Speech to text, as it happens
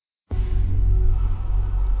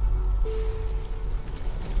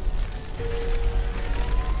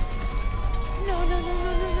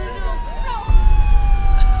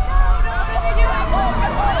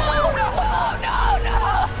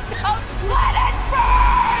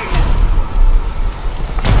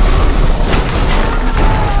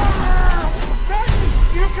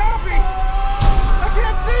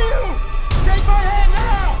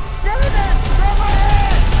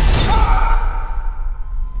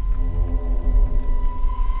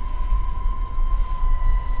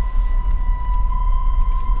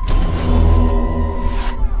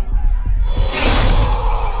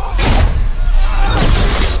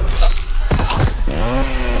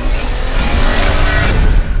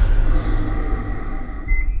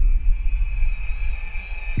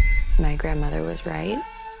was right.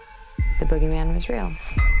 The boogeyman was real.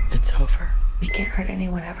 It's over. We can't hurt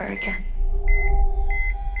anyone ever again.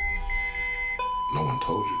 No one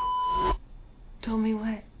told you. Told me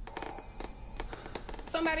what?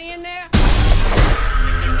 Somebody in there?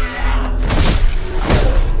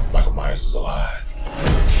 Michael Myers is alive.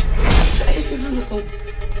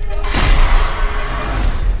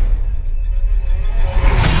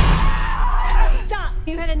 Stop!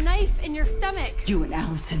 You had a knife in your stomach. You and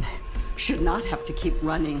Allison should not have to keep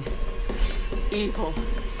running. Evil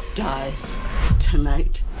dies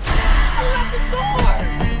tonight.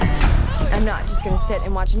 I'm not just gonna sit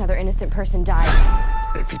and watch another innocent person die.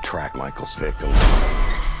 If you track Michael's victims,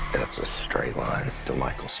 that's a straight line to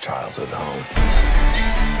Michael's childhood home.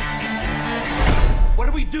 What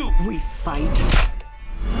do we do? We fight.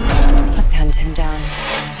 Let's hunt him down.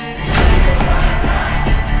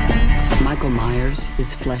 Michael Myers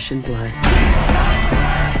is flesh and blood.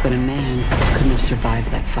 But a man couldn't have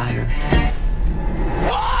survived that fire.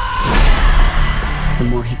 The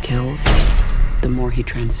more he kills, the more he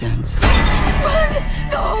transcends. Run!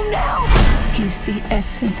 Go home now! He's the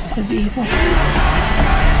essence of evil.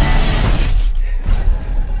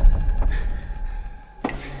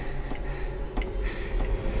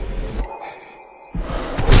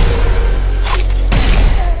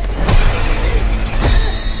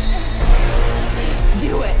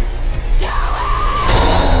 Do it! Do it!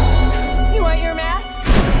 You want your mask?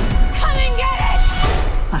 Come and get it!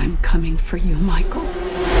 I'm coming for you, Michael.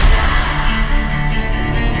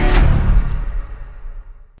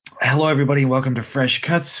 Hello, everybody, and welcome to Fresh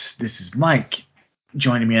Cuts. This is Mike.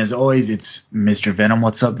 Joining me, as always, it's Mr. Venom.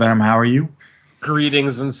 What's up, Venom? How are you?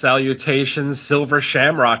 Greetings and salutations, Silver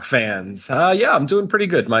Shamrock fans. Yeah, I'm doing pretty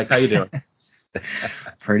good, Mike. How you doing?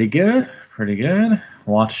 Pretty good.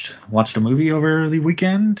 Watched a movie over the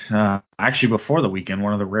weekend. Actually, before the weekend,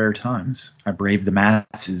 one of the rare times I braved the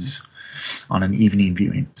masses on an evening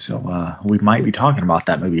viewing. So we might be talking about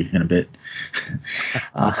that movie in a bit.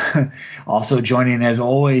 Also joining, as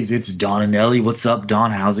always, it's Don and Ellie. What's up,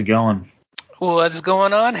 Don? How's it going? What's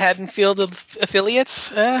going on? Haddonfield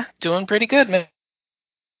affiliates? Doing pretty good, man.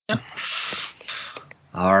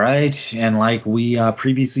 All right, and like we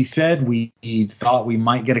previously said, we thought we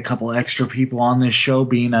might get a couple extra people on this show,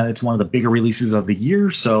 being it's one of the bigger releases of the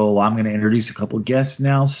year. So I'm going to introduce a couple guests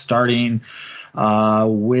now, starting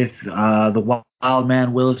with the Wild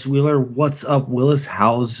Man, Willis Wheeler. What's up, Willis?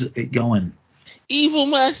 How's it going? Evil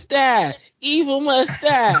must die. Evil must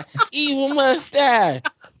die. Evil must die.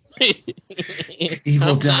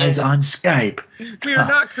 Evil dies on Skype. We're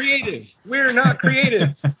not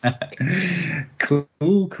creative.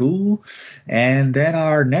 Cool. And then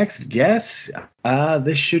our next guest,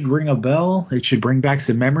 this should ring a bell. It should bring back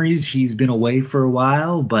some memories. He's been away for a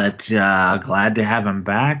while, but glad to have him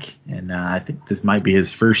back. And I think this might be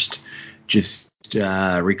his first just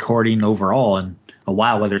recording overall in a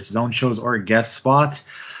while, whether it's his own shows or a guest spot.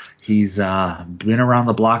 He's been around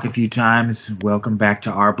the block a few times. Welcome back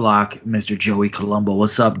to our block, Mr. Joey Colombo.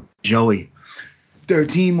 What's up, Joey?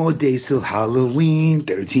 13 more days till Halloween.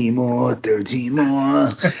 13 more.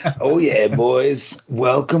 Oh, yeah, boys.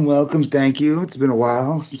 Welcome. Thank you. It's been a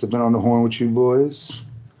while since I've been on the horn with you boys.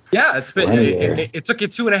 Yeah, it's been. It took you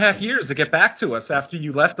 2.5 years to get back to us after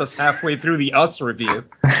you left us halfway through the Us review.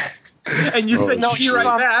 And you said, no, you're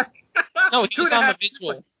right back. No, he was on the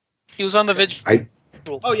visual. He was on the visual.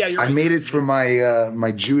 Oh yeah, you're right. I made it for my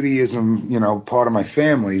my Judaism, part of my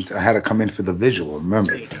family. I had to come in for the visual.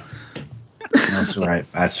 Remember? That's right.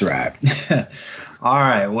 All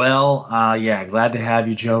right. Well, yeah, glad to have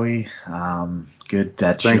you, Joey. Good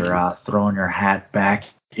that you're throwing your hat back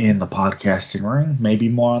in the podcasting ring. Maybe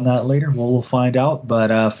more on that later. We'll find out.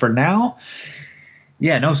 But for now,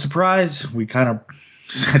 yeah, no surprise. We kind of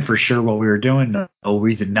said for sure what we were doing. No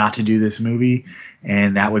reason not to do this movie.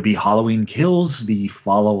 And that would be Halloween Kills, the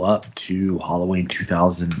follow-up to Halloween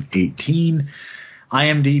 2018.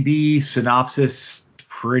 IMDb synopsis,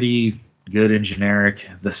 pretty good and generic.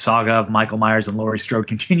 The saga of Michael Myers and Laurie Strode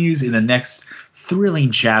continues in the next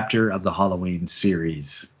thrilling chapter of the Halloween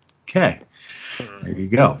series. Okay, there you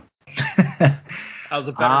go. How's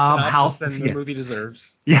a better synopsis than the movie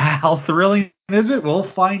deserves? Yeah, how thrilling is it?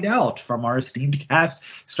 We'll find out from our esteemed cast,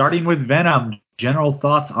 starting with Venom. General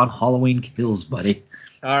thoughts on Halloween Kills, buddy?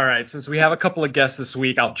 All right, since we have a couple of guests this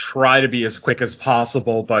week, I'll try to be as quick as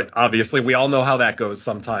possible, but obviously we all know how that goes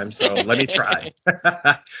sometimes, so let me try.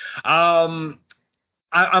 I'm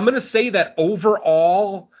going to say that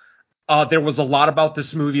overall, there was a lot about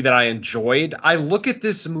this movie that I enjoyed. I look at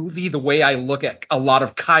this movie the way I look at a lot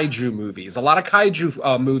of kaiju movies. A lot of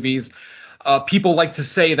kaiju movies people like to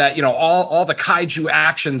say that, all the kaiju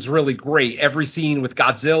action's really great. Every scene with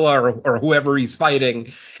Godzilla or whoever he's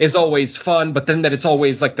fighting is always fun, but then that it's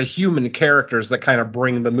always like the human characters that kind of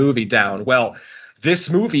bring the movie down. Well, this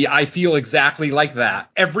movie, I feel exactly like that.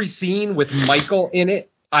 Every scene with Michael in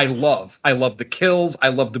it, I love. I love the kills. I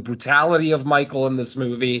love the brutality of Michael in this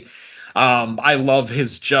movie. I love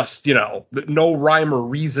his just, no rhyme or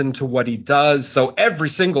reason to what he does. So every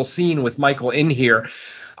single scene with Michael in here,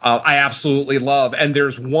 I absolutely love. And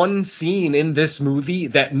there's one scene in this movie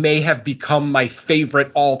that may have become my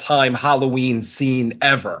favorite all-time Halloween scene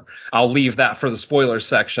ever. I'll leave that for the spoiler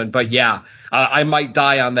section. But yeah, I might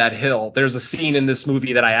die on that hill. There's a scene in this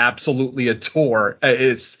movie that I absolutely adore.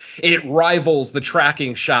 It rivals the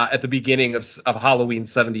tracking shot at the beginning of Halloween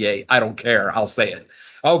 78. I don't care. I'll say it.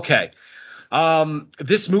 Okay.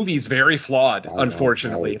 This movie is very flawed,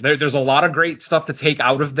 unfortunately. There's a lot of great stuff to take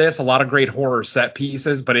out of this, a lot of great horror set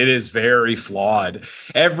pieces, but it is very flawed.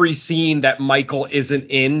 Every scene that Michael isn't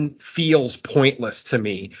in feels pointless to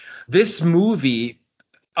me. This movie,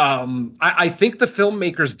 I think the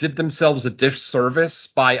filmmakers did themselves a disservice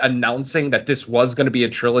by announcing that this was going to be a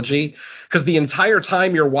trilogy, because the entire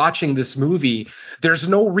time you're watching this movie, there's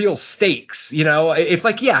no real stakes. It's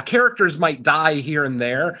like, yeah, characters might die here and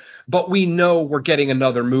there, but we know we're getting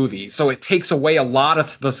another movie. So it takes away a lot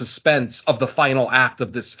of the suspense of the final act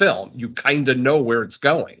of this film. You kind of know where it's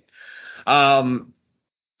going.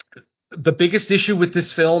 The biggest issue with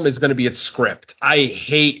this film is going to be its script. I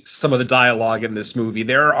hate some of the dialogue in this movie.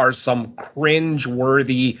 There are some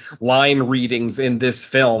cringe-worthy line readings in this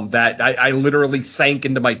film that I literally sank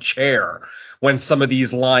into my chair when some of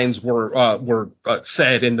these lines were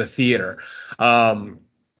said in the theater.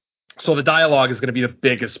 So the dialogue is going to be the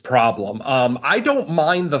biggest problem. I don't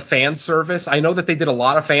mind the fan service. I know that they did a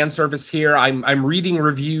lot of fan service here. I'm reading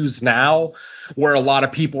reviews now where a lot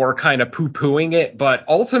of people are kind of poo-pooing it, but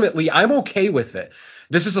ultimately I'm okay with it.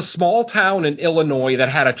 This is a small town in Illinois that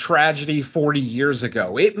had a tragedy 40 years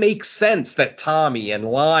ago. It makes sense that Tommy and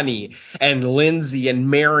Lonnie and Lindsay and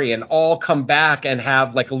Marion all come back and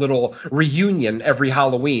have like a little reunion every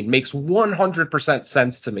Halloween. Makes 100%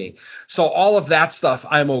 sense to me. So all of that stuff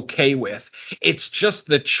I'm okay with. It's just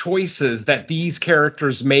the choices that these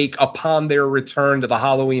characters make upon their return to the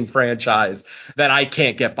Halloween franchise that I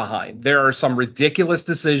can't get behind. There are some ridiculous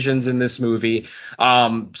decisions in this movie.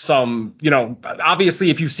 Obviously,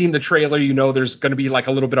 if you've seen the trailer, there's going to be like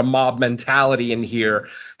a little bit of mob mentality in here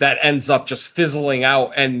that ends up just fizzling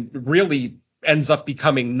out and really ends up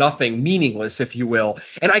becoming nothing, meaningless, if you will.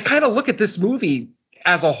 And I kind of look at this movie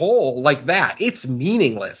as a whole like that. It's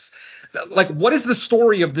meaningless. Like, what is the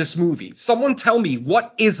story of this movie? Someone tell me,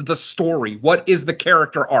 what is the story? What is the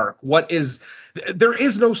character arc? There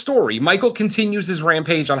is no story. Michael continues his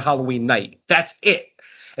rampage on Halloween night. That's it.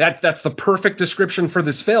 That's the perfect description for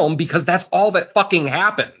this film, because that's all that fucking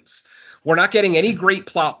happens. We're not getting any great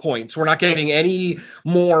plot points. We're not getting any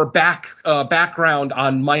more background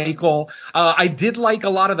on Michael. I did like a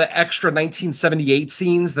lot of the extra 1978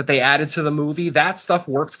 scenes that they added to the movie. That stuff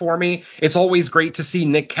worked for me. It's always great to see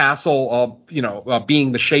Nick Castle,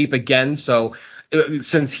 being the Shape again. So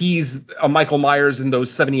since he's Michael Myers in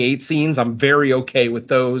those 78 scenes, I'm very okay with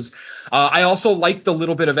those. I also like the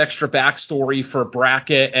little bit of extra backstory for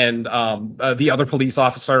Brackett and the other police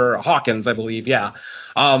officer, Hawkins, I believe. Yeah.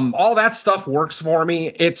 All that stuff works for me.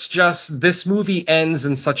 It's just this movie ends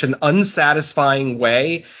in such an unsatisfying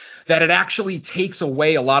way that it actually takes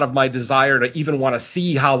away a lot of my desire to even want to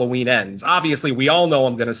see Halloween Ends. Obviously, we all know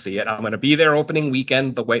I'm going to see it. I'm going to be there opening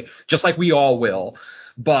weekend, just like we all will.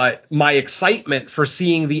 But my excitement for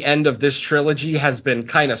seeing the end of this trilogy has been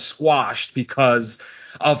kind of squashed because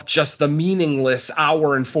of just the meaningless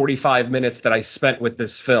hour and 45 minutes that I spent with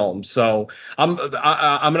this film. So I'm going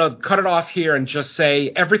to cut it off here and just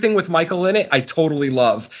say everything with Michael in it, I totally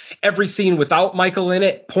love. Every scene without Michael in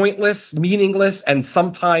it, pointless, meaningless, and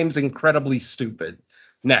sometimes incredibly stupid.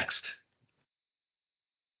 Next.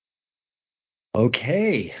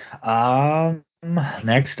 Okay.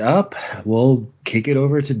 Next up, we'll kick it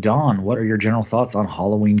over to Dawn. What are your general thoughts on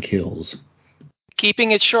Halloween Kills? Keeping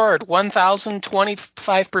it short,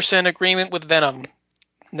 1,025% agreement with Venom.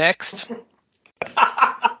 Next.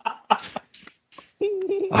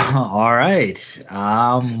 All right.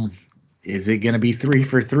 Is it going to be 3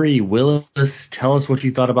 for 3? Willis, tell us what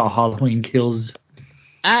you thought about Halloween Kills.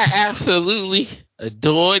 I absolutely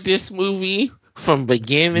adored this movie from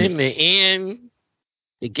beginning to end.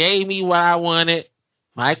 It gave me what I wanted.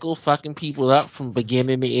 Michael fucking people up from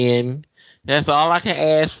beginning to end. That's all I can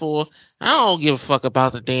ask for. I don't give a fuck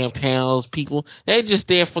about the damn townspeople. They're just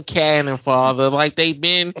there for cannon fodder like they've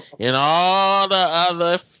been in all the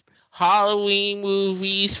other Halloween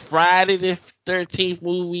movies, Friday the 13th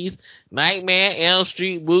movies, Nightmare on Elm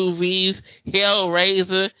Street movies,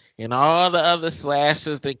 Hellraiser, and all the other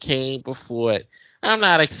slashers that came before it. I'm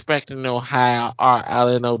not expecting no high art out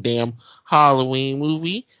of no damn Halloween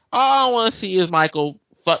movie. All I want to see is Michael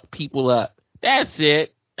fuck people up. That's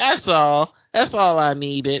it. That's all. That's all I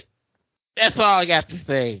needed. That's all I got to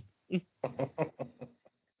say.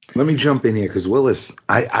 Let me jump in here because, Willis,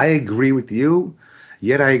 I agree with you,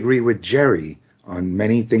 yet I agree with Jerry on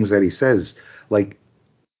many things that he says. Like,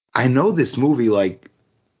 I know this movie, like,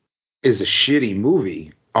 is a shitty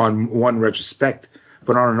movie on one retrospect,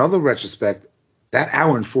 but on another retrospect, that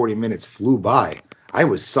hour and 40 minutes flew by. I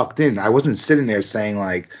was sucked in. I wasn't sitting there saying,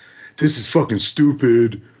 like, this is fucking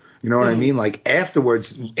stupid. You know what I mean? Like,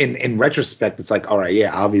 afterwards, in retrospect, it's like, all right,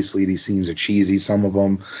 yeah, obviously these scenes are cheesy, some of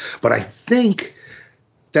them. But I think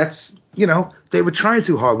that's, you know, they were trying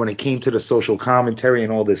too hard when it came to the social commentary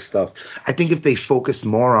and all this stuff. I think if they focused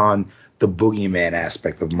more on the boogeyman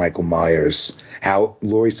aspect of Michael Myers, how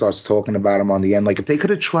Laurie starts talking about him on the end, like if they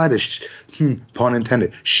could have tried to, pun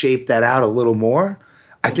intended, shape that out a little more,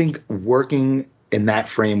 I think working in that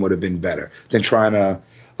frame would have been better than trying to,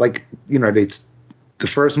 like, you know, the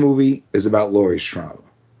first movie is about Laurie's trauma,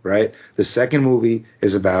 right? The second movie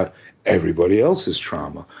is about everybody else's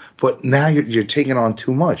trauma. But now you're taking on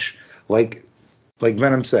too much. Like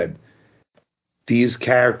Venom said, these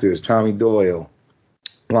characters, Tommy Doyle,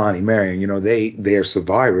 Lonnie, Marion, you know, they're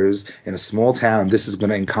survivors in a small town. This is going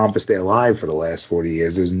to encompass their lives for the last 40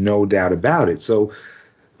 years. There's no doubt about it. So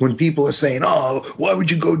when people are saying, oh, why would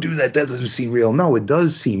you go do that? That doesn't seem real. No, it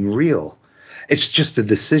does seem real. It's just the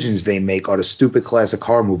decisions they make are the stupid classic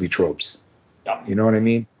horror movie tropes. Yeah. You know what I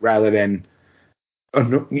mean? Rather than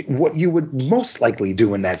what you would most likely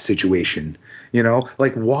do in that situation. You know,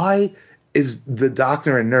 like, why is the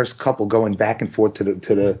doctor and nurse couple going back and forth to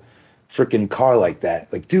the freaking car like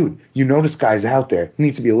that? Like, dude, you know this guy's out there. You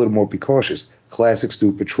need to be a little more precautious. Classic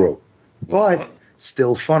stupid trope. But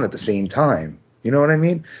still fun at the same time. You know what I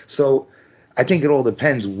mean? So I think it all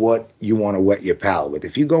depends what you want to wet your palate with.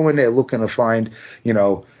 If you go in there looking to find, you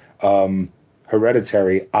know,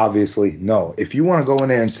 Hereditary, obviously, no. If you want to go in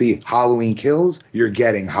there and see Halloween Kills, you're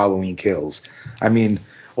getting Halloween Kills. I mean,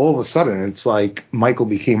 all of a sudden, it's like Michael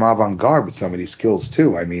became avant-garde with some of these kills,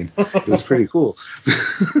 too. I mean, it was pretty cool.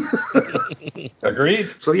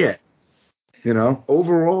 Agreed. So, yeah, you know,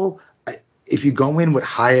 overall, if you go in with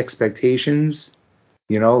high expectations,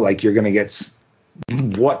 you know, like you're going to get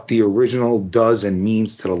what the original does and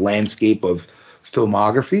means to the landscape of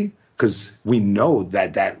filmography, because we know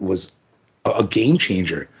that was a game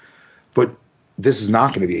changer, but this is not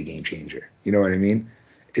going to be a game changer. You know what I mean?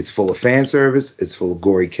 It's full of fan service, it's full of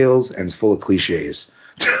gory kills, and it's full of cliches.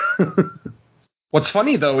 What's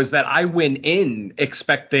funny, though, is that I went in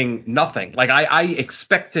expecting nothing. Like, I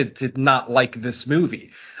expected to not like this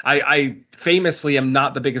movie. I famously am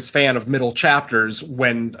not the biggest fan of middle chapters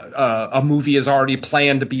when a movie is already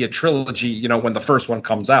planned to be a trilogy, you know, when the first one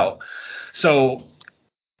comes out. So,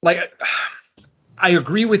 like, I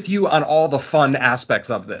agree with you on all the fun aspects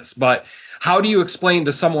of this, but how do you explain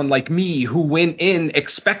to someone like me who went in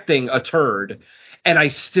expecting a turd and I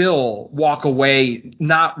still walk away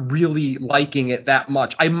not really liking it that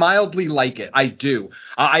much? I mildly like it. I do.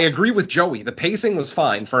 I agree with Joey. The pacing was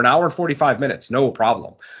fine for an hour and 45 minutes. No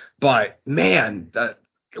problem. But, man,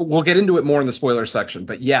 we'll get into it more in the spoiler section.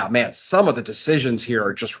 But, yeah, man, some of the decisions here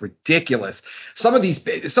are just ridiculous. Some of these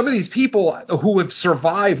people who have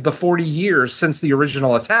survived the 40 years since the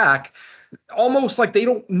original attack, almost like they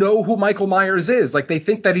don't know who Michael Myers is. Like, they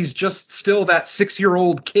think that he's just still that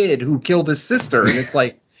 6-year-old kid who killed his sister. And it's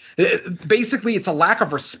like, basically, it's a lack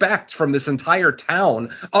of respect from this entire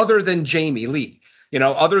town other than Jamie Lee. You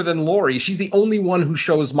know, other than Laurie, she's the only one who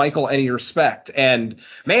shows Michael any respect. And,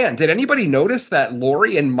 man, did anybody notice that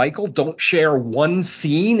Laurie and Michael don't share one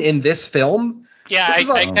scene in this film? Yeah,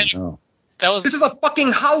 This is a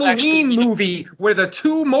fucking Halloween movie where the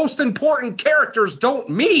two most important characters don't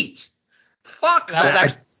meet. Fuck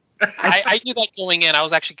that. I knew that going in. I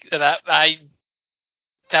was actually that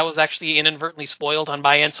was actually inadvertently spoiled on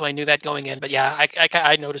my end, so I knew that going in. But yeah,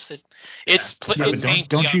 I noticed it. It's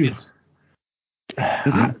don't you?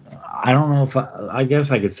 I don't know if I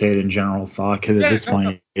guess I could say it in general thought, because at this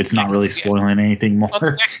point it's not really spoiling anything more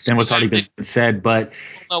than what's already been said. But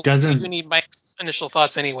you need my initial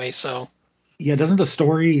thoughts anyway. So yeah, doesn't this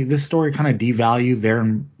story kind of devalue their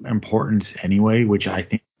importance anyway, which I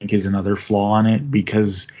think is another flaw in it,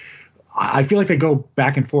 because I feel like they go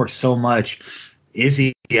back and forth so much. Is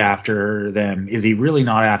he after them? Is he really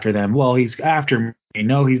not after them? Well, he's after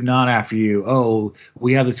no, he's not after you. Oh,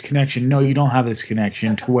 we have this connection. No, you don't have this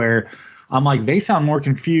connection. To where I'm like, they sound more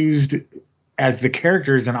confused as the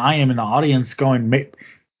characters than I am in the audience going,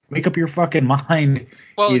 make up your fucking mind.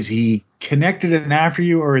 Well, is he connected and after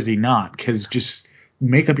you, or is he not? Because just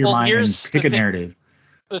make up your mind and pick a narrative.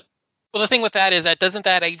 Well, the thing with that is that doesn't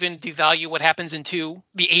that even devalue what happens in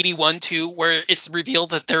the 81 2, where it's revealed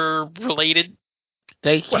that they're related?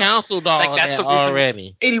 They canceled all that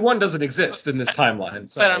already. 81 doesn't exist in this timeline.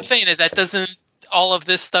 So. But I'm saying is that doesn't all of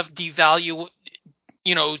this stuff devalue,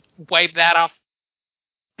 wipe that off,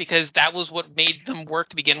 because that was what made them work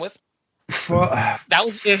to begin with? That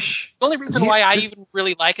was ish. The only reason why I even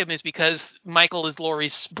really like him is because Michael is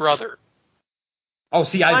Laurie's brother. Oh,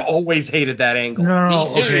 see, I've always hated that angle. No,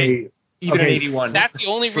 okay. Even in 81. That's the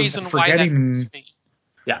only reason why that me.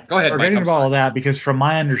 Yeah, go ahead, Forgetting about all that, because from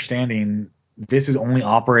my understanding, this is only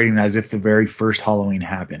operating as if the very first Halloween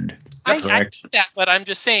happened. I get that, but I'm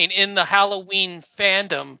just saying, in the Halloween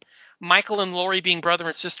fandom, Michael and Laurie being brother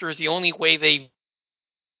and sister is the only way they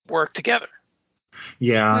work together.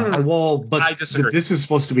 Yeah, well, but I disagree. This is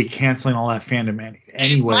supposed to be canceling all that fandom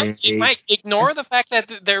anyway. Mike, ignore the fact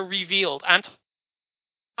that they're revealed. I'm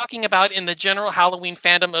talking about in the general Halloween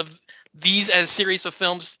fandom of these as series of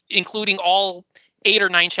films, including all 8 or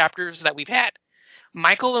 9 chapters that we've had.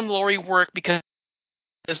 Michael and Laurie work because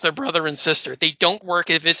they're brother and sister. They don't work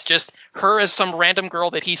if it's just her as some random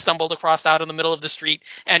girl that he stumbled across out in the middle of the street,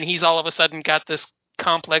 and he's all of a sudden got this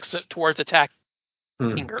complex towards attacking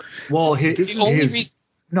her. Well,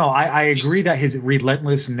 I agree that his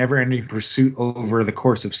relentless, never-ending pursuit over the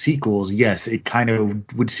course of sequels, yes, it kind of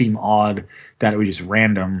would seem odd that it was just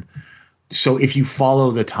random. So if you follow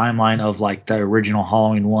the timeline of like the original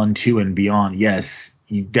Halloween 1, 2, and beyond, yes,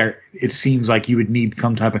 it seems like you would need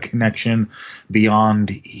some type of connection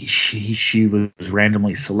beyond she was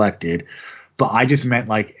randomly selected. But I just meant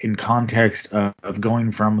like in context of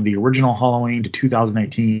going from the original Halloween to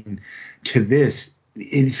 2018 to this,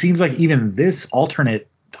 it seems like even this alternate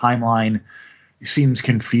timeline seems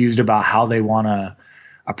confused about how they want to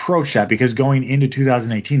approach that, because going into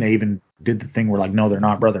 2018 they even did the thing where like, no, they're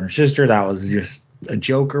not brother and sister, that was just a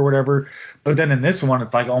joke or whatever. But then in this one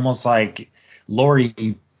it's like almost like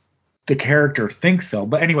Laurie the character thinks so.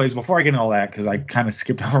 But anyways, before I get into all that, because I kind of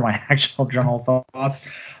skipped over my actual general thoughts,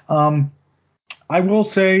 I will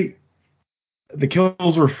say the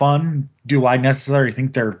kills were fun. Do I necessarily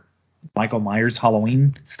think they're Michael Myers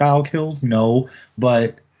Halloween style kills? No,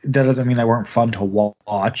 but that doesn't mean they weren't fun to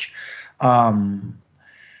watch.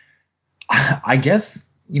 I guess,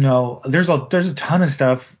 there's a ton of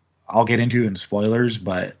stuff I'll get into in spoilers,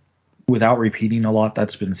 but without repeating a lot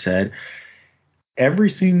that's been said, every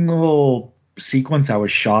single sequence that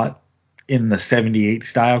was shot in the 78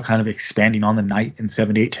 style, kind of expanding on the night in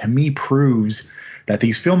 78, to me proves that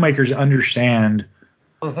these filmmakers understand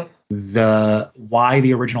why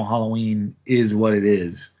the original Halloween is what it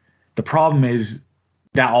is. The problem is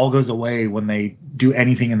that all goes away when they do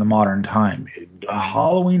anything in the modern time.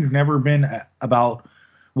 Halloween's never been about,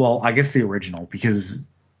 well, I guess the original, because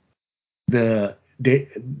they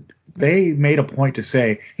made a point to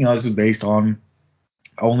say, this is based on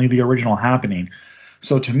only the original happening.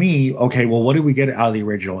 So to me, okay, well, what did we get out of the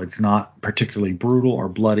original? It's not particularly brutal or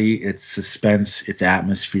bloody. It's suspense, it's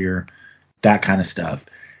atmosphere, that kind of stuff.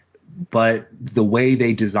 But the way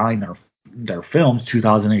they design their films,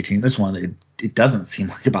 2018, this one, it doesn't seem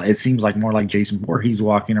like about. It seems like more like Jason Voorhees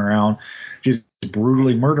walking around, just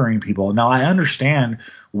brutally murdering people. Now I understand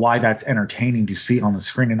why that's entertaining to see on the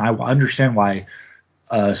screen, and I understand why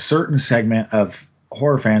a certain segment of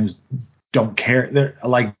horror fans don't care.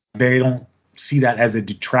 They don't see that as a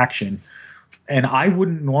detraction. And I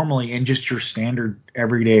wouldn't normally in just your standard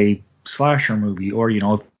everyday slasher movie, or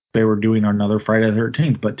if they were doing another Friday the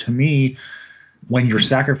 13th. But to me, when you're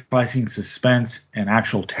sacrificing suspense and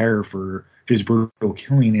actual terror for just brutal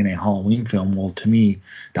killing in a Halloween film, well, to me,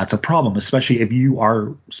 that's a problem, especially if you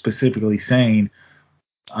are specifically saying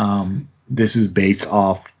this is based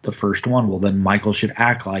off the first one. Well, then Michael should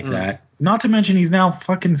act like that. Not to mention he's now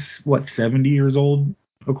fucking, 70 years old,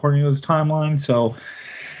 according to his timeline. So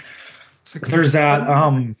there's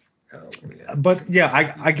that. But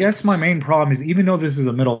yeah, I guess my main problem is, even though this is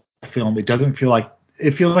a middle film, it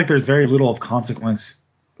feels like there's very little of consequence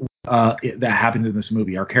that happens in this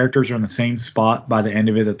movie. Our characters are in the same spot by the end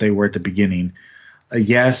of it that they were at the beginning.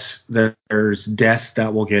 Yes, there's death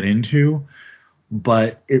that we'll get into,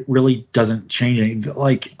 but it really doesn't change anything.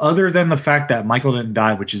 Like, other than the fact that Michael didn't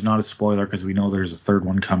die, which is not a spoiler because we know there's a third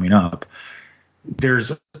one coming up,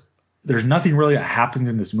 there's nothing really that happens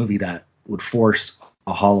in this movie that would force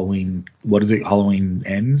a Halloween. What is it? Halloween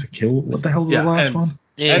Ends? Kill? What the hell is the last Ends. one?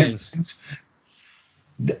 Ends.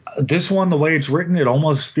 This one, the way it's written, it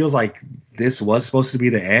almost feels like this was supposed to be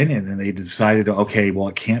the end, and then they decided, okay, well,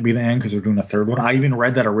 it can't be the end because they're doing a third one. I even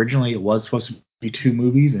read that originally it was supposed to be 2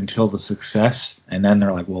 movies until the success, and then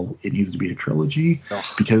they're like, well, it needs to be a trilogy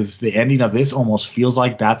because the ending of this almost feels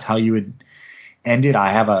like that's how you would end it.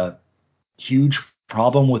 I have a huge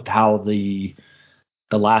problem with how the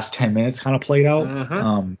last 10 minutes kind of played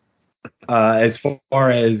out. As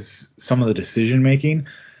far as some of the decision making.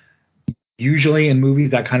 Usually in movies,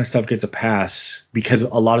 that kind of stuff gets a pass because a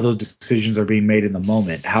lot of those decisions are being made in the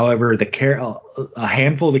moment. However, a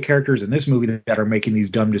handful of the characters in this movie that are making these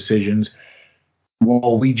dumb decisions,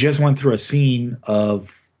 well, we just went through a scene of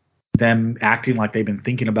them acting like they've been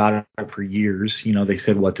thinking about it for years. You know, they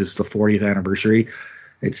said, this is the 40th anniversary.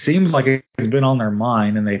 It seems like it's been on their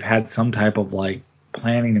mind and they've had some type of like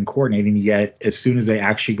planning and coordinating, yet as soon as they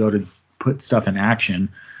actually go to put stuff in action,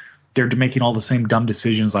 they're making all the same dumb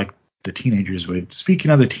decisions like the teenagers would. Speaking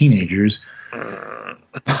of the teenagers,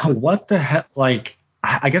 what the heck? Like,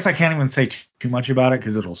 I guess I can't even say too much about it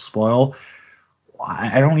because it'll spoil.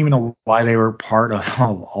 I don't even know why they were part of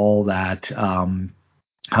all that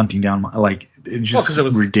hunting down. Like, it's just it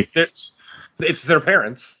was ridiculous. It's their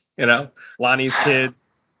parents, you know, Lonnie's kid.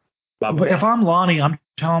 But if I'm Lonnie, I'm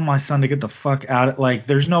telling my son to get the fuck out. Like,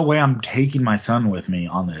 there's no way I'm taking my son with me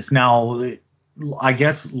on this. Now, I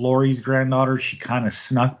guess Laurie's granddaughter, she kind of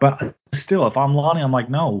snuck, but still, if I'm Lonnie, I'm like,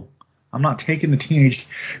 no, I'm not taking the teenage.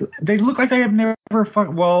 They look like they have never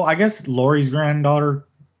well, I guess Laurie's granddaughter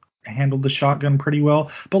handled the shotgun pretty well,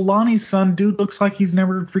 but Lonnie's son, dude, looks like he's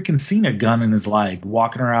never freaking seen a gun in his life,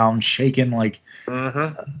 walking around shaking like.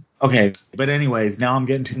 Okay, but anyways, now I'm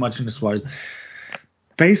getting too much into spoilers.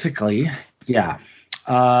 Basically, yeah,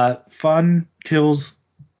 fun kills.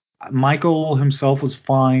 Michael himself was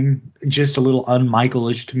fine, just a little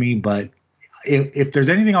un-Michael-ish to me, but if there's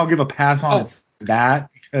anything I'll give a pass on, it's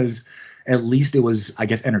that, because at least it was, I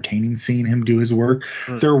guess, entertaining seeing him do his work.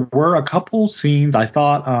 There were a couple scenes, I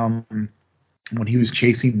thought, when he was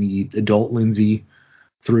chasing the adult Lindsay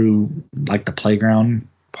through, like, the playground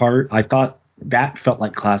part, I thought that felt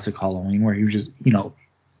like classic Halloween, where he was just, you know,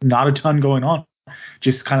 not a ton going on,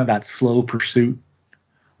 just kind of that slow pursuit.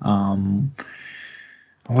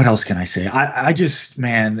 What else can I say? I just,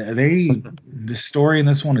 man, the story in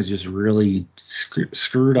this one is just really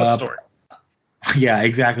screwed up. Story? Yeah,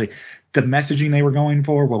 exactly. The messaging they were going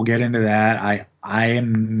for, we'll get into that. I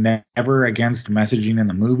am never against messaging in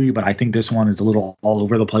the movie, but I think this one is a little all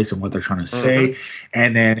over the place in what they're trying to say.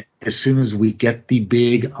 And then as soon as we get the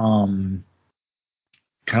big, kind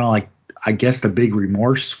of like, I guess the big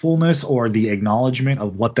remorsefulness or the acknowledgement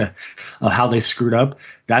of how they screwed up,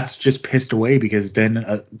 that's just pissed away because then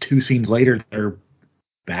 2 scenes later they're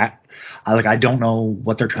back. I don't know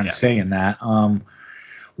what they're trying to say in that.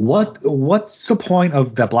 What's the point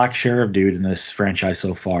of the black sheriff dude in this franchise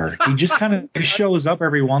so far? He just kind of shows up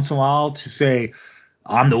every once in a while to say,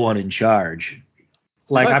 "I'm the one in charge."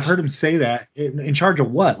 Like, I've heard him say that. In charge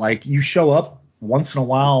of what? Like, you show up once in a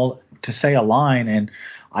while to say a line, and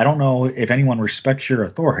I don't know if anyone respects your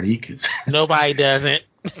authority. 'Cause nobody doesn't.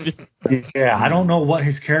 Yeah, I don't know what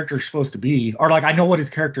his character is supposed to be. Or, like, I know what his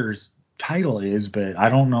character's title is, but I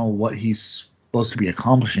don't know what he's supposed to be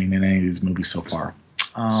accomplishing in any of these movies so far.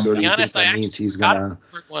 So do you think that means he's gonna?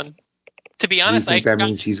 To be honest, do you think that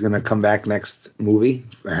means he's gonna come back next movie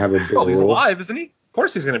and have a big role? He's alive, isn't he? Of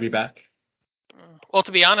course he's gonna be back. Well,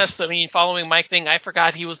 to be honest, I mean, following Mike thing, I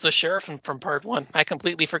forgot he was the sheriff from part 1. I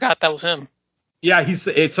completely forgot that was him. Yeah,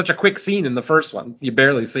 it's such a quick scene in the first one. You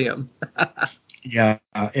barely see him. Yeah,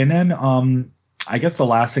 and then I guess the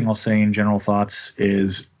last thing I'll say in general thoughts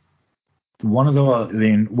is one of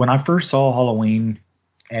when I first saw Halloween,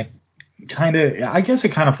 and I guess it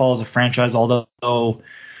kind of follows a franchise, although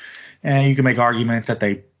you can make arguments that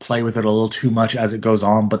they play with it a little too much as it goes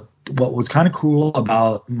on. But what was kind of cool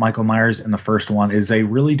about Michael Myers in the first one is they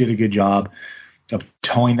really did a good job of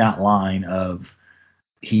towing that line of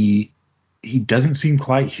he doesn't seem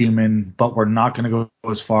quite human, but we're not going to go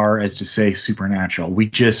as far as to say supernatural.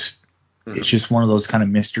 It's just one of those kind of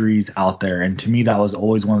mysteries out there. And to me, that was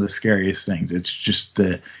always one of the scariest things. It's just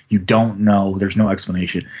you don't know. There's no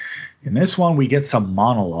explanation. In this one, we get some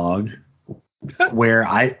monologue where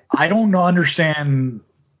I don't understand,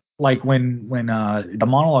 like when the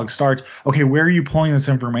monologue starts, okay, where are you pulling this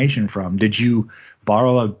information from? Did you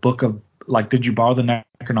borrow a book of, like, did you borrow the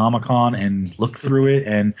Necronomicon and look through it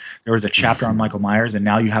and there was a chapter on Michael Myers and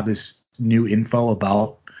now you have this new info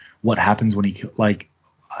about what happens when he, like,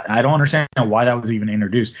 I don't understand why that was even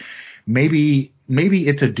introduced. Maybe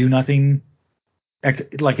it's a do nothing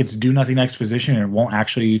like it's do nothing exposition and it won't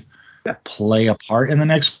actually play a part in the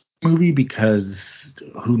next movie because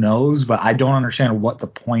who knows? But I don't understand what the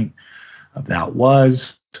point of that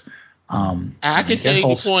was. I can tell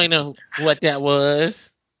you the point of what that was.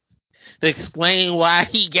 To explain why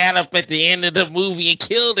he got up at the end of the movie and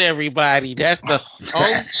killed everybody. That's the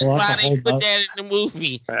only why they put that in the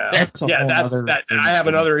movie. I have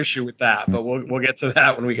another issue with that, but we'll get to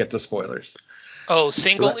that when we get to spoilers. Oh,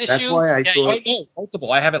 single issue? That's why I thought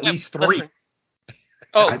multiple. I have at least 3.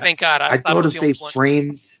 Oh, thank God! I thought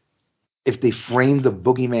if they framed the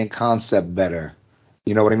boogeyman concept better,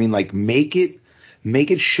 you know what I mean? Like make it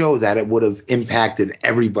show that it would have impacted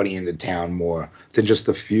everybody in the town more than just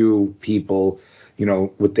a few people, you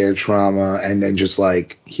know, with their trauma and then just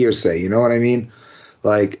like hearsay, you know what I mean?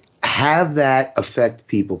 Like have that affect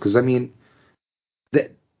people. Because I mean,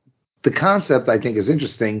 the concept I think is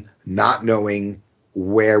interesting, not knowing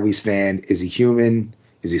where we stand. Is he human?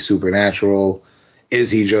 Is he supernatural?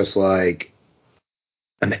 Is he just like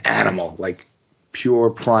an animal, like pure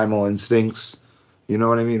primal instincts? You know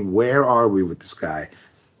what I mean? Where are we with this guy?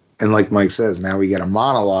 And like Mike says, now we get a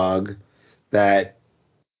monologue that,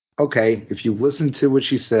 okay, if you listen to what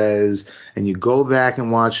she says and you go back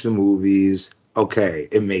and watch the movies, okay,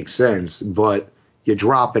 it makes sense. But you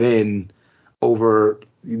drop it in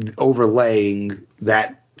overlaying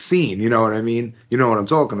that scene. You know what I mean? You know what I'm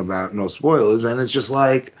talking about. No spoilers. And it's just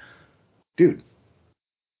like, dude,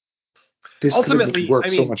 this ultimately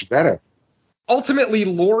works so much better. Ultimately,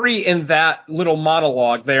 Laurie in that little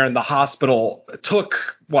monologue there in the hospital took,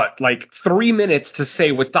 3 minutes to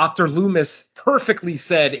say what Dr. Loomis perfectly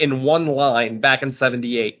said in one line back in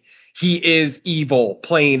 78. He is evil,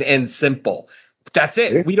 plain and simple. That's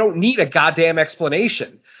it. Yeah. We don't need a goddamn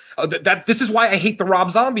explanation. This is why I hate the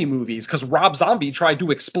Rob Zombie movies, because Rob Zombie tried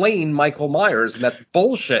to explain Michael Myers, and that's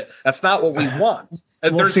bullshit. That's not what we want.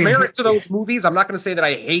 There's merit to those movies. I'm not going to say that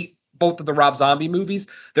I hate both of the Rob Zombie movies.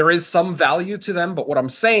 There is some value to them, but what I'm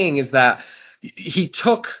saying is that he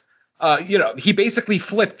took, he basically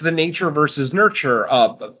flipped the nature versus nurture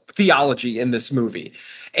theology in this movie.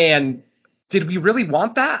 And did we really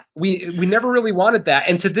want that? We never really wanted that.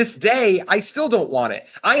 And to this day, I still don't want it.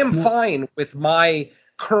 I am fine with my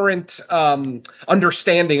current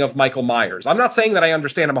understanding of Michael Myers. I'm not saying that I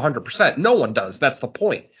understand him 100%. No one does. That's the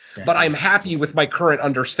point. But I'm happy with my current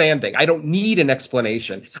understanding. I don't need an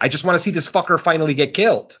explanation. I just want to see this fucker finally get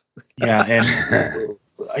killed. Yeah, and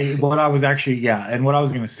what I was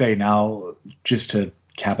going to say now, just to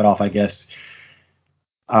cap it off, I guess,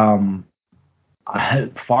 far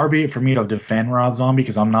be it for me to defend Rob Zombie,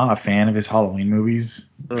 because I'm not a fan of his Halloween movies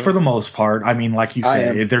for the most part. I mean, like you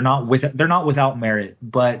said, they're not without merit,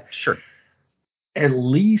 but sure, at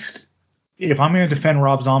least if I'm going to defend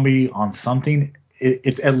Rob Zombie on something,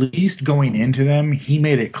 it's at least going into them, he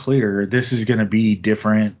made it clear this is going to be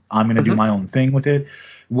different. I'm going to do my own thing with it.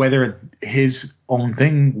 Whether his own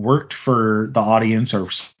thing worked for the audience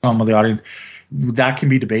or some of the audience, that can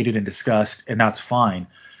be debated and discussed, and that's fine.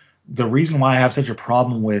 The reason why I have such a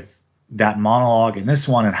problem with that monologue in this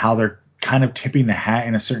one and how they're kind of tipping the hat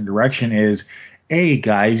in a certain direction is, hey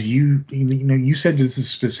guys, you said this is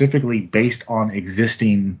specifically based on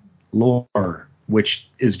existing lore, which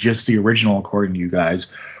is just the original according to you guys.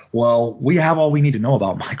 Well, we have all we need to know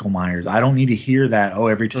about Michael Myers. I don't need to hear that,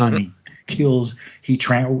 every time he kills, he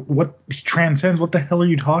transcends. What the hell are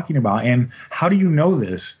you talking about? And how do you know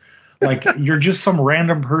this? Like, you're just some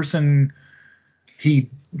random person he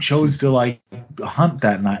chose to, like, hunt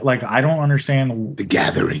that night. Like, I don't understand the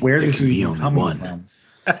gathering where this is coming from.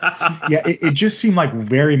 Yeah, it just seemed like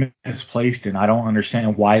very misplaced, and I don't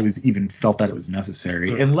understand why it was even felt that it was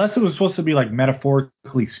necessary, unless it was supposed to be like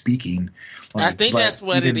metaphorically speaking. I think that's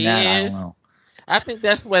what it is. I think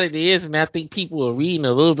that's what it is, and I think people are reading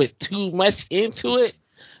a little bit too much into it.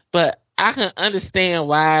 But I can understand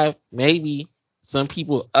why maybe some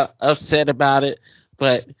people are upset about it.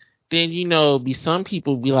 But then some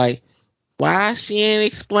people be like, why she ain't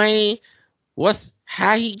explain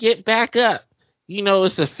how he get back up?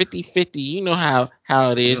 It's a 50-50. You know how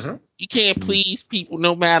it is. You can't please people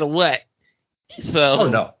no matter what. So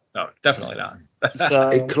no, definitely not. So,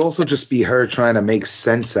 it could also just be her trying to make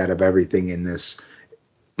sense out of everything in this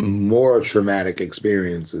more traumatic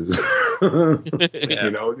experiences. It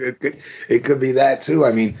could be that too.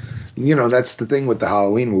 I mean, that's the thing with the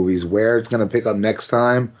Halloween movies. Where it's going to pick up next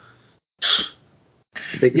time,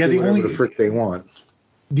 they can do whatever the frick they want.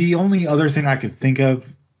 The only other thing I could think of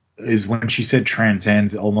is when she said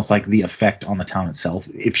transcends, almost like the effect on the town itself.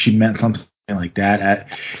 If she meant something like that,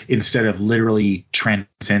 instead of literally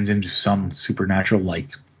transcends into some supernatural like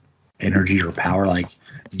energy or power. Like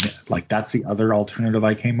that's the other alternative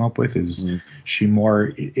I came up with. Is she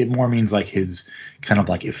more? It more means like his kind of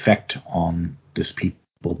like effect on this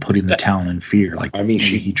people, putting the town in fear. Like I mean,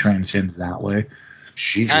 he transcends that way.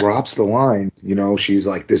 She drops the line. You know, she's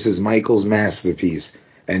like, "This is Michael's masterpiece,"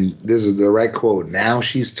 and this is a direct quote. Now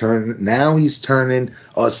he's turning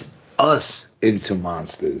us into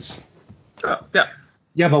monsters.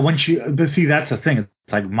 Yeah, but see, that's the thing.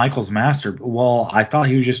 It's like Michael's master. Well, I thought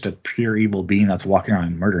he was just a pure evil being that's walking around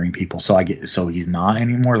and murdering people. So he's not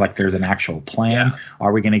anymore. Like there's an actual plan. Yeah.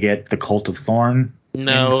 Are we going to get the Cult of Thorn?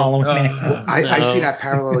 No. I see that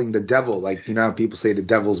paralleling the devil. Like, you know how people say the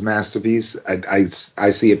devil's masterpiece?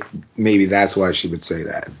 I see it. Maybe that's why she would say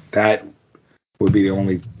that. That would be the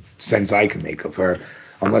only sense I can make of her.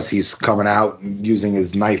 Unless he's coming out using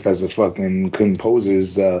his knife as a fucking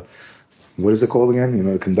composer's, what is it called again? You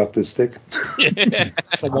know, the conductor's stick? The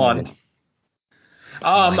wand.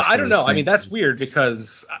 I don't know. I mean, that's weird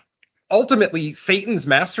because ultimately Satan's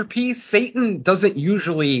masterpiece, Satan doesn't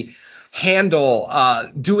usually handle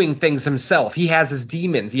doing things himself. He has his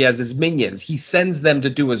demons. He has his minions. He sends them to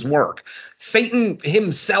do his work. Satan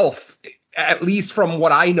himself, at least from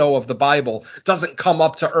what I know of the Bible, doesn't come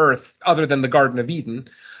up to earth other than the Garden of Eden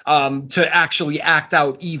to actually act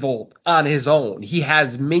out evil on his own. He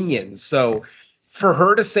has minions. So for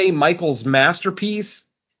her to say Michael's masterpiece,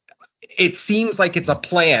 it seems like it's a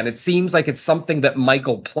plan. It seems like it's something that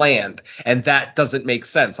Michael planned, and that doesn't make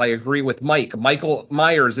sense. I agree with Mike. Michael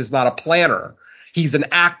Myers is not a planner. He's an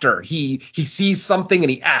actor. He sees something and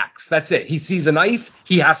he acts. That's it. He sees a knife,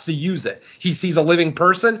 he has to use it. He sees a living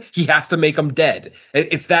person, he has to make them dead.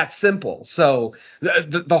 It's that simple. So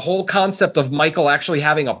the whole concept of Michael actually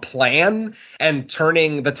having a plan and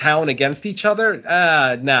turning the town against each other,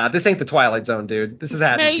 nah, this ain't the Twilight Zone, dude. This is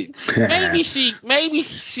Haddon. Maybe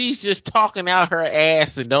she's just talking out her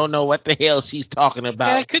ass and don't know what the hell she's talking about.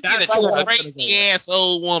 Yeah, it could be the crazy ass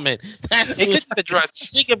old woman. It could be the drugs.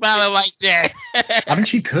 Think about it like that. I mean,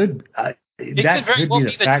 she could. That could be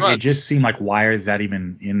the fact. It just seemed like, why is that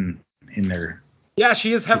even in there? Yeah,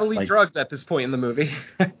 she is heavily drugged at this point in the movie.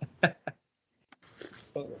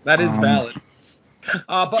 That is valid.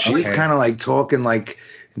 But she's kind of like talking like,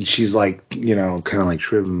 and she's like, you know, kind of like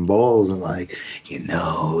tripping balls and like, you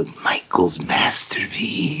know, Michael's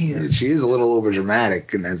masterpiece. She is a little over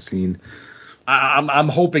dramatic in that scene. I'm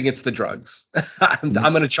hoping it's the drugs. I'm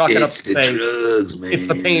going to chalk it up to say drugs, man. It's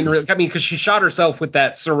the pain. I mean, because she shot herself with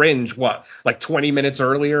that syringe, like 20 minutes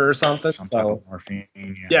earlier or something. So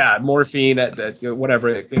morphine. Yeah, morphine at whatever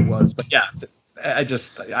it was. But yeah,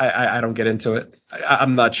 I don't get into it.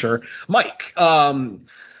 I'm not sure. Mike,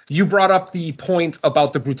 you brought up the point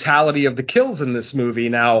about the brutality of the kills in this movie.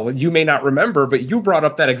 Now, you may not remember, but you brought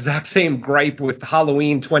up that exact same gripe with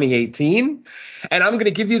Halloween 2018. And I'm going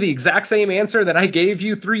to give you the exact same answer that I gave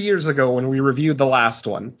you 3 years ago when we reviewed the last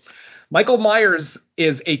one. Michael Myers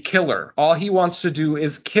is a killer. All he wants to do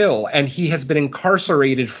is kill, and he has been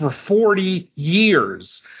incarcerated for 40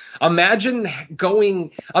 years. Imagine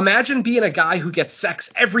being a guy who gets sex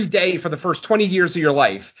every day for the first 20 years of your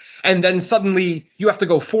life, and then suddenly you have to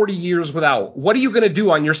go 40 years without. What are you going to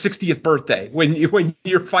do on your 60th birthday when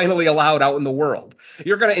you're finally allowed out in the world?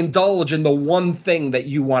 You're going to indulge in the one thing that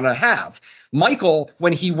you want to have. Michael,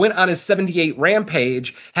 when he went on his 78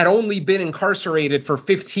 rampage, had only been incarcerated for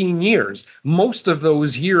 15 years. Most of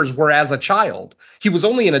those years were as a child. He was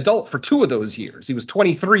only an adult for 2 of those years. He was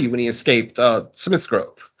 23 when he escaped Smith's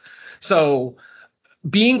Grove. So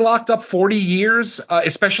being locked up 40 years,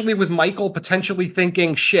 especially with Michael potentially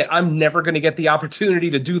thinking, shit, I'm never going to get the opportunity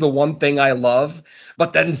to do the one thing I love.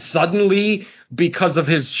 But then suddenly, because of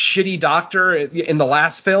his shitty doctor in the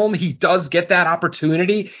last film, he does get that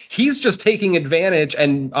opportunity. He's just taking advantage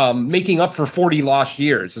and making up for 40 lost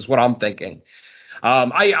years is what I'm thinking.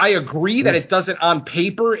 I agree that it doesn't, on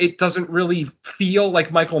paper, it doesn't really feel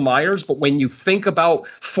like Michael Myers. But when you think about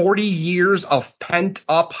 40 years of pent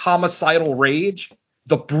up homicidal rage,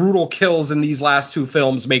 the brutal kills in these last 2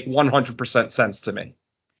 films make 100% sense to me.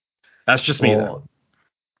 That's just me, though.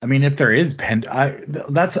 I mean, if there is I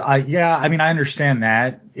mean, I understand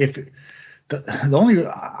that. If the only,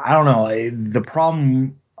 I don't know, the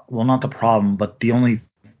problem, well, not the problem, but the only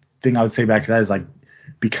thing I would say back to that is like,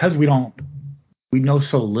 because we know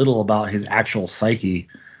so little about his actual psyche.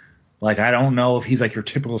 Like, I don't know if he's like your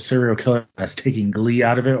typical serial killer that's taking glee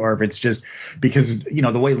out of it, or if it's just because, you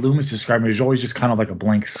know, the way Loomis described it is always just kind of like a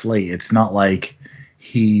blank slate. It's not like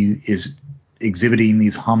he is exhibiting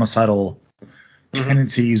these homicidal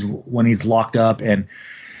tendencies when he's locked up. And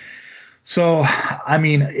so, I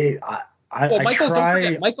mean,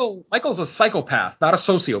 Michael's a psychopath, not a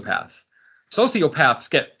sociopath. Sociopaths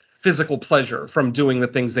get physical pleasure from doing the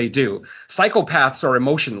things they do. Psychopaths are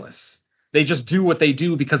emotionless. They just do what they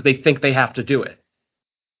do because they think they have to do it.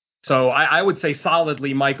 So I would say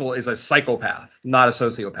solidly Michael is a psychopath, not a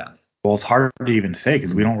sociopath. Well, it's hard to even say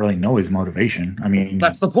because we don't really know his motivation. I mean,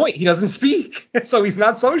 that's the point. He doesn't speak, so he's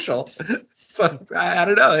not social. So I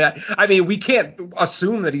don't know. I mean, we can't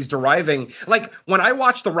assume that he's deriving. Like when I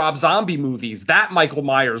watch the Rob Zombie movies, that Michael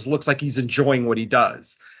Myers looks like he's enjoying what he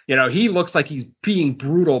does. You know, he looks like he's being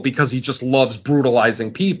brutal because he just loves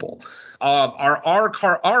brutalizing people.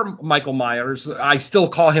 Our Michael Myers, I still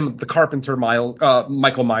call him the Carpenter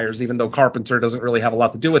Michael Myers, even though Carpenter doesn't really have a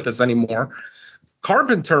lot to do with this anymore.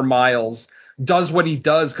 Carpenter Miles does what he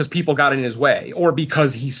does because people got in his way or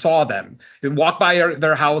because he saw them. He walked by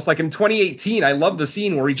their house. Like in 2018, I love the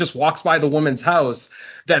scene where he just walks by the woman's house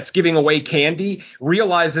that's giving away candy,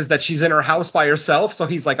 realizes that she's in her house by herself. So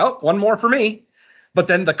he's like, oh, one more for me. But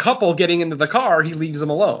then the couple getting into the car, he leaves them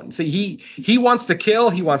alone. See, he wants to kill.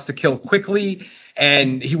 He wants to kill quickly,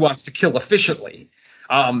 and he wants to kill efficiently.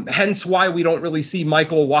 Hence why we don't really see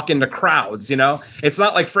Michael walk into crowds, you know? It's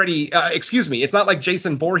not like it's not like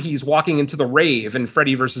Jason Voorhees walking into the rave in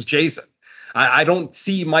Freddy versus Jason. I don't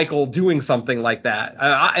see Michael doing something like that.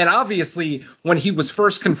 And obviously, when he was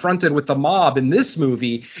first confronted with the mob in this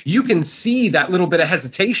movie, you can see that little bit of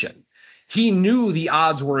hesitation. He knew the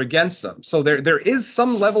odds were against him. So there is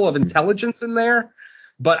some level of intelligence in there,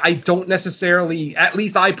 but I don't necessarily, at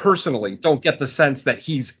least I personally, don't get the sense that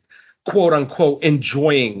he's quote unquote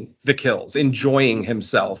enjoying the kills, enjoying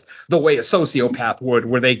himself the way a sociopath would,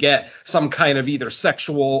 where they get some kind of either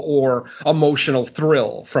sexual or emotional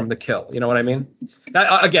thrill from the kill. You know what I mean?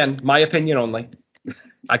 That, again, my opinion only.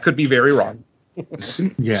 I could be very wrong.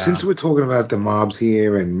 Since we're talking about the mobs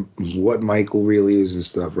here and what Michael really is and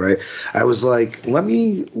stuff, right? I was like, let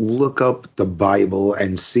me look up the Bible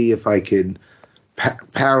and see if I could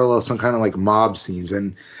parallel some kind of like mob scenes.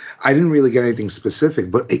 And I didn't really get anything specific,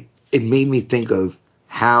 but it made me think of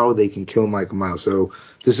how they can kill Michael Myers. So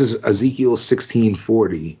this is Ezekiel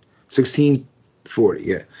 16:40,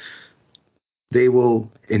 yeah. They will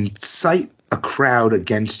incite a crowd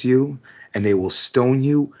against you, and they will stone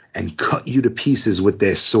you and cut you to pieces with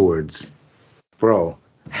their swords. Bro,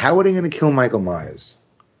 how are they going to kill Michael Myers?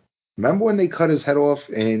 Remember when they cut his head off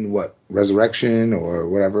in, Resurrection or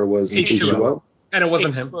whatever it was? H2O. And it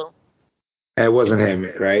wasn't him. And it wasn't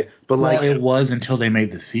him, right? But it was until they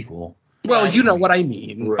made the sequel. Well, you know what I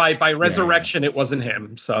mean. Right. By Resurrection, it wasn't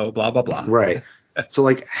him. So blah, blah, blah. Right.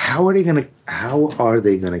 So, how are they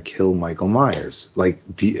gonna kill Michael Myers? What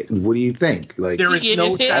do you think? There is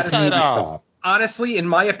no satisfying. Honestly, in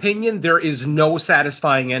my opinion, there is no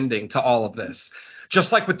satisfying ending to all of this.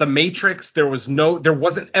 Just like with The Matrix, there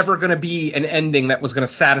wasn't ever going to be an ending that was going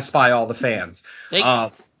to satisfy all the fans. They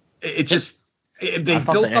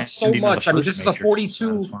built up so much. I mean, this is a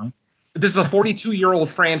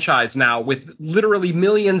 42-year-old franchise now with literally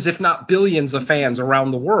millions, if not billions, of fans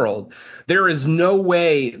around the world. There is no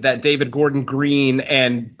way that David Gordon Green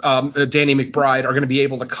and Danny McBride are going to be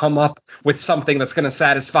able to come up with something that's going to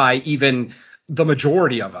satisfy even the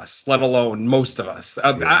majority of us, let alone most of us.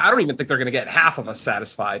 I don't even think they're going to get half of us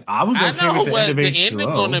satisfied. I know what the end is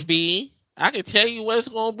going to be. I can tell you what it's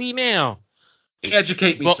going to be now.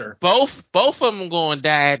 Educate me, sir. Both of them going to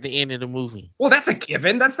die at the end of the movie. Well, that's a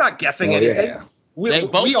given. That's not guessing anything. Yeah.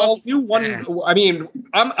 We all knew one. I mean,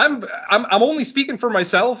 I'm only speaking for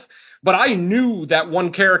myself, but I knew that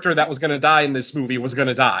one character that was going to die in this movie was going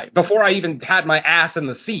to die before I even had my ass in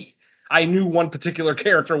the seat. I knew one particular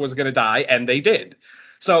character was going to die, and they did.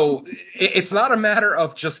 So it's not a matter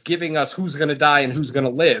of just giving us who's going to die and who's going to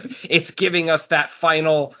live. It's giving us that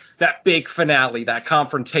big finale, that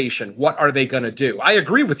confrontation. What are they going to do? I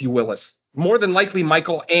agree with you, Willis. More than likely,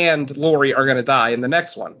 Michael and Laurie are going to die in the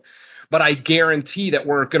next one. But I guarantee that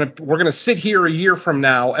we're gonna sit here a year from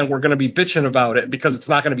now and we're going to be bitching about it because it's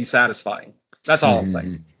not going to be satisfying. That's all I'm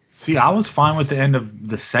saying. See, I was fine with the end of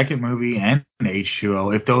the second movie and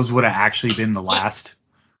H2O if those would have actually been the last.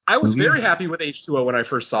 I was very happy with H2O when I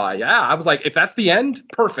first saw it. Yeah, I was like, if that's the end,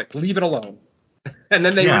 perfect. Leave it alone. And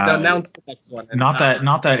then they announced the next one. Not that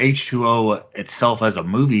H2O itself as a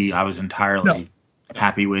movie I was entirely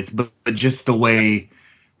happy with, but just the way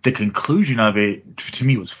the conclusion of it to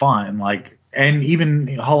me was fun. And even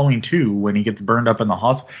Halloween 2 when he gets burned up in the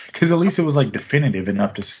hospital, because at least it was definitive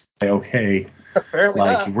enough to say, okay,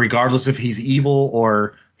 regardless if he's evil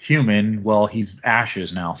or human, well, he's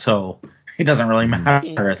ashes now, so it doesn't really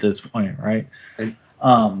matter at this point, right?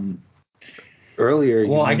 Earlier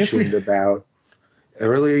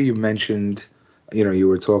you mentioned, you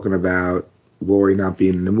were talking about Laurie not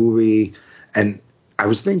being in the movie, and I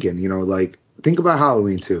was thinking, think about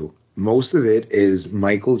Halloween 2. Most of it is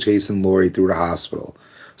Michael chasing Laurie through the hospital.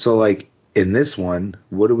 So, like, in this one,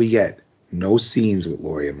 what do we get? No scenes with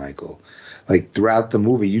Laurie and Michael. Like, throughout the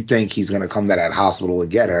movie, you think he's going to come to that hospital to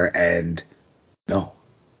get her, and no,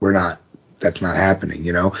 we're not. That's not happening,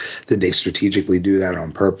 you know? Did they strategically do that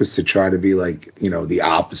on purpose to try to be, like, you know, the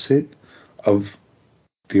opposite of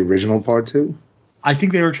the original part 2? I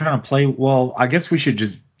think they were trying to play. Well, I guess we should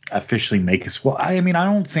just officially make a. Well, I mean, I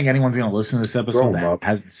don't think anyone's going to listen to this episode that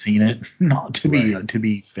hasn't seen it. No, to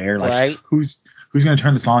be fair, like who's going to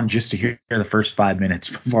turn this on just to hear the first 5 minutes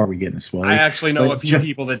before we get into spoilers? I actually know a few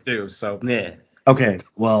people that do. So yeah. Okay,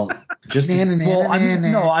 well, just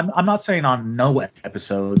I'm not saying on no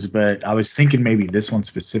episodes, but I was thinking maybe this one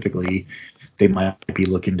specifically, they might be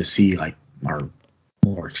looking to see like our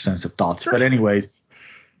more extensive thoughts. Sure. But anyways.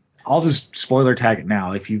 I'll just spoiler tag it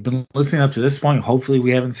now. If you've been listening up to this point, hopefully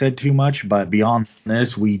we haven't said too much, but beyond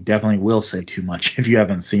this, we definitely will say too much if you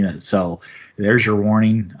haven't seen it. So there's your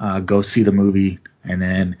warning. Go see the movie and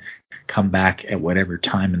then come back at whatever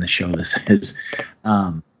time in the show this is.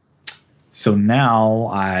 So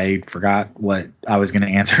now I forgot what I was going to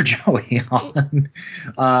answer Joey on.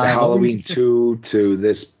 Halloween 2 to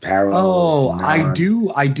this parallel. Oh, I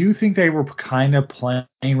do think they were kind of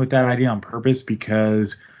playing with that idea on purpose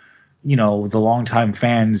because – you know, the longtime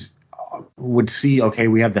fans would see, okay,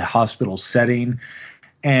 we have the hospital setting,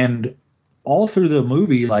 and all through the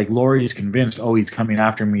movie, like, Laurie is convinced, oh, he's coming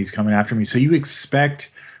after me. So you expect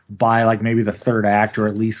by, like, maybe the third act or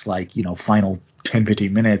at least, like, you know, final 10,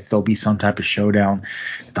 15 minutes, there'll be some type of showdown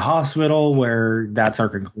at the hospital where that's our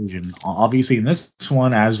conclusion. Obviously, in this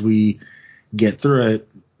one, as we get through it,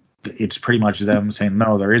 it's pretty much them saying,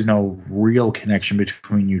 no, there is no real connection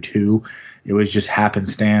between you two. It was just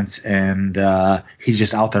happenstance, and he's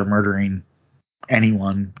just out there murdering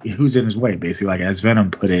anyone who's in his way, basically, like as Venom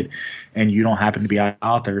put it, and you don't happen to be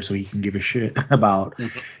out there, so he can give a shit about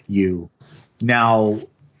you. Now,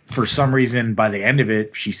 for some reason, by the end of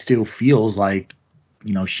it, she still feels like,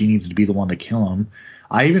 you know, she needs to be the one to kill him.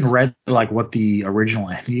 I even read, like, what the original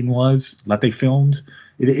ending was that they filmed.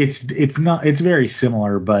 It's very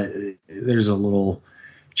similar, but there's a little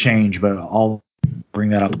change, but I'll bring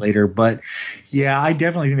that up later. But yeah, I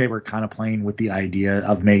definitely think they were kind of playing with the idea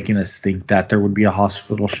of making us think that there would be a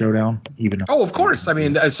hospital showdown. Of course. I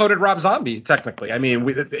mean, so did Rob Zombie, technically. I mean,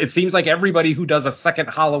 it seems like everybody who does a second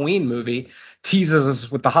Halloween movie teases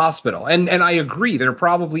us with the hospital. And I agree, there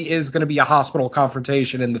probably is going to be a hospital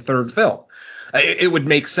confrontation in the third film. It would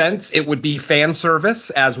make sense. It would be fan service,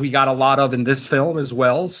 as we got a lot of in this film as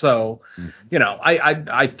well. So, you know,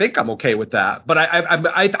 I think I'm okay with that. But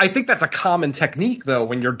I think that's a common technique, though,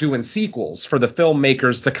 when you're doing sequels, for the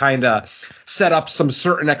filmmakers to kind of set up some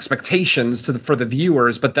certain expectations for the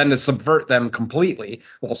viewers, but then to subvert them completely.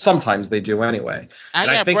 Well, sometimes they do anyway. I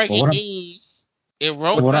got breaking news. It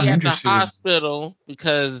won't be at the hospital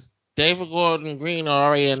because David Gordon Green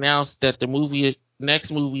already announced that the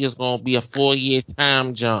next movie is going to be a 4-year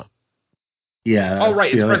time jump. Yeah. Oh,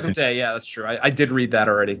 right. It's present day. Yeah, that's true. I did read that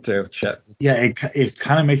already, too. Shit. Yeah, it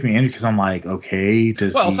kind of makes me angry because I'm like, okay.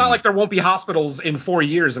 It's not like there won't be hospitals in 4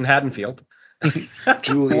 years in Haddonfield.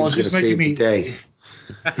 Julian's going to save the day.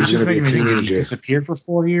 He's just making me disappear for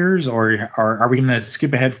 4 years, or are we going to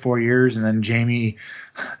skip ahead 4 years and then Jamie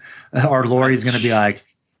or Laurie's going to be like,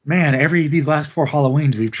 man, these last 4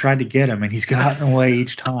 Halloweens we've tried to get him and he's gotten away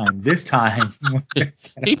each time. This time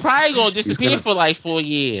he probably gonna disappear for like 4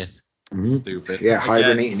 years. Mm-hmm. Stupid. Yeah,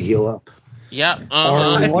 hibernate and heal up. Yep.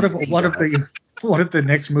 Or what if the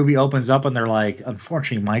next movie opens up and they're like,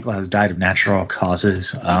 unfortunately, Michael has died of natural causes.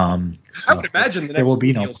 So I would imagine there will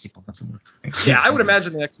be no people. Yeah, I would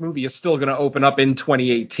imagine the next movie is still going to open up in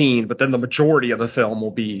 2018, but then the majority of the film will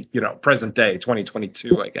be, you know, present day,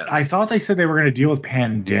 2022, I guess. I thought they said they were going to deal with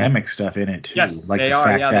pandemic stuff in it too. Yes, like they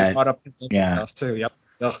are. Yeah, they brought up stuff too. Yep.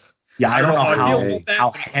 Ugh. Yeah, I don't know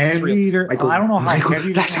how heavy they're. I don't know how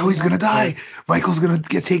heavy. That's how he's gonna die. Michael's gonna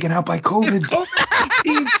get taken out by COVID.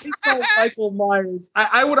 Michael Myers.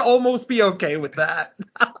 I would almost be okay with that.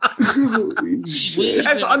 As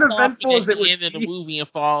uneventful as it would be. The movie and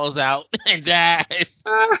falls out and dies.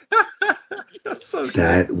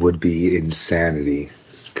 That would be insanity.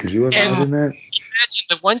 Could you imagine that? Imagine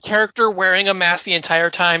the one character wearing a mask the entire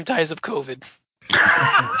time dies of COVID.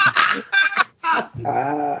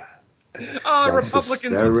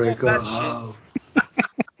 Republicans would that shit.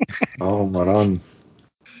 Oh, Maron.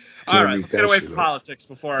 All right, let's get away from politics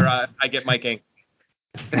before I get Mike Ing.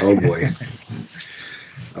 Oh, boy.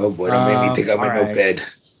 Don't make me think I'm in no bed.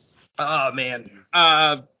 Oh, man.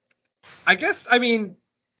 I guess, I mean,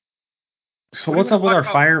 So What what's do you up with our wanna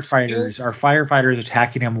talk about? firefighters? Our firefighters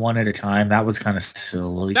attacking him one at a time. That was kind of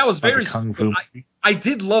silly. That was Like a very kung fu. I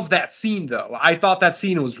did love that scene though. I thought that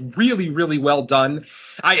scene was really, really well done.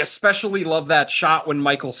 I especially love that shot when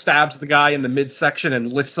Michael stabs the guy in the midsection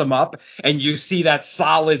and lifts him up, and you see that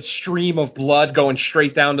solid stream of blood going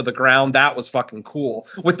straight down to the ground. That was fucking cool.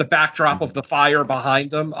 With the backdrop of the fire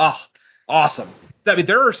behind him. Oh, awesome. I mean,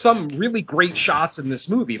 there are some really great shots in this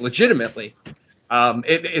movie, legitimately.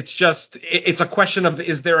 It's a question of,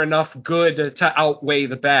 is there enough good to outweigh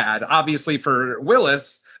the bad? Obviously for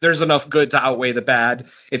Willis, there's enough good to outweigh the bad.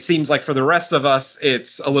 It seems like for the rest of us,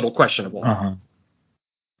 it's a little questionable.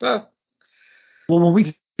 Well, when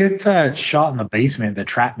we did that shot in the basement, the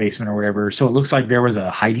trap basement or whatever, so it looks like there was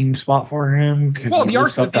a hiding spot for him because he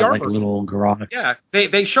lifts up that like little garage. Yeah,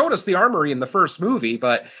 they showed us the armory in the first movie,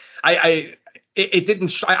 but it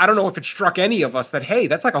didn't. I don't know if it struck any of us that, hey,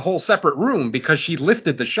 that's like a whole separate room because she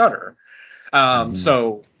lifted the shutter.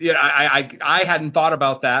 So yeah, I hadn't thought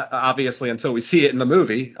about that obviously until we see it in the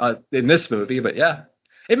movie, in this movie. But yeah,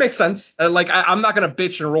 it makes sense. I'm not gonna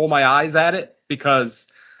bitch and roll my eyes at it because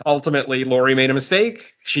ultimately Laurie made a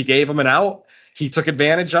mistake. She gave him an out. He took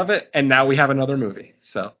advantage of it, and now we have another movie.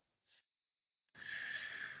 So.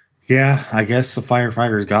 Yeah, I guess the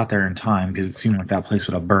firefighters got there in time because it seemed like that place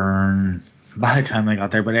would have burned by the time they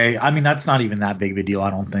got there. But hey, I mean, that's not even that big of a deal, I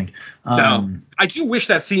don't think. No, I do wish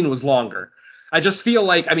that scene was longer. I just feel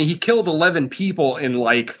like, I mean, he killed 11 people in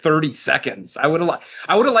like 30 seconds. I would have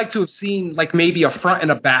liked to have seen like maybe a front and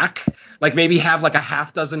a back, like maybe have like a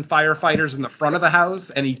half dozen firefighters in the front of the house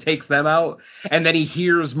and he takes them out, and then he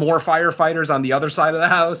hears more firefighters on the other side of the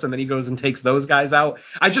house, and then he goes and takes those guys out.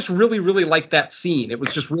 I just really, really liked that scene. It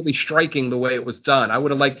was just really striking the way it was done. I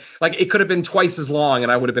would have liked, like, it could have been twice as long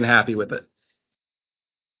and I would have been happy with it.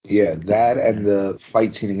 Yeah, that and the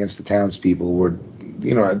fight scene against the townspeople were,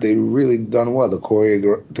 they really done well. The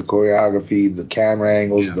choreography, the camera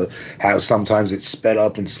angles, how sometimes it sped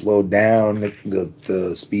up and slowed down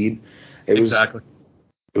the speed. It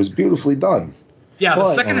was beautifully done. Yeah,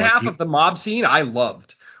 the second half of the mob scene I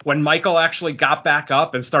loved. When Michael actually got back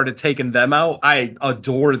up and started taking them out, I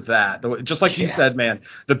adored that. Just like you said, man,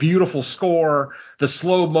 the beautiful score, the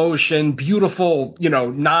slow motion, beautiful,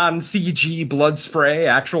 non-CG blood spray,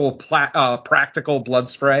 actual practical blood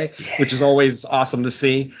spray, which is always awesome to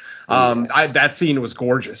see. That scene was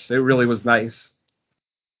gorgeous. It really was nice.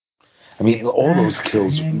 I mean, all those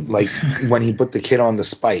kills, like when he put the kid on the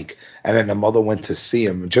spike and then the mother went to see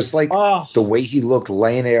him, just like the way he looked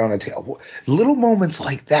laying there on the table. Little moments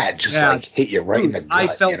like that just like hit you right in the gut.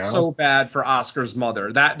 I felt so bad for Oscar's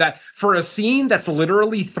mother. That for a scene that's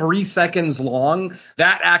literally 3 seconds long,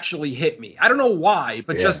 that actually hit me. I don't know why,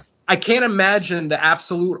 but just I can't imagine the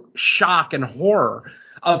absolute shock and horror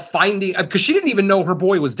of finding, because she didn't even know her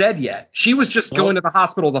boy was dead yet. She was just going to the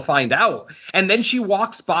hospital to find out. And then she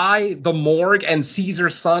walks by the morgue and sees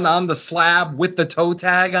her son on the slab with the toe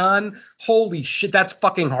tag on. Holy shit, that's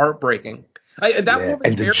fucking heartbreaking. And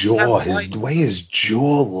the jaw, the way his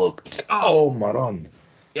jaw looked. Oh, Maron.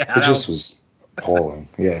 Yeah, it just was appalling.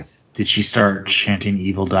 Yeah. Did she start chanting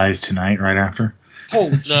 "Evil Dies Tonight" right after?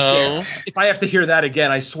 Holy shit. If I have to hear that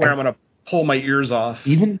again, I swear I'm going to pull my ears off.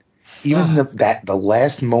 Even the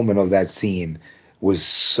last moment of that scene was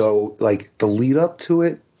so, like, the lead up to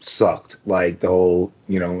it sucked, like the whole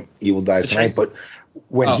Evil Dies Tonight. But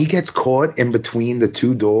when he gets caught in between the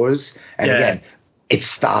two doors, and again it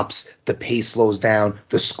stops, the pace slows down,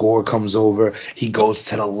 the score comes over, he goes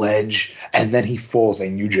to the ledge, and then he falls,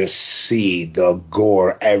 and you just see the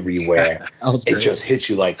gore everywhere. It just hits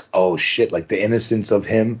you like, oh shit, like the innocence of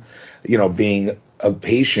him, being a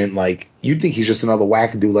patient, like you'd think he's just another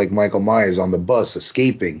wackadoo like Michael Myers on the bus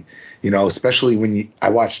escaping, especially when I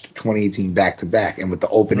watched 2018 back to back, and with the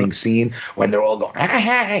opening scene when they're all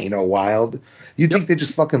going, wild, you'd think they're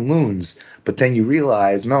just fucking loons, but then you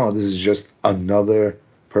realize, no, this is just another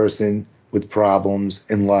person with problems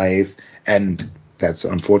in life, and that's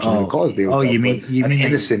unfortunately caused the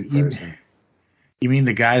innocent person. You mean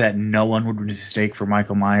the guy that no one would mistake for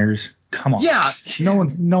Michael Myers? Come on. Yeah. No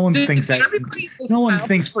one thinks that. No one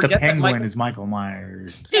thinks the Penguin is Michael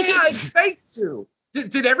Myers. Yeah, thank you.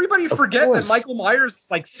 Did everybody forget that Michael Myers is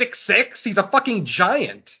like 6'6"? He's a fucking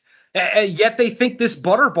giant. And yet they think this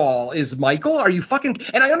Butterball is Michael? Are you fucking...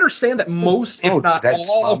 And I understand that most, if not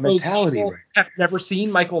all of those people have never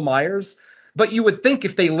seen Michael Myers. But you would think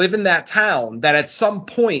if they live in that town, that at some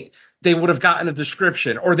point they would have gotten a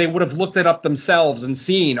description, or they would have looked it up themselves and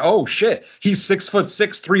seen, oh shit, he's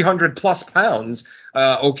 6'6", 300 plus pounds.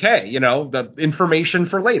 Okay, you know, the information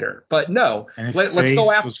for later. But no, And his let's face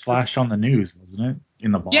go after. was flashed on the news, wasn't it?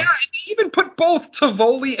 In the bar. Yeah, he even put both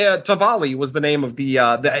Tavalli was the name of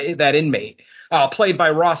that inmate, played by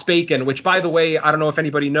Ross Bacon, which, by the way, I don't know if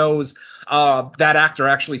anybody knows, that actor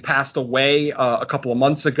actually passed away a couple of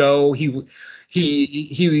months ago.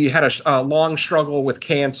 He had a long struggle with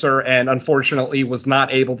cancer and unfortunately was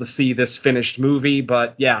not able to see this finished movie.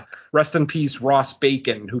 But yeah, rest in peace, Ross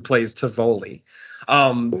Bacon, who plays Tivoli.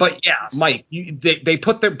 But yeah, Mike, they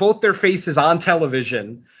put both their faces on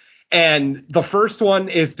television. And the first one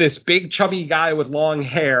is this big chubby guy with long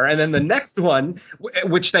hair. And then the next one,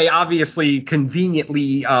 which they obviously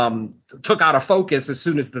conveniently took out of focus as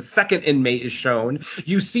soon as the second inmate is shown,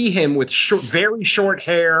 you see him with very short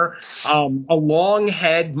hair, a long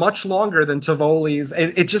head, much longer than Tivoli's.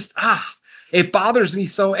 It just, it bothers me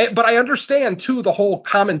so. But I understand, too, the whole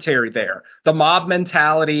commentary there. The mob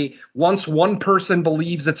mentality. Once one person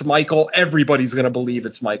believes it's Michael, everybody's going to believe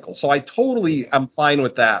it's Michael. So I totally am fine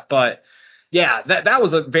with that. But, yeah, that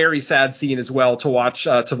was a very sad scene as well, to watch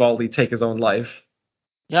Tivoli take his own life.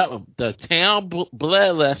 Yeah, the town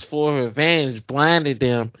bloodlust for revenge blinded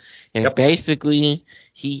them. And basically,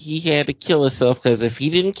 he had to kill himself, because if he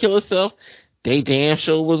didn't kill himself, they damn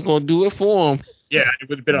sure was going to do it for him. Yeah, it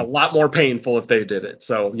would have been a lot more painful if they did it.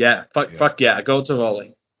 So, yeah, fuck yeah, go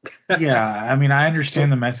Tivoli. Yeah, I mean, I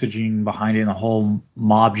understand the messaging behind it, and the whole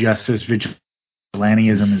mob justice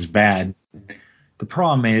vigilantism is bad. The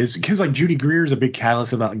problem is, because like Judy Greer is a big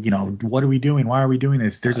catalyst about, you know, what are we doing? Why are we doing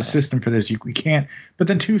this? There's a system for this. We can't. But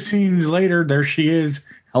then 2 scenes later, there she is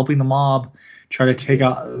helping the mob try to take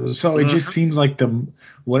out. So it just seems like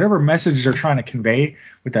whatever message they're trying to convey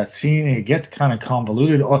with that scene, it gets kind of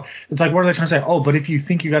convoluted. Or it's like, what are they trying to say? Oh, but if you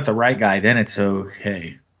think you got the right guy, then it's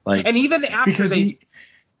okay. Like, and even after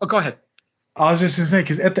go ahead. I was just gonna say,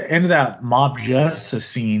 because at the end of that mob justice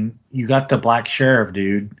scene, you got the black sheriff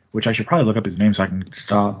dude, which I should probably look up his name so I can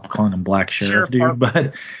stop calling him black sheriff dude.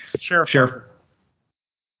 But Sheriff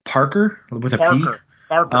Parker with a P.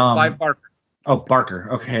 Clive Barker. Oh, Barker.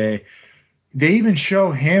 Okay. They even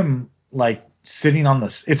show him like sitting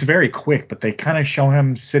on it's very quick, but they kind of show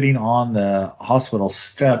him sitting on the hospital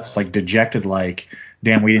steps, like dejected, like,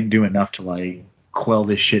 damn, we didn't do enough to like quell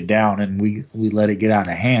this shit down, and we let it get out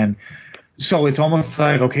of hand. So it's almost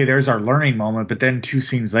like, okay, there's our learning moment, but then 2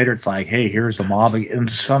 scenes later, it's like, hey, here's the mob, and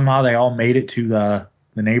somehow they all made it to the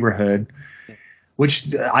neighborhood,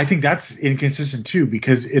 which I think that's inconsistent too,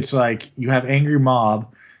 because it's like you have angry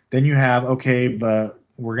mob, then you have, okay, but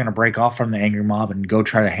we're going to break off from the angry mob and go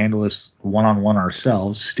try to handle this one-on-one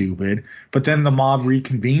ourselves, stupid. But then the mob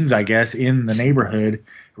reconvenes, I guess, in the neighborhood,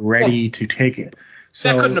 ready to take it. So,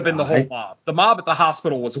 that couldn't have been the whole mob. The mob at the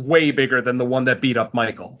hospital was way bigger than the one that beat up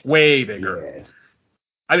Michael. Way bigger. Yeah.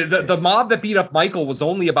 I mean, the mob that beat up Michael was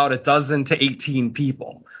only about 12 to 18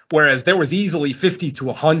 people, whereas there was easily 50 to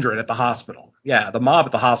 100 at the hospital. Yeah, the mob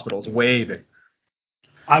at the hospital is way bigger.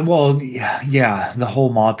 The whole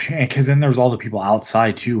mob, because then there was all the people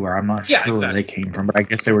outside too, where I'm not sure where they came from, but I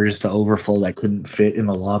guess they were just the overflow that couldn't fit in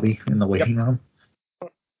the lobby, in the waiting room.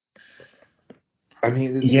 I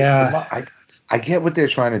mean, I get what they're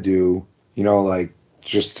trying to do, you know, like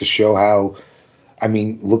just to show how, I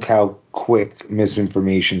mean, look how quick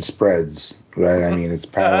misinformation spreads, right? I mean, it's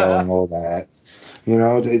paralleling all that, you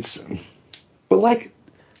know, but like,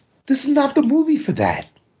 this is not the movie for that.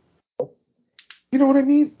 You know what I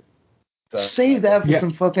mean? Save that for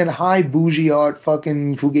some fucking high bougie art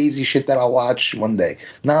fucking fugazi shit that I'll watch one day.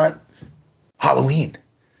 Not Halloween.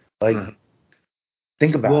 Like,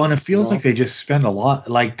 think about it. Well, and it feels like they just spend a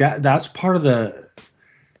lot. Like, that's part of the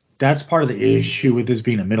issue with this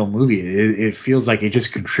being a middle movie. It feels like it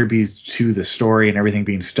just contributes to the story and everything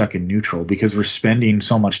being stuck in neutral, because we're spending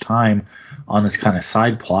so much time on this kind of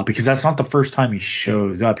side plot, because that's not the first time he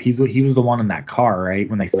shows up. He was the one in that car, right?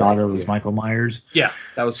 When they thought it was Michael Myers. Yeah,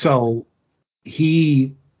 that was so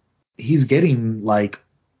he's getting like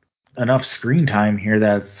enough screen time here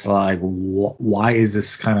that's like, why is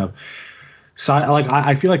this kind of like,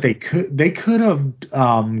 I feel like they could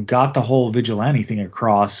have got the whole vigilante thing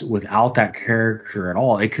across without that character at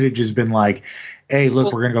all. It could have just been like, hey,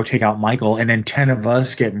 look, we're gonna go take out Michael, and then 10 of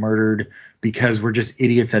us get murdered because we're just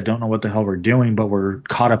idiots that don't know what the hell we're doing, but we're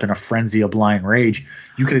caught up in a frenzy of blind rage.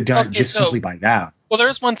 You could have done it just simply by that. Well,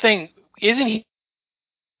 there's one thing. Isn't he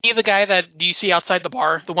the guy that you see outside the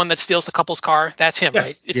bar, the one that steals the couple's car? That's him,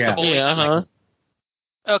 right? It's the bully. Yeah,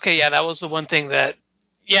 Okay, yeah, that was the one thing that,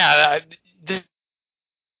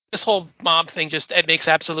 this whole mob thing it makes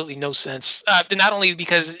absolutely no sense. Not only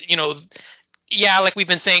because, like we've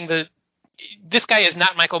been saying, this guy is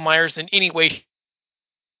not Michael Myers in any way,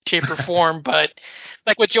 shape, or form, but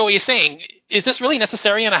like what Joey is saying, is this really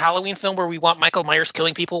necessary in a Halloween film where we want Michael Myers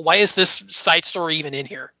killing people? Why is this side story even in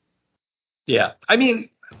here? Yeah. I mean,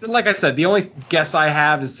 like I said, the only guess I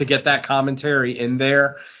have is to get that commentary in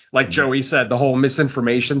there. Like Joey said, the whole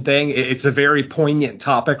misinformation thing, it's a very poignant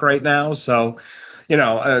topic right now. So,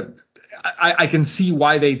 I can see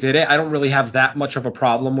why they did it. I don't really have that much of a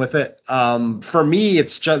problem with it. For me,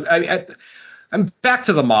 it's just I'm back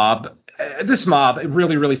to the mob. This mob, it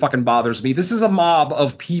really, really fucking bothers me. This is a mob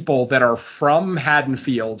of people that are from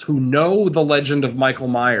Haddonfield who know the legend of Michael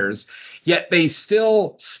Myers, yet they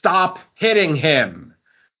still stop hitting him.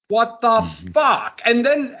 What the fuck? And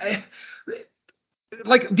then,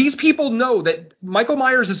 like, these people know that Michael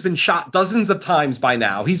Myers has been shot dozens of times by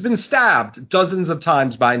now. He's been stabbed dozens of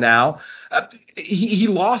times by now. He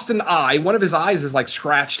lost an eye. One of his eyes is, like,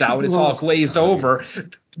 scratched out. It's all glazed over.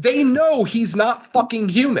 They know he's not fucking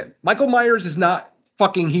human. Michael Myers is not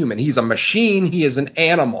fucking human. He's a machine. He is an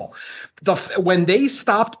animal. When they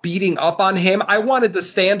stopped beating up on him, I wanted to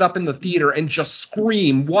stand up in the theater and just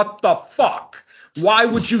scream, "What the fuck? Why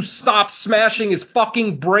would you stop smashing his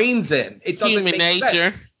fucking brains in?" It doesn't Human make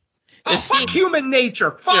nature. sense. Fuck human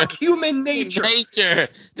nature. Fuck human nature.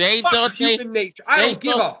 Fuck human nature. I don't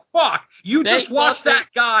give a fuck. You just watched that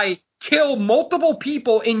guy kill multiple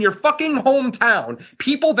people in your fucking hometown,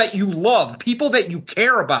 people that you love, people that you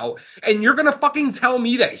care about, and you're gonna fucking tell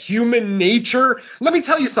me that human nature? Let me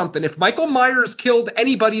tell you something. If Michael Myers killed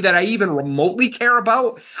anybody that I even remotely care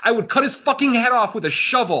about, I would cut his fucking head off with a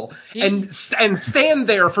shovel and stand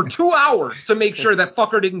there for 2 hours to make sure that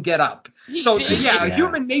fucker didn't get up.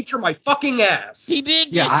 Human nature, my fucking ass. He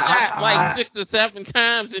did get shot like 6 or 7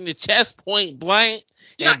 times in the chest, point blank.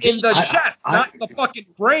 Yeah, in the chest, not in the fucking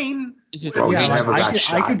brain. Bro, he never got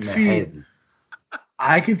shot in the head.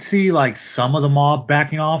 I could see like some of the mob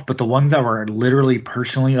backing off, but the ones that were literally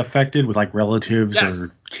personally affected with like relatives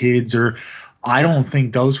or kids, or I don't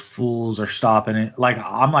think those fools are stopping it. Like,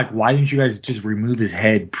 I'm like, why didn't you guys just remove his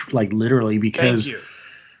head? Like, literally, because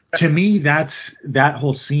to me, that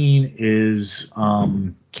whole scene is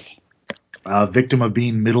a victim of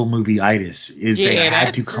being middle movie-itis. They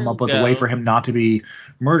had to come up with a way for him not to be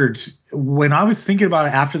murdered. When I was thinking about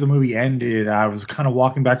it after the movie ended, I was kind of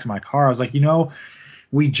walking back to my car. I was like, here's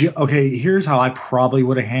how I probably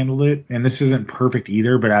would have handled it. And this isn't perfect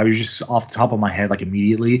either, but I was just off the top of my head, like,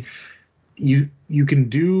 immediately. You can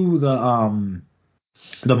do the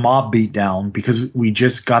mob beatdown because we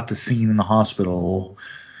just got the scene in the hospital.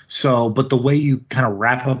 So, but the way you kind of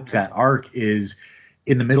wrap up that arc is,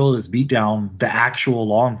 in the middle of this beatdown, the actual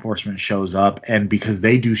law enforcement shows up, and because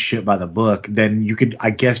they do shit by the book, then you could, I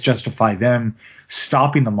guess, justify them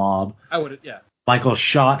stopping the mob. I would, yeah. Michael's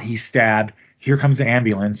shot, he's stabbed. Here comes the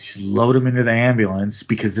ambulance. Load him into the ambulance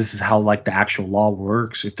because this is how, like, the actual law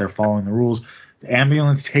works if they're following the rules. The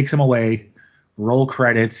ambulance takes him away. Roll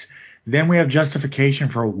credits. Then we have justification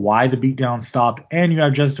for why the beatdown stopped, and you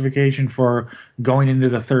have justification for going into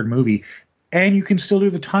the third movie. And you can still do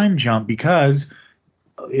the time jump because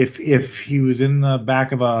if he was in the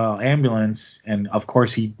back of a ambulance and of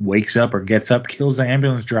course he wakes up or gets up, kills the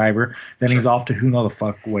ambulance driver, then he's off to who know the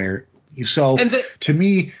fuck where. So to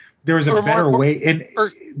me, there's a better way, and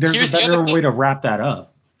there's a better way to wrap that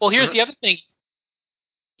up. Well, here's the other thing.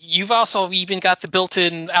 You've also even got the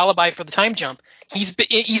built-in alibi for the time jump.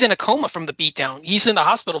 He's in a coma from the beatdown. He's in the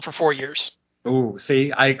hospital for 4 years. Ooh,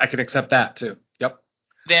 see, I can accept that too. Yep.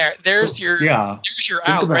 There's your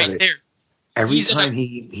out right there. Every time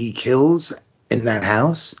he kills in that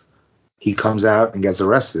house, he comes out and gets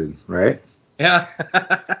arrested, right? Yeah.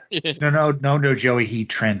 No, Joey, he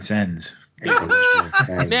transcends.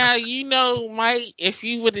 Now, Mike, if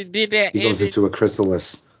you would have did that, he goes into a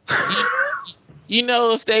chrysalis.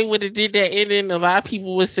 If they would have did that ending, a lot of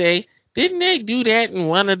people would say, didn't they do that in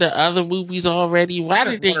one of the other movies already? Why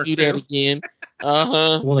did they do that again?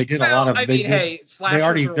 Well, they did a lot of.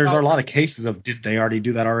 There's a lot of cases of did they already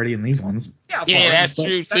do that already in these ones? Yeah, that's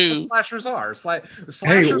true too. That's what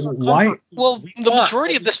slashers are. Why? Well, the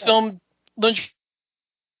majority of this film,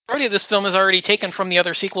 is already taken from the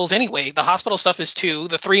other sequels anyway. The hospital stuff is 2,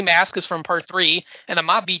 the 3 Mask is from part 3, and the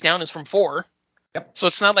mob beatdown is from 4. Yep. So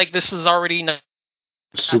it's not like this is already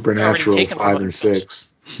Supernatural 5 and 6.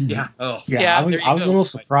 Yeah. Oh. Yeah. I was a little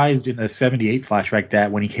surprised in the 78 flashback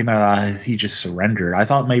that when he came out, he just surrendered. I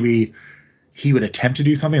thought maybe he would attempt to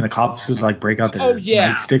do something, and the cops would like break out their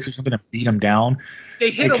nightsticks or something and beat him down.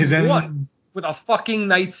 They hit him once. with a fucking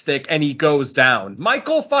nightstick and he goes down.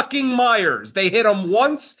 Michael fucking Myers. They hit him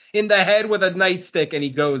once in the head with a nightstick and he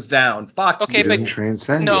goes down. Fuck. Okay, You but didn't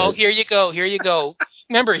transcend no, it. here you go.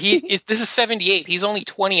 Remember, this is 78. He's only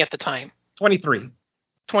 20 at the time. 23.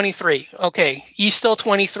 23. Okay, he's still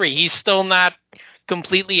 23. He's still not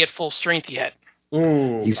completely at full strength yet.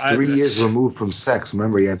 Ooh, He's 3 years removed from sex.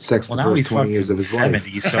 Remember, he had sex Well, the now he's first 20 years of his life.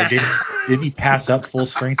 70, so didn't he pass up full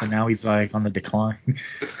strength and now he's like on the decline?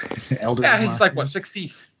 Elder. Yeah, he's like, what,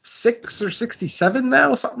 66 or 67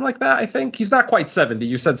 now? Something like that, I think. He's not quite 70.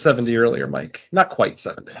 You said 70 earlier, Mike. Not quite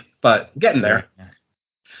 70, but getting there.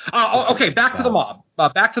 Okay, back to the mob.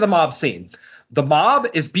 Back to the mob scene. The mob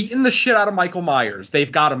is beating the shit out of Michael Myers.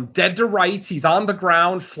 They've got him dead to rights. He's on the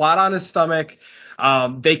ground, flat on his stomach.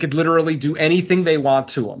 They could literally do anything they want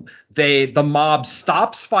to him. The mob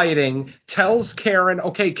stops fighting, tells Karen,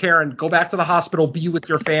 okay, Karen, go back to the hospital, be with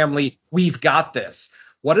your family. We've got this.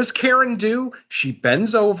 What does Karen do? She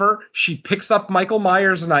bends over. She picks up Michael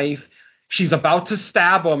Myers' knife. She's about to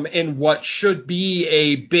stab him in what should be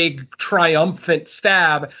a big triumphant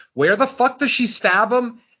stab. Where the fuck does she stab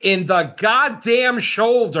him? In the goddamn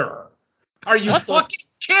shoulder. Are you fucking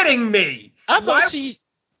kidding me? I thought she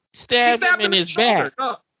stabbed him in his back.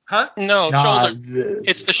 Huh? No, shoulder.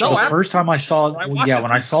 It's the shoulder. The first time I saw it,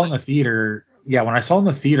 when I saw it in the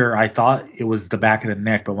theater, I thought it was the back of the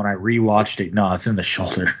neck, but when I rewatched it, no, it's in the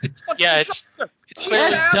shoulder. Yeah, it's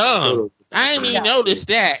clearly dumb. I didn't even notice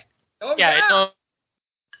that. Oh, yeah. No,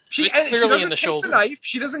 she clearly in the take shoulder. The knife.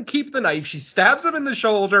 She doesn't keep the knife. She stabs him in the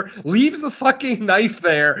shoulder, leaves the fucking knife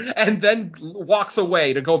there, and then walks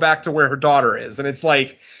away to go back to where her daughter is. And it's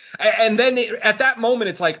like, and then at that moment,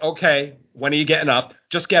 it's like, okay, when are you getting up?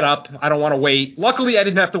 Just get up. I don't want to wait. Luckily, I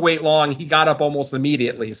didn't have to wait long. He got up almost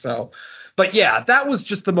immediately. So, but yeah, that was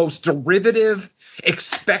just the most derivative,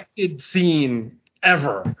 expected scene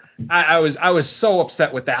ever. I was so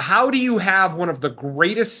upset with that. How do you have one of the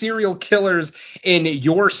greatest serial killers in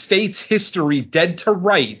your state's history dead to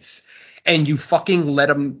rights, and you fucking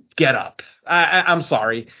let him get up? I'm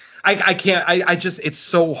sorry. I can't. I just, it's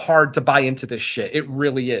so hard to buy into this shit. It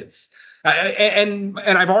really is. And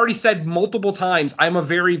I've already said multiple times, I'm a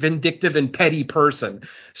very vindictive and petty person.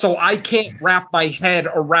 So I can't wrap my head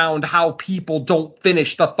around how people don't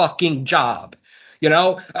finish the fucking job. You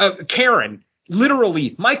know, Karen,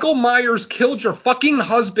 literally, Michael Myers killed your fucking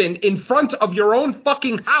husband in front of your own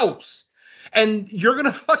fucking house. And you're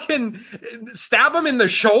going to fucking stab him in the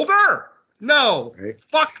shoulder? No, right.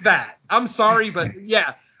 Fuck that. I'm sorry, but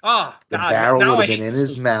yeah. Oh, the God. barrel would have been in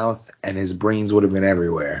his mouth and his brains would have been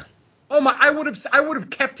everywhere. Oh my, I would have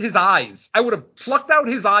kept his eyes. I would have plucked out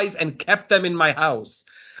his eyes and kept them in my house.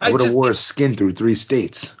 I would have wore his skin through 3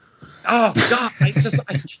 states. Oh God, I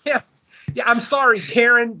can't. Yeah, I'm sorry,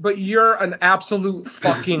 Karen, but you're an absolute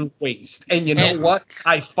fucking waste. And you know what?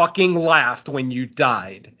 I fucking laughed when you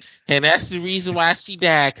died. And that's the reason why she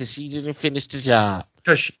died, because she didn't finish the job.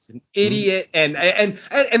 Because she's an idiot, and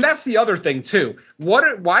that's the other thing too.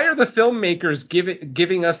 Why are the filmmakers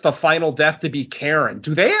giving us the final death to be Karen?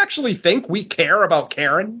 Do they actually think we care about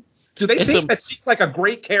Karen? Do they think that she's like a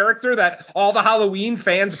great character that all the Halloween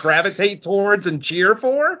fans gravitate towards and cheer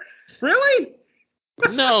for? Really?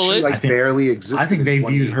 No, she barely exists. I think they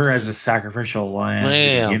viewed her as a sacrificial lamb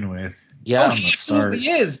to begin with. Yeah, she absolutely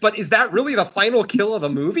is. But is that really the final kill of the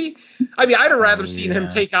movie? I mean, I'd have rather seen him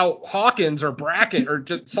take out Hawkins or Brackett or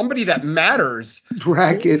just somebody that matters.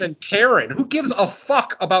 Brackett. Than Karen. Who gives a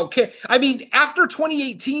fuck about Karen? I mean, after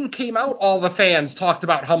 2018 came out, all the fans talked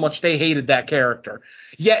about how much they hated that character.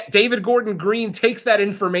 Yet David Gordon Green takes that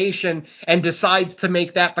information and decides to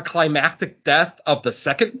make that the climactic death of the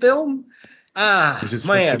second film. Is it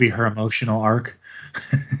supposed to be her emotional arc?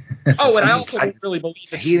 Oh, and I also don't really believe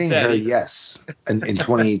that hating her, yes. In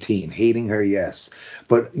 2018, hating her, yes.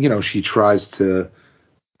 But she tries to,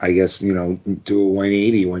 I guess, do a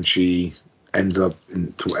 180 when she ends up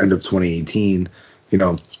in end of 2018.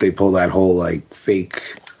 They pull that whole like fake.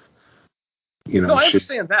 No, I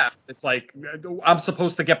understand that. It's like I'm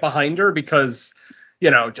supposed to get behind her because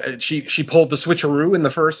she pulled the switcheroo in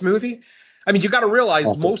the first movie. I mean, you got to realize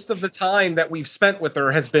most of the time that we've spent with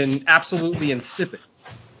her has been absolutely insipid.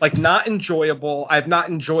 Like, not enjoyable. I've not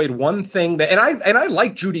enjoyed one thing that, and I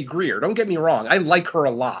like Judy Greer. Don't get me wrong. I like her a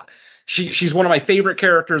lot. She's one of my favorite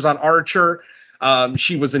characters on Archer.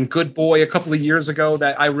 She was in Good Boy a couple of years ago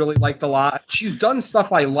that I really liked a lot. She's done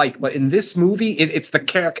stuff I like, but in this movie, it's the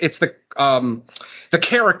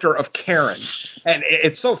character of Karen, and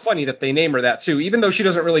it's so funny that they name her that too, even though she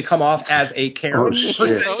doesn't really come off as a Karen.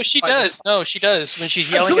 No, she does. When she's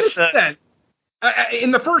yelling at the.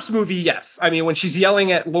 In the first movie, yes. I mean, when she's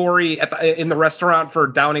yelling at Laurie in the restaurant for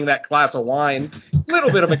downing that glass of wine, a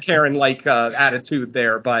little bit of a Karen-like attitude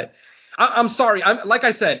there. But I'm sorry. Like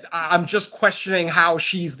I said, I'm just questioning how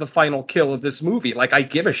she's the final kill of this movie. Like, I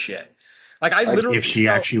give a shit. Like, I literally, if she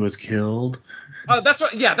actually was killed. That's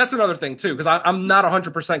another thing too, because I'm not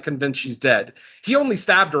 100% convinced she's dead. He only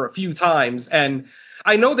stabbed her a few times, and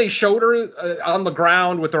I know they showed her on the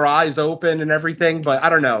ground with her eyes open and everything, but I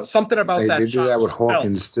don't know, something about that. They do that with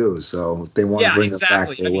Hawkins too, so if they want to bring it back,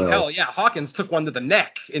 they will. Hell yeah, Hawkins took one to the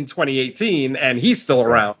neck in 2018, and he's still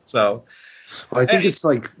around. So, well, I think it's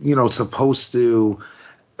like, supposed to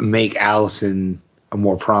make Allison a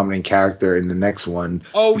more prominent character in the next one.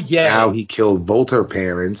 Oh yeah, now he killed both her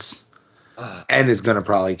parents. And is going to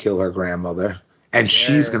probably kill her grandmother. And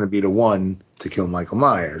she's going to be the one to kill Michael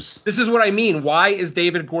Myers. This is what I mean. Why is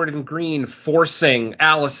David Gordon Green forcing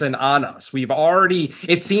Allison on us?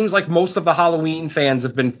 It seems like most of the Halloween fans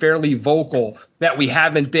have been fairly vocal that we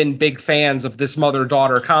haven't been big fans of this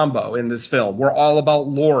mother-daughter combo in this film. We're all about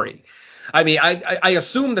Laurie. I mean, I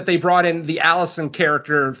assume that they brought in the Allison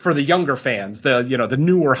character for the younger fans, the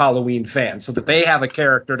newer Halloween fans, so that they have a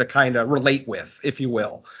character to kind of relate with, if you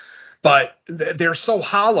will. But they're so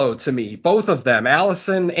hollow to me, both of them,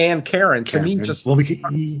 Allison and Karen. To me, just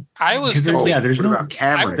there's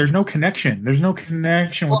no connection. There's no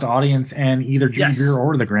connection with the audience and either Judy Greer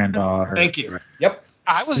or the granddaughter. Thank you. Yep.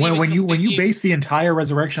 When you base the entire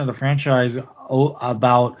resurrection of the franchise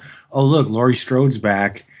about look, Laurie Strode's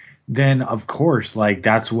back, then of course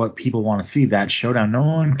that's what people want to see, that showdown. No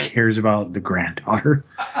one cares about the granddaughter.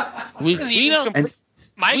 We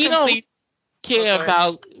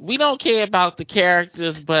don't care about the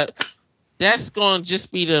characters, but that's going to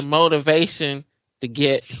just be the motivation to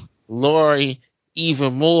get Laurie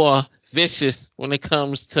even more vicious when it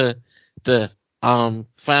comes to the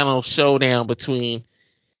final showdown between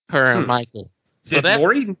her and Michael. So did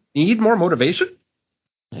Laurie need more motivation?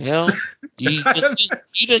 Well, you done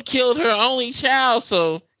killed her only child,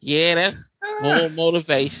 so yeah, that's more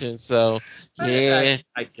motivation. So yeah,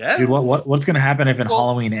 I guess. Dude, what's gonna happen if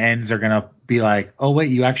Halloween ends? They're gonna be like, oh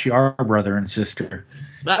wait, you actually are brother and sister.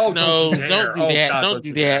 Don't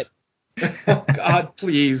do that. Oh God,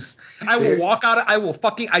 please! I will walk out.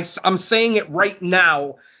 I'm saying it right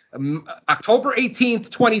now. October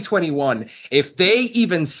 18th, 2021. If they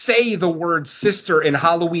even say the word sister in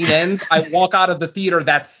Halloween Ends, I walk out of the theater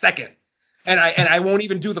that second. And I won't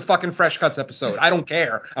even do the fucking Fresh Cuts episode. I don't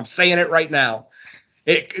care. I'm saying it right now.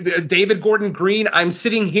 David Gordon Green, I'm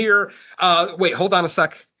sitting here. Wait, hold on a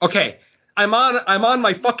sec. Okay. I'm on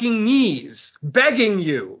my fucking knees begging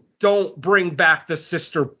you, don't bring back the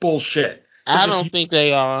sister bullshit. I don't think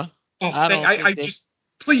they are.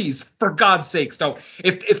 Please, for God's sakes, don't.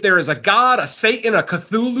 If there is a God, a Satan, a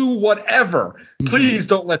Cthulhu, whatever, please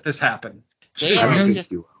don't let this happen. They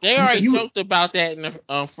already joked about that in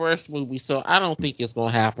the first movie, so I don't think it's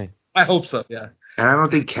going to happen. I hope so, yeah. And I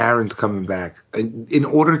don't think Karen's coming back. In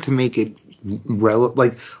order to make it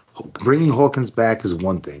relevant, bringing Hawkins back is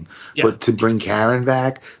one thing, but to bring Karen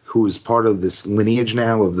back, who is part of this lineage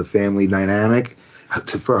now of the family dynamic,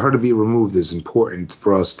 for her to be removed is important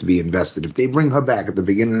for us to be invested. If they bring her back at the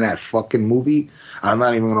beginning of that fucking movie, I'm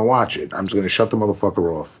not even going to watch it. I'm just going to shut the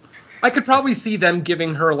motherfucker off. I could probably see them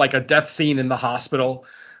giving her like a death scene in the hospital.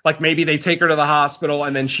 Like maybe they take her to the hospital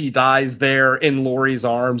and then she dies there in Laurie's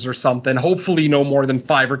arms or something. Hopefully no more than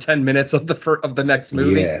 5 or 10 minutes of the next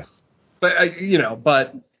movie. Yeah. But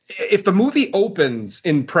but if the movie opens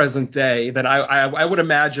in present day, then I would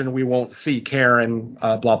imagine we won't see Karen,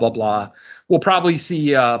 blah, blah, blah. We'll probably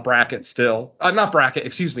see Brackett still. Not Brackett,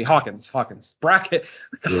 excuse me, Hawkins. Brackett.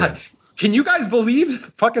 God, can you guys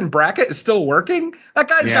believe fucking Brackett is still working? That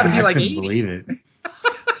guy's got to be like 80. I couldn't believe it.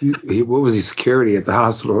 What was he, security at the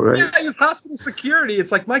hospital, right? Yeah, he was hospital security.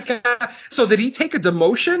 It's like, my God. So did he take a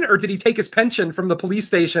demotion or did he take his pension from the police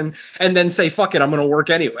station and then say, fuck it, I'm going to work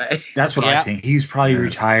anyway? That's what I think. He's probably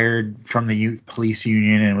retired from the police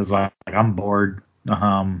union and was like, I'm bored.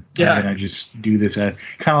 I'm going to just do this. Kind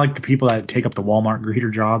of like the people that take up the Walmart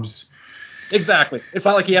greeter jobs. Exactly. It's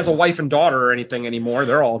not like he has a wife and daughter or anything anymore.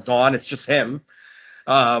 They're all gone. It's just him.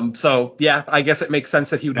 So yeah, I guess it makes sense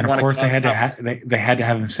that he would want to. And of course, they had to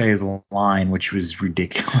have him say his line, which was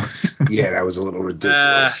ridiculous. Yeah, that was a little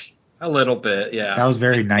ridiculous. A little bit, yeah. That was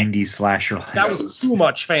very 90s slasher. That was too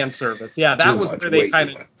much fan service. Yeah, that was where they kind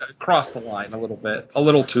of crossed the line a little bit. A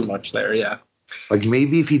little too much there, yeah. Like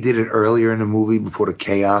maybe if he did it earlier in the movie before the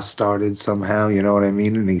chaos started somehow, you know what I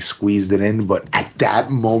mean? And he squeezed it in, but at that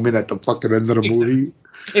moment at the fucking end of the movie.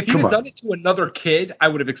 If he had done it to another kid, I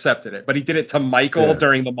would have accepted it. But he did it to Michael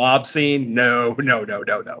during the mob scene. No.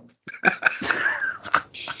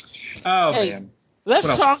 Oh Hey, man. Let's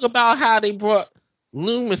What else? talk about how they brought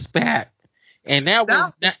Loomis back, and that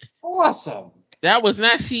was Awesome. that was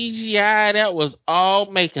not CGI. That was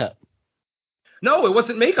all makeup. No, it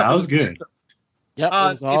wasn't makeup. That It was good. Yep, it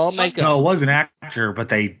was all it's makeup. No, it was an actor,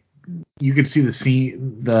 but you could see the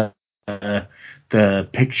scene, the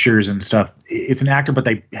pictures and stuff. It's an actor, but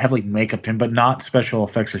they heavily makeup him, but not special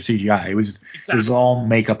effects or CGI. It was all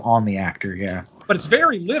makeup on the actor. Yeah. But it's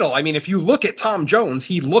very little. I mean, if you look at Tom Jones,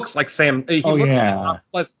 he looks like Sam. He looks like Tom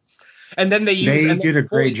Pleasance. And then they did a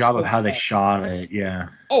great voice job of was how they that. shot it. Yeah.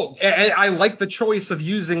 Oh, and I like the choice of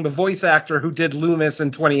using the voice actor who did Loomis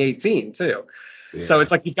in 2018 too. Yeah. So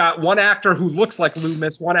it's like you got one actor who looks like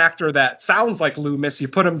Loomis, one actor that sounds like Loomis. You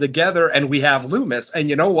put them together, and we have Loomis. And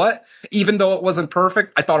you know what? Even though it wasn't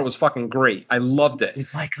perfect, I thought it was fucking great. I loved it.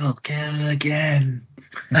 It's Michael, kill it again.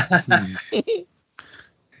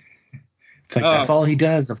 It's like, that's all he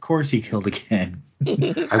does. Of course he killed again.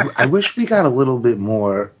 I wish we got a little bit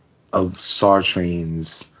more of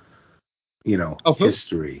Sartrain's,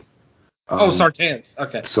 history. Sartain's.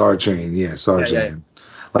 Okay. Sartrain, yeah, Sartrain. Yeah.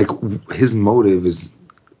 Like, his motive is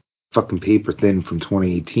fucking paper thin from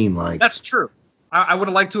 2018. Like, That's true. I would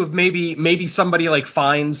have liked to have maybe somebody like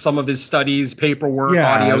find some of his studies, paperwork,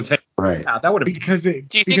 audio tape. Right. Yeah, that would have. Because Do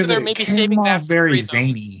you think they're maybe saving that for very 3, though?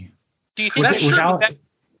 zany. Do you think That's true.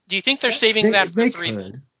 Do you think they're saving that for They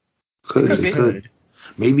 3? could.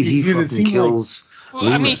 Maybe he Because it fucking seemed kills Well,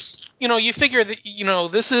 I mean, Loomis. you figure that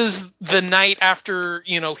this is the night after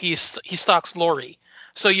he stalks Lori,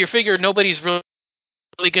 so you figure nobody's really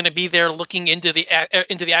going to be there looking into the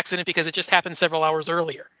accident because it just happened several hours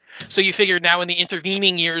earlier. So you figure now in the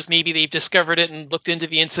intervening years maybe they've discovered it and looked into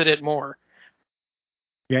the incident more.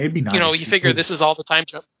 Yeah, it'd be nice. You figure this is all the time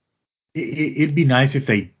jump. It'd be nice if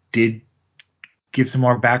they did give some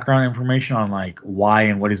more background information on like why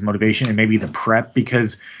and what his motivation and maybe the prep,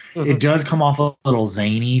 because it does come off a little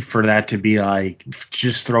zany for that to be like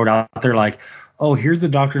just throw it out there like, oh, here's the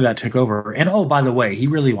doctor that took over, and oh, by the way, he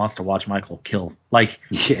really wants to watch Michael kill. Like,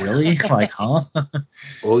 really? Like, huh?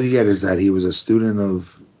 All you get is that he was a student of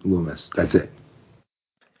Loomis. That's it.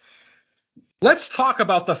 Let's talk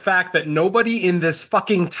about the fact that nobody in this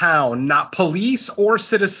fucking town, not police or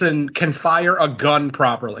citizen, can fire a gun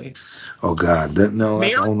properly. Oh God, that's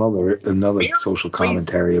Mary- a whole another Mary social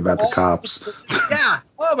commentary about the cops. Yeah.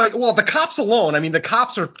 Well, the cops alone. I mean, the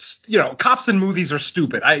cops are, cops in movies are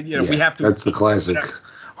stupid. We have to. That's the classic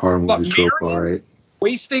horror But movie trope, Mary- all right.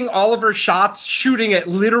 Wasting all of her shots, shooting at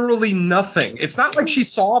literally nothing. It's not like she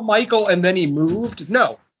saw Michael and then he moved.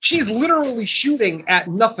 No. She's literally shooting at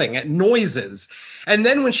nothing, at noises. And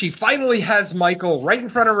then when she finally has Michael right in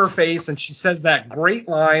front of her face and she says that great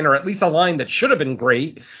line, or at least a line that should have been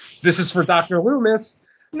great, this is for Dr. Loomis,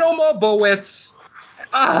 no more bullets.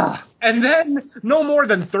 And then no more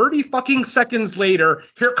than 30 fucking seconds later,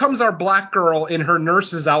 here comes our black girl in her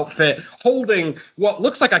nurse's outfit holding what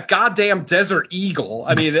looks like a goddamn Desert Eagle.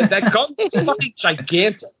 I mean, that gun is fucking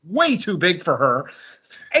gigantic, way too big for her.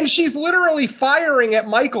 And she's literally firing at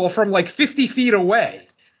Michael from like 50 feet away.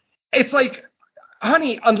 It's like,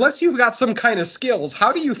 honey, unless you've got some kind of skills,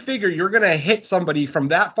 how do you figure you're going to hit somebody from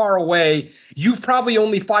that far away? You've probably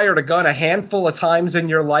only fired a gun a handful of times in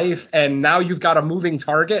your life, and now you've got a moving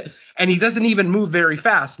target. And he doesn't even move very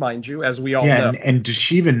fast, mind you, as we all know. And does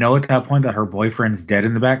she even know at that point that her boyfriend's dead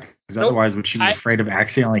in the back? Because Nope. otherwise, would she be afraid of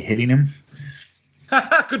accidentally hitting him?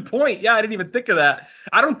 Good point. Yeah, I didn't even think of that.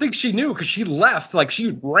 I don't think she knew because she left. Like,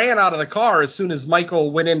 she ran out of the car as soon as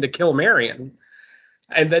Michael went in to kill Marion.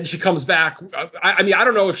 And then she comes back. I mean, I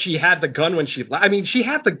don't know if she had the gun when she left. I mean, she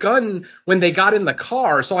had the gun when they got in the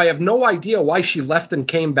car, so I have no idea why she left and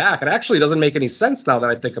came back. It actually doesn't make any sense now that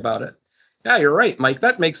I think about it. Yeah, you're right, Mike.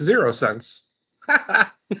 That makes zero sense.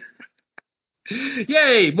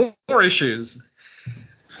 Yay, more issues.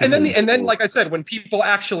 And then, like I said, when people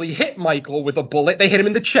actually hit Michael with a bullet, they hit him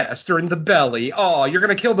in the chest or in the belly. Oh, you're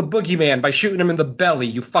going to kill the boogeyman by shooting him in the belly,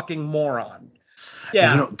 you fucking moron.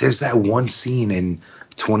 Yeah. There's that one scene in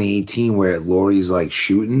 2018 where Laurie's like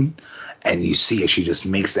shooting, and you see it. She just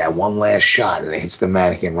makes that one last shot, and it hits the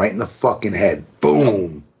mannequin right in the fucking head.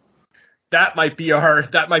 Boom. That might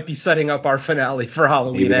be setting up our finale for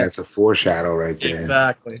Halloween. Maybe that's a foreshadow right there.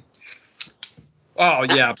 Exactly. Oh,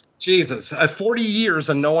 yeah. Jesus. 40 years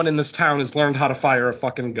and no one in this town has learned how to fire a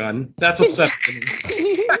fucking gun. That's upsetting to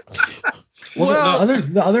me. Well,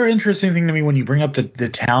 the other interesting thing to me when you bring up the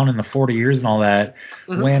town and the 40 years and all that,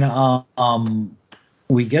 when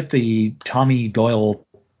we get the Tommy Doyle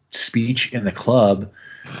speech in the club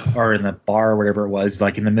or in the bar or whatever it was,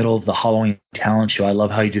 like in the middle of the Halloween talent show. I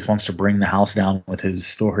love how he just wants to bring the house down with his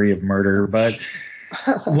story of murder. But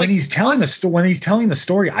when he's telling the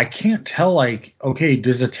story, I can't tell, like, okay,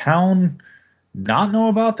 does the town not know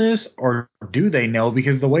about this, or do they know?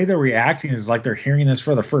 Because the way they're reacting is like they're hearing this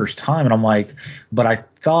for the first time, and I'm like, but I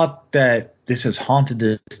thought that this has haunted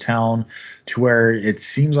this town to where it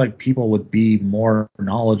seems like people would be more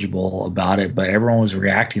knowledgeable about it, but everyone was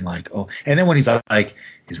reacting like, oh. And then when he's like,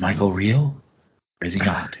 is Michael real? Or is he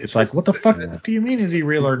not? It's like, what the fuck do you mean, is he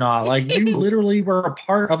real or not? Like, you literally were a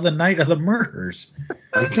part of the night of the murders.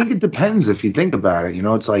 I think it depends if you think about it. You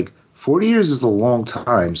know, it's like 40 years is a long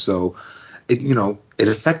time, so it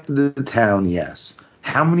affected the town, yes.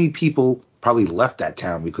 How many people probably left that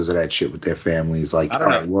town because of that shit with their families? Like, all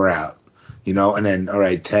right, we're out. You know, and then, all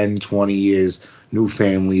right, 10, 20 years, new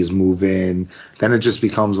families move in. Then it just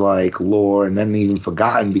becomes like lore, and then even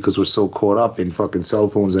forgotten because we're so caught up in fucking cell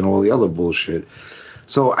phones and all the other bullshit.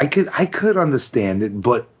 So I could understand it,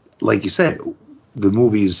 but like you said, the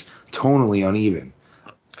movie's tonally uneven.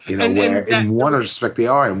 You know, where in one respect they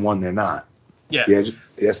are, and one they're not. Yeah.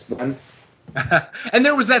 Yes, Ben? And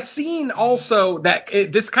there was that scene also that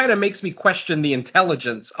this kind of makes me question the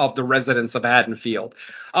intelligence of the residents of Haddonfield.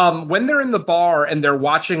 When they're in the bar and they're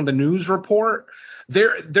watching the news report,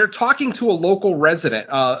 they're talking to a local resident,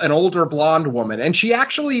 an older blonde woman, and she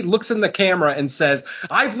actually looks in the camera and says,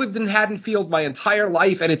 "I've lived in Haddonfield my entire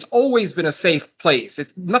life, and it's always been a safe place.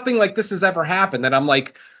 Nothing like this has ever happened." And I'm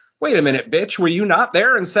like, wait a minute, bitch, were you not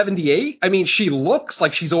there in 78? I mean, she looks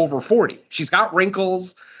like she's over 40. She's got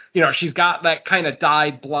wrinkles. You know, she's got that kind of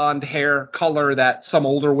dyed blonde hair color that some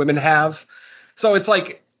older women have. So it's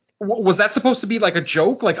like, was that supposed to be like a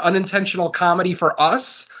joke, like unintentional comedy for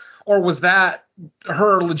us? Or was that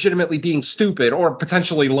her legitimately being stupid or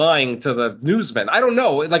potentially lying to the newsman? I don't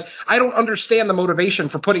know. Like, I don't understand the motivation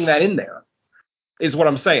for putting that in there, is what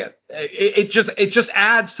I'm saying. It just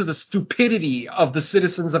adds to the stupidity of the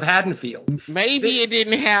citizens of Haddonfield. Maybe it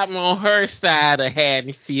didn't happen on her side of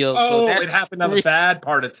Haddonfield. Oh, so it happened on the bad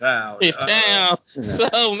part of town.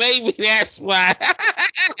 So maybe that's why.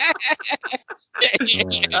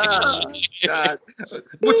 God.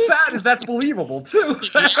 What's sad is that's believable, too.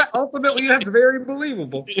 Ultimately, that's very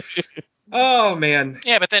believable. Oh, man.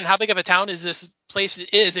 Yeah, but then how big of a town is this place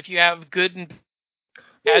if you have good and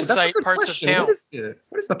bad site parts question. of town?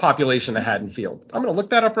 What is the population of Haddonfield? I'm going to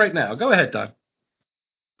look that up right now. Go ahead, Doug.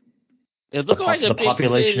 It looks like the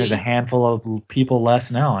population is a handful of people less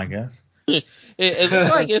now, I guess. It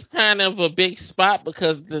looks like it's kind of a big spot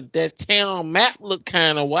because that town map looked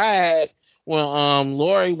kind of wide when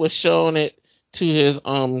Laurie was showing it to his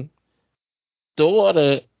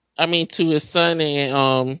daughter. I mean, to his son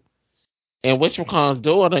and whatchamacallit's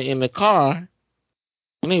daughter in the car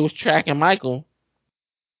when he was tracking Michael.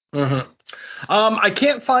 Mm-hmm. I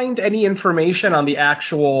can't find any information on the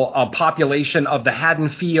actual population of the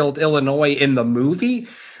Haddonfield, Illinois in the movie,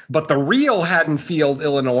 but the real Haddonfield,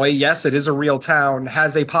 Illinois, yes, it is a real town,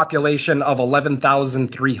 has a population of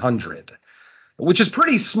 11,300, which is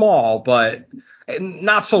pretty small, but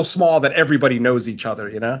not so small that everybody knows each other,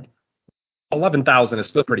 you know? 11,000 is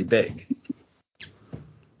still pretty big.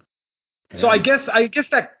 So I guess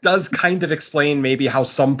that does kind of explain maybe how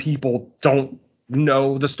some people don't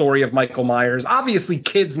know the story of Michael Myers. Obviously,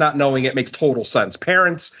 kids not knowing it makes total sense.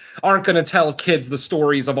 Parents aren't going to tell kids the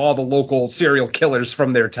stories of all the local serial killers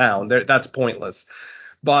from their town. That's pointless.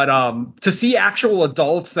 But to see actual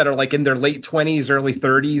adults that are like in their late 20s, early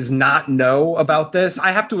 30s not know about this,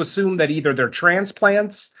 I have to assume that either they're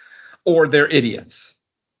transplants or they're idiots.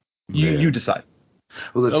 You decide.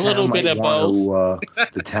 Well,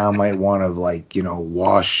 the town might want to like,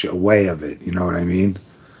 wash away of it. You know what I mean?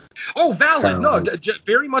 Oh, valid. No,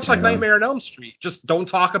 very much like Nightmare on Elm Street. Just don't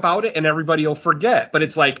talk about it and everybody will forget. But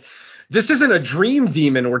it's like, this isn't a dream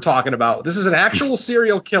demon we're talking about. This is an actual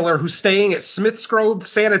serial killer who's staying at Smith's Grove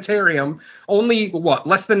Sanitarium, only,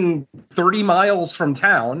 less than 30 miles from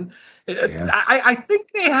town. Yeah. I think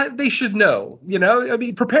they should know, I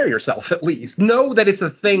mean, prepare yourself at least. Know that it's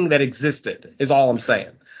a thing that existed is all I'm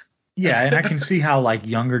saying. Yeah, and I can see how like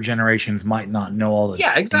younger generations might not know all the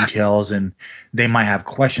details and they might have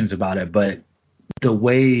questions about it. But the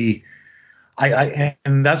way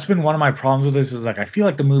and that's been one of my problems with this is like I feel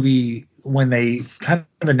like the movie when they kind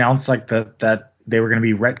of announced like that they were going to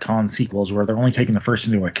be retcon sequels where they're only taking the first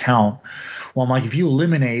into account. Well, I'm like, if you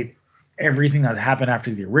eliminate everything that happened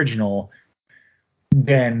after the original,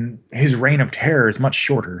 then his reign of terror is much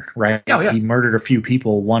shorter, right? Oh, yeah. He murdered a few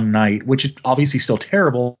people one night, which is obviously still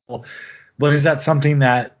terrible, but is that something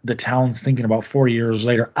that the town's thinking about 4 years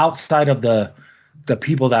later, outside of the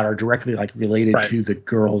people that are directly like related to the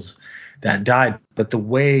girls that died? But the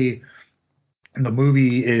way the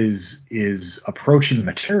movie is approaching the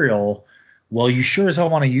material well, you sure as hell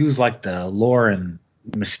want to use like the lore and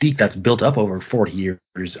mystique that's built up over 40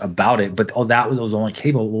 years about it, but that was only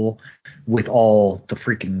capable with all the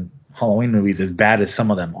freaking Halloween movies, as bad as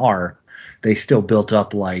some of them are. They still built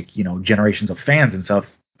up like, you know, generations of fans and stuff,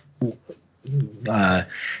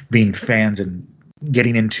 being fans and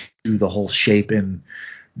getting into the whole shape and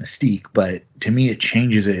mystique. But to me, it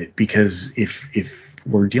changes it, because if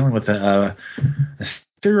we're dealing with a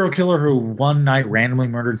serial killer who one night randomly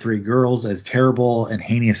murdered 3 girls, as terrible and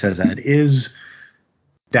heinous as that is,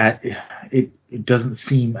 that it doesn't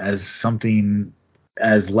seem as something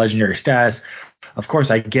as legendary status. Of course,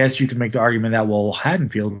 I guess you could make the argument that, well,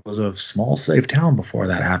 Haddonfield was a small, safe town before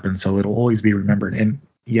that happened, so it'll always be remembered. And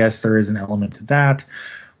yes, there is an element to that,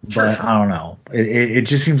 but sure. I don't know. It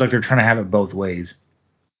just seems like they're trying to have it both ways.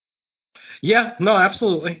 Yeah, no,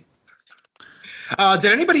 absolutely. Did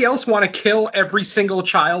anybody else want to kill every single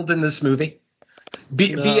child in this movie?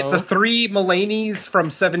 Be it the 3 Mulaney's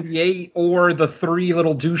from '78 or the 3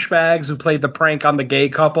 little douchebags who played the prank on the gay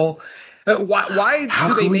couple. Why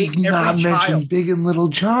do they make every child? How can we not mention Big and Little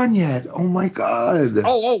John yet? Oh my God!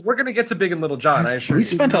 Oh, we're gonna get to Big and Little John. I assure you. We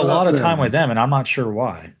spent a lot of time with them, and I'm not sure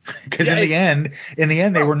why. Because in the end,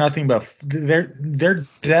 they were nothing but their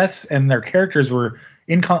deaths and their characters were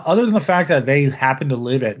other than the fact that they happened to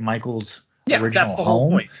live at Michael's original that's the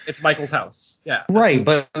whole point. It's Michael's house. Yeah, right.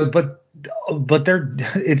 But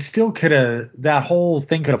it still could have, that whole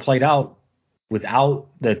thing could have played out without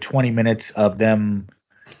the 20 minutes of them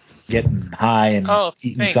getting high and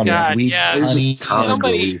eating some weed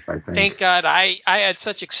honey. Thank God. I had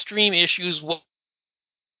such extreme issues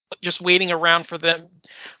just waiting around for them.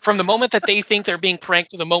 From the moment that they think they're being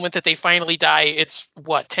pranked to the moment that they finally die, it's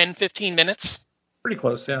 10-15 minutes? Pretty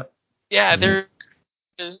close, yeah. Yeah,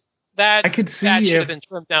 I could see that should have been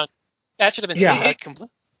trimmed down. That should have been trimmed down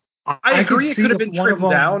completely. I agree it could have been trimmed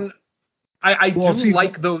down. I do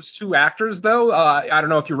like those 2 actors, though. I don't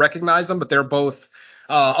know if you recognize them, but they're both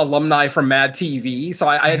alumni from Mad TV. So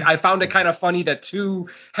I found it kind of funny that 2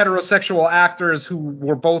 heterosexual actors who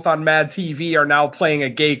were both on Mad TV are now playing a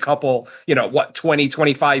gay couple, 20,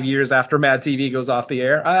 25 years after Mad TV goes off the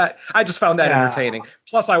air. I just found that entertaining.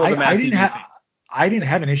 Plus, I was a Mad TV fan. I didn't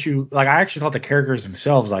have an issue. Like, I actually thought the characters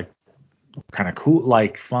themselves, like, kind of cool,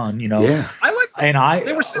 like, fun, Yeah. I liked them. And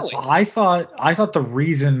they were silly. I thought the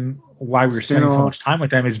reason why we were spending so much time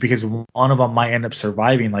with them is because one of them might end up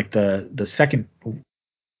surviving. Like the second,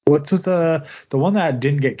 what's the one that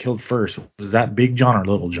didn't get killed first? Was that Big John or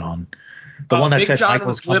Little John? The one that Big said John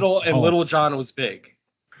Michael's was little and Little John was big.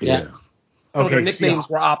 Yeah. So their nicknames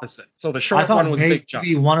were opposite. So the short one was Big John.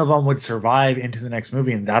 Maybe one of them would survive into the next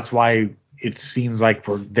movie, and that's why it seems like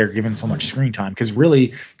they're given so much screen time. Because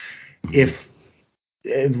really, if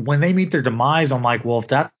when they meet their demise, I'm like, well, if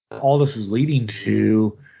that all this was leading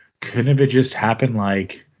to, couldn't it just happen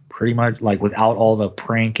like pretty much like without all the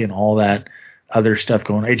prank and all that other stuff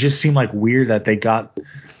going on? It just seemed like weird that they got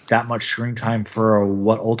that much screen time for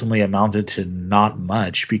what ultimately amounted to not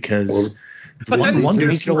much, because one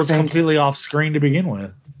dude was completely off screen to begin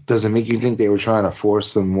with. Does it make you think they were trying to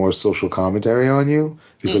force some more social commentary on you?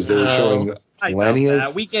 Because they were showing plenty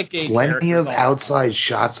of outside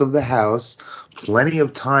shots of the house, plenty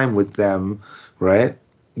of time with them, right?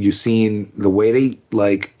 You've seen the way they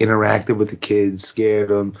like interacted with the kids, scared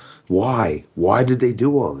them. Why? Why did they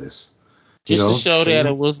do all this? To show that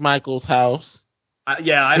it was Michael's house.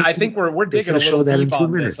 I think we're digging a little deep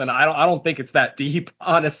on this, and I don't think it's that deep,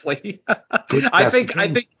 honestly. I think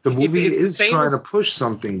the movie is trying to push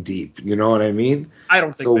something deep. You know what I mean? I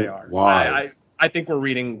don't think they are. Why? I think we're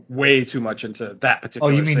reading way too much into that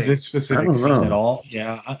particular. Oh, you mean scene. This specific scene at all?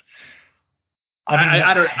 Yeah.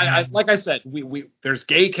 Like I said, we there's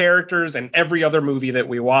gay characters in every other movie that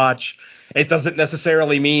we watch. It doesn't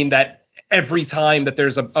necessarily mean that every time that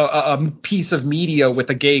there's a piece of media with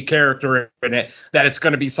a gay character in it, that it's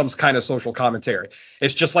going to be some kind of social commentary.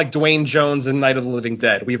 It's just like Dwayne Jones in Night of the Living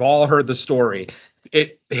Dead. We've all heard the story.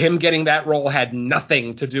 Him getting that role had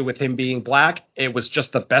nothing to do with him being black. It was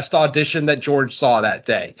just the best audition that George saw that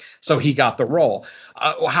day. So he got the role.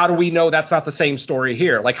 How do we know that's not the same story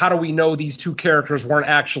here? Like, how do we know these 2 characters weren't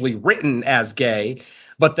actually written as gay?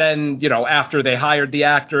 But then, after they hired the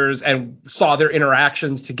actors and saw their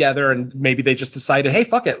interactions together, and maybe they just decided, hey,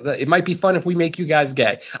 fuck it. It might be fun if we make you guys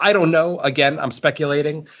gay. I don't know. Again, I'm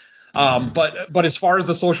speculating. But as far as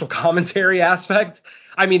the social commentary aspect,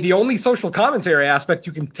 I mean, the only social commentary aspect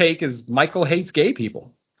you can take is Michael hates gay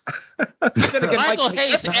people. Michael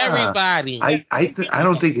hates everybody. I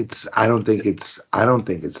don't think it's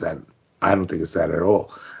that at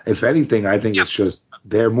all. If anything, I think it's just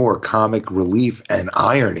they're more comic relief and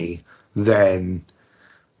irony than,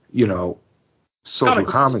 social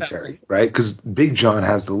commentary, right? Because Big John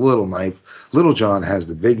has the little knife, Little John has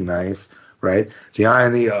the big knife, right? The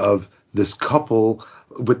irony of this couple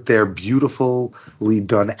with their beautifully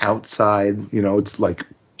done outside, it's like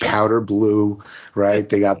powder blue, right?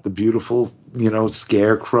 They got the beautiful,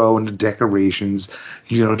 scarecrow and the decorations,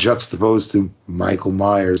 juxtaposed to Michael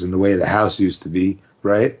Myers and the way the house used to be,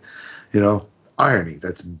 right? Irony.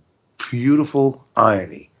 That's beautiful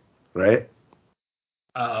irony, right?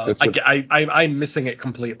 I'm missing it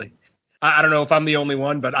completely. I don't know if I'm the only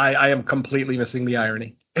one, but I am completely missing the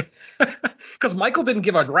irony. Because Michael didn't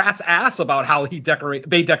give a rat's ass about how they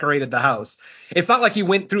decorated the house. It's not like he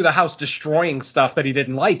went through the house destroying stuff that he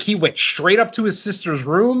didn't like. He went straight up to his sister's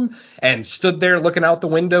room and stood there looking out the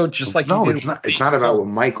window just like he did. It's not about what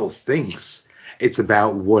Michael thinks. It's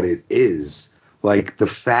about what it is. Like the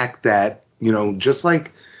fact that, just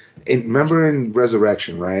like, remember in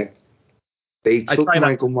Resurrection, right? They took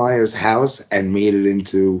Michael Myers' house and made it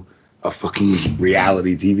into a fucking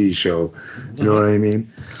reality TV show. You know what I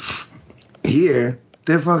mean? Here,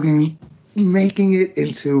 they're fucking making it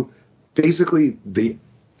into basically the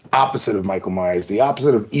opposite of Michael Myers, the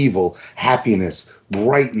opposite of evil, happiness,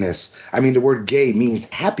 brightness. I mean, the word gay means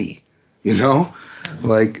happy,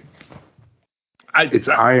 Like, it's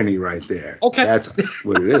irony right there. Okay. That's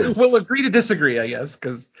what it is. We'll agree to disagree, I guess,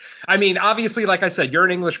 because, obviously, like I said, you're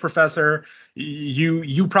an English professor.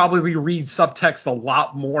 You probably read subtext a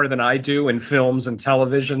lot more than I do in films and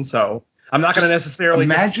television, so I'm not going to necessarily...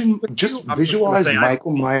 Visualize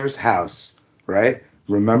Michael Myers' house, right?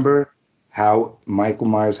 Remember how Michael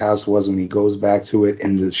Myers' house was when he goes back to it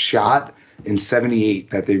in the shot in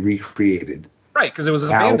 78 that they recreated. Right, because it was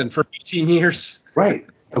abandoned for 15 years. Right.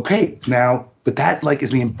 Okay, now, but that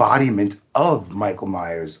is the embodiment of Michael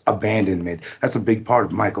Myers, abandonment. That's a big part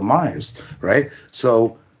of Michael Myers, right?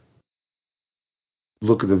 So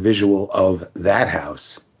look at the visual of that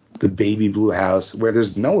house, the baby blue house, where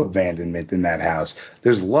there's no abandonment in that house.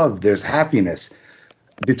 There's love, there's happiness.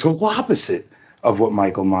 The total opposite of what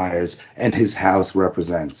Michael Myers and his house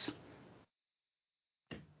represents.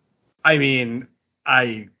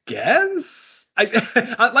 I guess?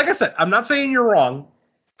 Like I said, I'm not saying you're wrong.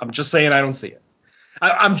 I'm just saying I don't see it.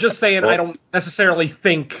 I'm just saying I don't necessarily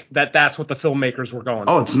think that that's what the filmmakers were going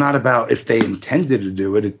for. It's not about if they intended to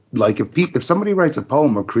do it. If somebody writes a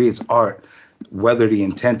poem or creates art, whether the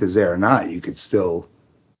intent is there or not, you could still...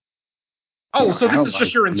 so this is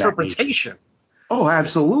just your interpretation. Oh,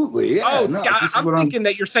 absolutely. Yeah, I'm thinking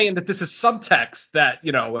that you're saying that this is subtext that,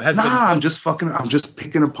 has been... I'm just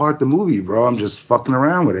picking apart the movie, bro. I'm just fucking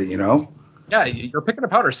around with it, Yeah, you're picking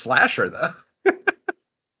apart a slasher, though.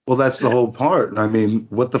 Well, that's the whole part. I mean,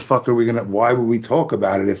 what the fuck are we why would we talk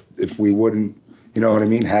about it if we wouldn't,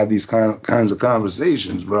 have these kinds of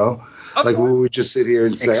conversations, bro? Like, we would just sit here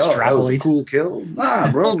and say, that was a cool kill?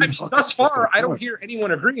 Nah, bro. Thus far, I don't hear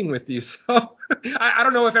anyone agreeing with you. So I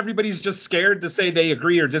don't know if everybody's just scared to say they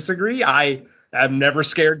agree or disagree. I am never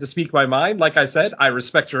scared to speak my mind. Like I said, I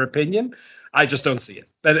respect your opinion. I just don't see it.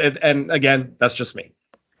 And again, that's just me.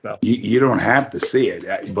 So. You don't have to see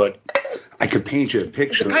it, but I could paint you a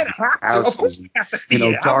picture of houses.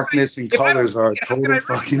 Darkness and colors are total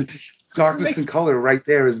fucking... Darkness and color right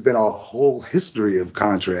there has been a whole history of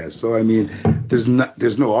contrast. So, there's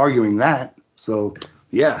no arguing that. So,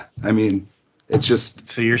 yeah, it's just...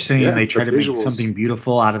 So you're saying they try to make something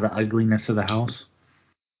beautiful out of the ugliness of the house?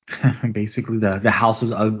 Basically, the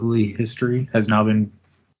house's ugly history has now been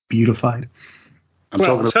beautified? I'm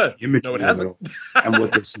talking about the imagery and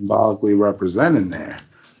what they're symbolically representing there,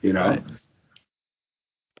 Right.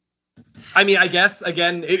 I guess,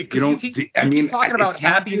 again, talking about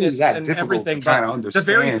happiness and everything, but the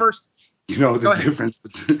very first... the difference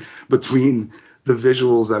between the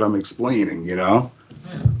visuals that I'm explaining,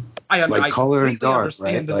 I color and dark,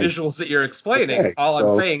 understand the visuals that you're explaining. Okay,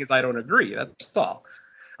 I'm saying is I don't agree. That's all.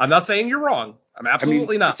 I'm not saying you're wrong. I'm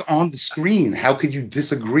absolutely not. It's on the screen. How could you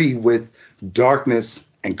disagree with darkness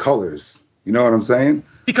and colors? You know what I'm saying?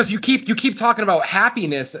 Because you keep talking about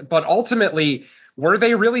happiness, but ultimately, were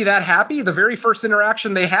they really that happy? The very first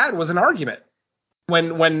interaction they had was an argument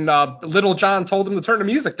when Little John told him to turn the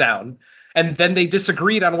music down, and then they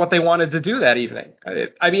disagreed on what they wanted to do that evening.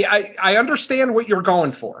 I understand what you're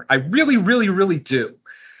going for. I really, really, really do.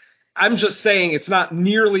 I'm just saying it's not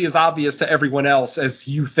nearly as obvious to everyone else as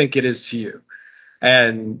you think it is to you.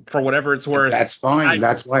 And for whatever it's worth, that's fine.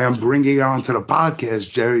 That's why I'm bringing it onto the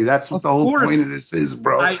podcast, Jerry. That's what the whole point of this is,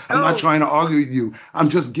 bro. I'm not trying to argue with you.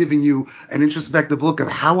 I'm just giving you an introspective look at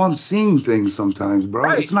how I'm seeing things sometimes, bro.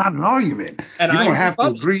 Right. It's not an argument. And you don't have to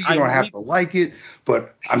agree. You don't have to like it.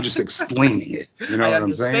 But I'm just explaining it. You know what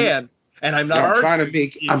I'm saying? And I'm not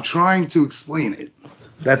I'm trying to explain it.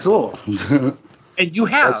 That's all. And you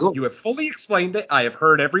have. You have fully explained it. I have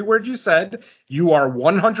heard every word you said. You are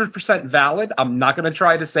 100% valid. I'm not going to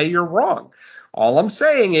try to say you're wrong. All I'm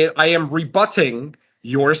saying is I am rebutting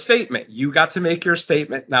your statement. You got to make your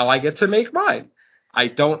statement. Now I get to make mine. I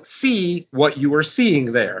don't see what you are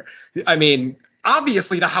seeing there. I mean,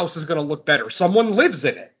 obviously the house is going to look better. Someone lives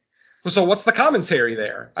in it. So what's the commentary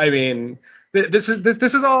there? I mean, this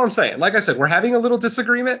is all I'm saying. Like I said, we're having a little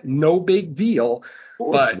disagreement. No big deal.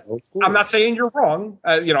 But I'm not saying you're wrong.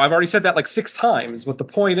 I've already said that like 6 times. But the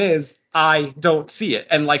point is, I don't see it.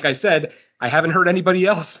 And like I said, I haven't heard anybody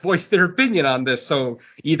else voice their opinion on this. So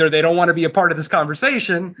either they don't want to be a part of this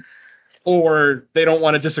conversation, or they don't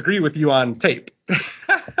want to disagree with you on tape.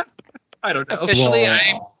 I don't know. Officially,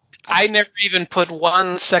 I never even put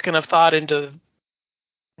 1 second of thought into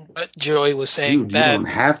what Joey was saying. Dude, you don't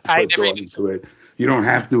have to put thought into it. You don't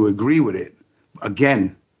have to agree with it.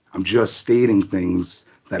 Again, I'm just stating things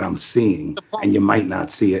that I'm seeing, and you might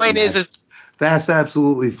not see it. That's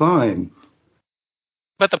absolutely fine.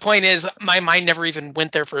 But the point is, my mind never even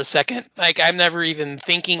went there for a second. Like, I'm never even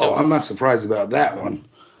thinking I'm not surprised about that one.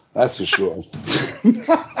 That's for sure.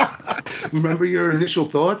 Remember your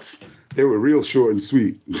initial thoughts? They were real short and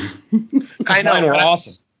sweet. I know. Mine were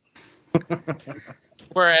awesome.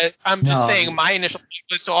 Whereas I'm just saying my initial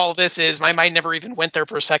response to all of this is my mind never even went there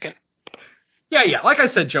for a second. Yeah. Like I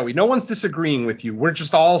said, Joey, no one's disagreeing with you. We're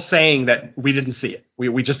just all saying that we didn't see it.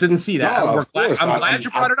 We just didn't see that. No, I'm glad you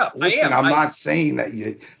brought it up. Listen, I'm not saying that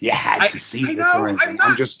you had to see this or anything.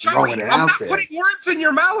 I'm just throwing it out there. I'm not putting words in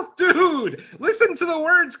your mouth, dude. Listen to the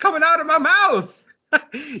words coming out of my mouth.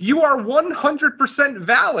 You are 100%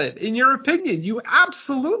 valid in your opinion. You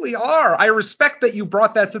absolutely are. I respect that you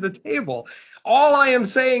brought that to the table. All I am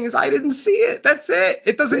saying is I didn't see it. That's it.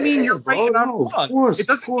 It doesn't mean you're right and I'm wrong. It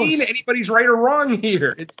doesn't mean anybody's right or wrong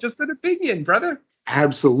here. It's just an opinion, brother.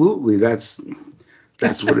 Absolutely. That's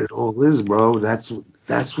what it all is, bro. That's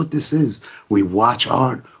what this is. We watch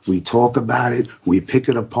art. We talk about it. We pick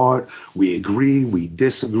it apart. We agree. We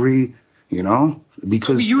disagree.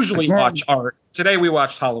 Because we usually watch art. Today we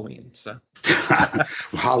watched Halloween. So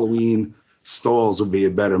Halloween Stalls would be a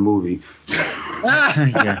better movie.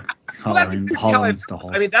 Yeah. Halloween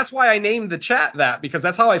Stalls. I mean, that's why I named the chat that, because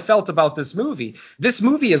that's how I felt about this movie. This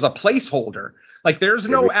movie is a placeholder. Like, there's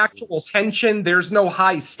no actual tension. There's no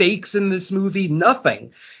high stakes in this movie.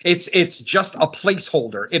 Nothing. It's just a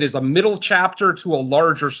placeholder. It is a middle chapter to a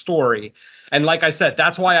larger story. And like I said,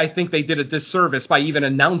 that's why I think they did a disservice by even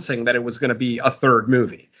announcing that it was going to be a third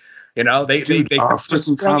movie. Our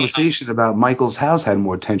freaking conversation about Michael's house had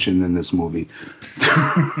more tension than this movie.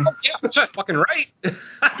 Yeah, that's fucking right.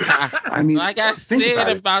 I mean, like I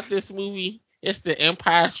said about this movie, it's the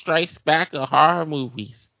Empire Strikes Back of horror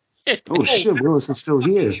movies. Oh shit, Willis is still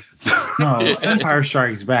here. No, Empire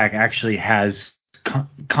Strikes Back actually has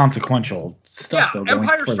consequential stuff. Yeah,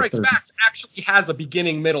 Empire Strikes Back actually has a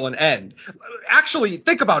beginning, middle, and end. Actually,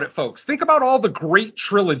 think about it, folks. Think about all the great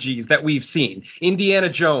trilogies that we've seen. Indiana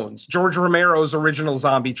Jones, George Romero's original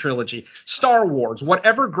zombie trilogy, Star Wars,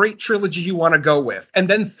 whatever great trilogy you want to go with. And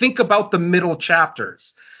then think about the middle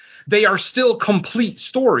chapters. They are still complete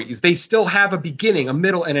stories. They still have a beginning, a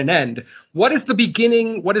middle, and an end. What is the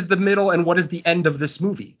beginning, what is the middle, and what is the end of this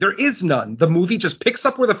movie? There is none. The movie just picks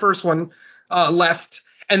up where the first one left,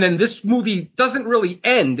 and then this movie doesn't really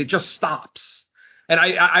end. It just stops. And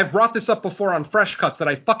I've brought this up before on Fresh Cuts that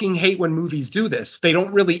I fucking hate when movies do this. They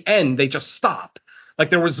don't really end. They just stop.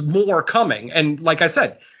 Like there was more coming. And like I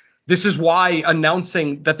said, this is why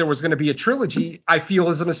announcing that there was going to be a trilogy, I feel,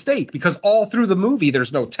 is a mistake, because all through the movie,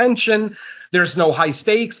 there's no tension. There's no high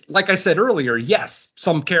stakes. Like I said earlier, yes,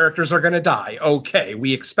 some characters are going to die. Okay,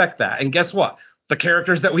 we expect that. And guess what? The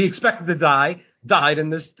characters that we expected to die died in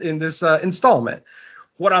this installment.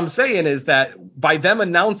 What I'm saying is that by them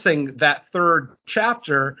announcing that third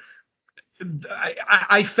chapter,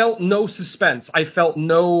 I felt no suspense. I felt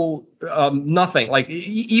no nothing. Like,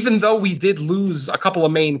 even though we did lose a couple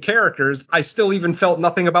of main characters, I still even felt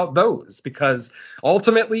nothing about those, because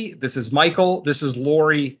ultimately this is Michael, this is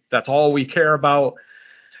Laurie, that's all we care about.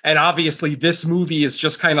 And obviously this movie is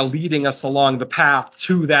just kind of leading us along the path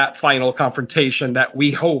to that final confrontation that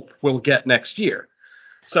we hope we'll get next year.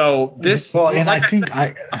 So this, well, and like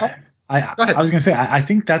I was going to say, I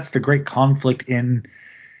think that's the great conflict in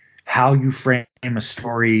how you frame a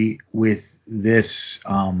story with this,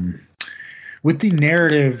 with the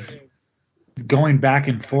narrative going back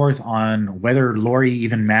and forth on whether Laurie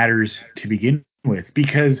even matters to begin with.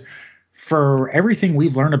 Because for everything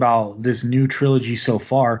we've learned about this new trilogy so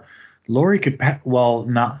far, Laurie could, I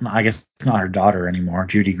guess it's not her daughter anymore.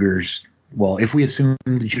 Judy Greer's well, if we assume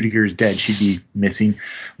Judy Greer is dead, she'd be missing.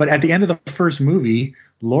 But at the end of the first movie,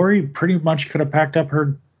 Laurie pretty much could have packed up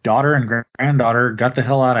her daughter and granddaughter, got the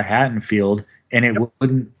hell out of Haddonfield, and it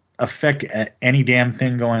wouldn't affect any damn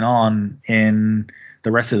thing going on in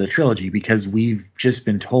the rest of the trilogy, because we've just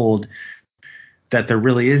been told that there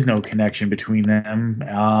really is no connection between them,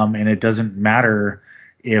 and it doesn't matter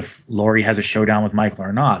if Laurie has a showdown with Michael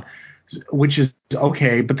or not, which is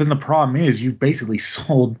okay. But then the problem is you basically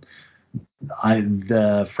sold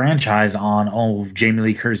the franchise on, Jamie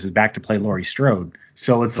Lee Curtis is back to play Laurie Strode.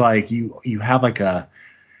 So it's like you have like a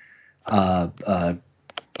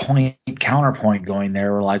counterpoint going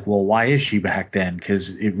there. We're like, well, why is she back then? Because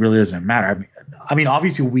it really doesn't matter. I mean,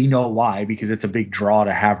 obviously we know why, because it's a big draw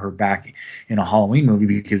to have her back in a Halloween movie,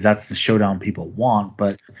 because that's the showdown people want.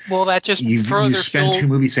 But that just you spend 2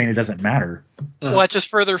 movies saying it doesn't matter. Well, that just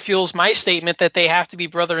further fuels my statement that they have to be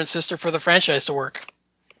brother and sister for the franchise to work.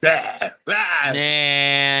 Nah.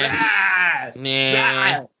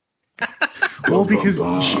 Well, because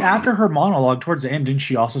after her monologue towards the end, didn't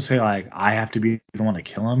she also say, like, I have to be the one to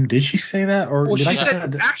kill him? Did she say that? Or well, did she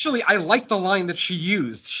said, actually, I like the line that she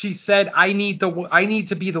used. She said, I need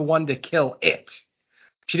to be the one to kill it.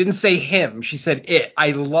 She didn't say him. She said it.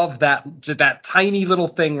 I love that tiny little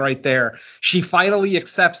thing right there. She finally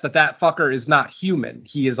accepts that fucker is not human.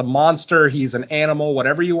 He is a monster. He's an animal,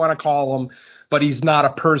 whatever you want to call him. But he's not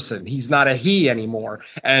a person. He's not a he anymore.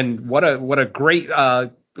 And what a great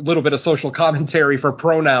little bit of social commentary for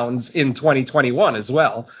pronouns in 2021 as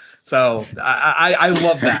well. So I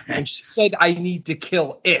love that. And she said, I need to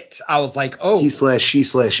kill it. I was like, oh.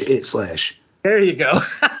 He/she/it/. There you go.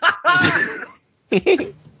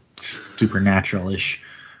 Supernatural-ish.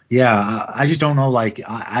 Yeah, I just don't know. Like,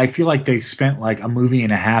 I feel like they spent like a movie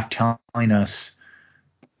and a half telling us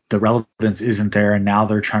the relevance isn't there, and now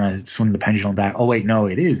they're trying to swing the pendulum back. Oh wait, no,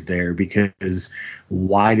 it is there, because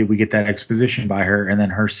why did we get that exposition by her, and then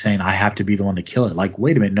her saying I have to be the one to kill it? Like,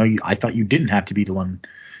 wait a minute, no, I thought you didn't have to be the one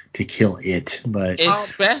to kill it. But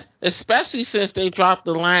especially since they dropped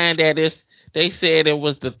the line that they said it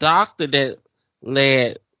was the doctor that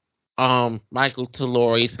led Michael to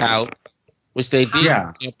Laurie's house, which they did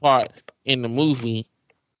in part in the movie.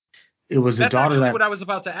 It was the daughter. That's what I was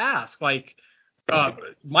about to ask. Like,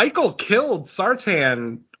 Michael killed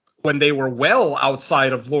Sartan when they were well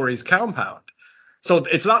outside of Laurie's compound. So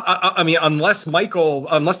it's not, I mean, unless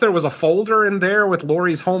there was a folder in there with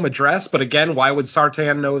Laurie's home address, but again, why would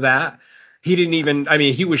Sartan know that? He didn't even, I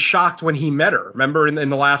mean, he was shocked when he met her. Remember in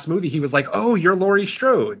the last movie, he was like, oh, you're Laurie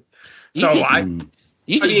Strode. So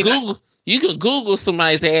you can Google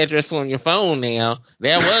somebody's address on your phone now.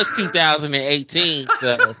 That was 2018,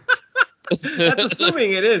 so. That's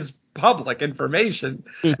assuming it is public information.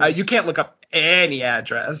 You can't look up any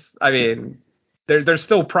address. I mean, there's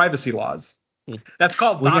still privacy laws. That's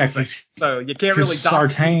called doxing. So you can't really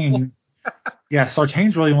dox Sartain. Yeah,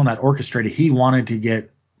 Sartain's really the one that orchestrated. He wanted to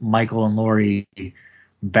get Michael and Laurie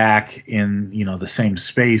back in, the same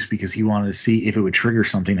space, because he wanted to see if it would trigger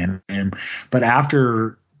something in him. But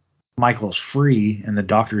after Michael's free and the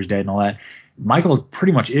doctor's dead and all that, Michael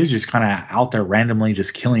pretty much is just kind of out there randomly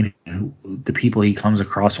just killing the people he comes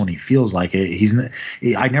across when he feels like it.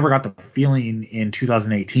 I never got the feeling in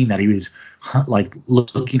 2018 that he was like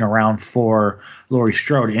looking around for Laurie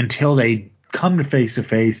Strode until they come to face.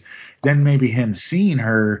 Then maybe him seeing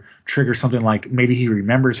her trigger something, like maybe he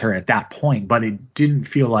remembers her at that point, but it didn't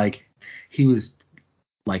feel like he was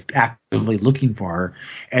like actively looking for her.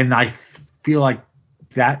 And I feel like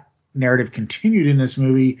that narrative continued in this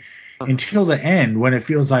movie until the end, when it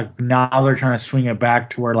feels like now they're trying to swing it back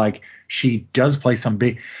to where like she does play some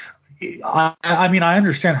big. I mean, I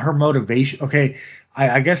understand her motivation. Okay,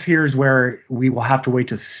 I guess here's where we will have to wait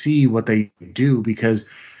to see what they do, because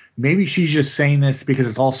maybe she's just saying this because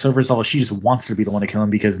it's all surface level. She just wants to be the one to kill him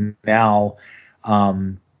because now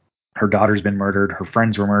her daughter's been murdered. Her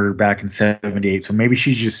friends were murdered back in 1978. So maybe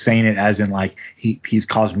she's just saying it as in like, he's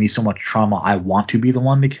caused me so much trauma, I want to be the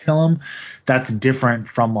one to kill him. That's different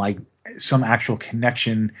from like some actual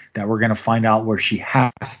connection that we're going to find out where she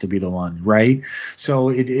has to be the one, right? So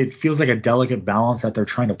it feels like a delicate balance that they're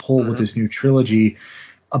trying to pull with this new trilogy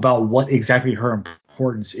about what exactly her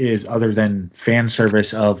importance is, other than fan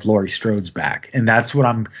service of Laurie Strode's back. And that's what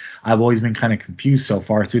I've always been kind of confused so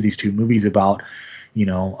far through these two movies about,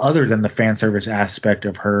 other than the fan service aspect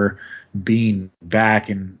of her being back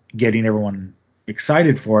and getting everyone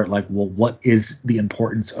excited for it, like, well, what is the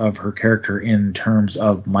importance of her character in terms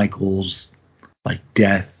of Michael's like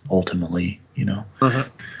death ultimately,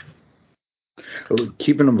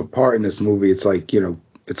 Keeping them apart in this movie, it's like,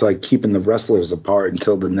 it's like keeping the wrestlers apart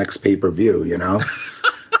until the next pay-per-view,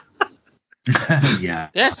 Yeah.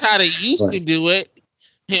 That's how they used to do it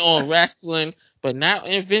on wrestling, but not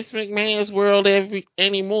in Vince McMahon's world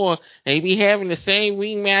anymore. They be having the same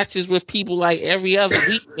rematches with people like every other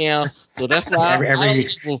week now. So that's why every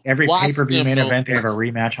pay-per-view main event they have a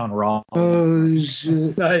rematch on Raw. Oh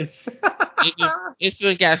shit! Nice. It's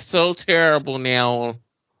just got so terrible now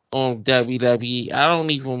on WWE. I don't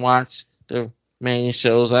even watch the main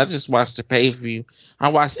shows. I just watch the pay-per-view. I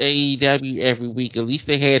watch AEW every week. At least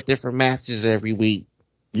they had different matches every week.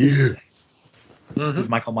 Yeah. Is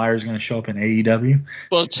Michael Myers going to show up in AEW?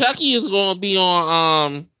 Well, Chucky is going to be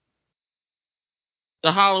on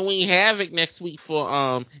the Halloween Havoc next week for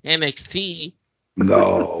NXT.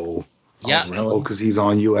 No. Yeah. Oh, really? Oh, because he's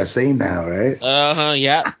on USA now, right?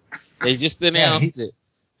 Yeah. They just announced it.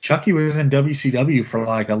 Chucky was in WCW for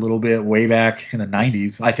like a little bit way back in the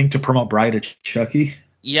 90s. I think to promote Bride of Chucky.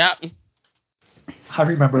 Yep. I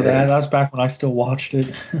remember that. That was back when I still watched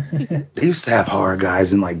it. They used to have horror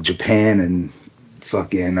guys in like Japan and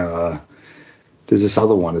fucking there's this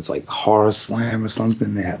other one. It's like Horror Slam or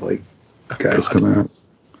something. They have like guys come out.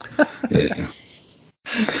 Yeah.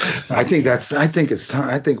 I think it's time.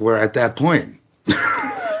 I think we're at that point.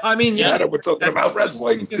 I mean, yeah, we're talking about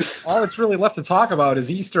wrestling. All that's really left to talk about is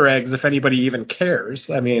Easter eggs, if anybody even cares.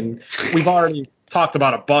 I mean, we've already talked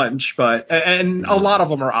about a bunch, and a lot of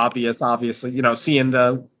them are obvious. Obviously, seeing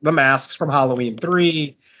the masks from Halloween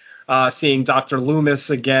 3, seeing Dr. Loomis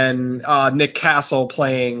again, Nick Castle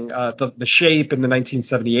playing the Shape in the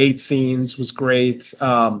 1978 scenes was great. This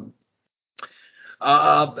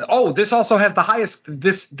also has the highest.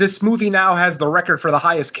 This movie now has the record for the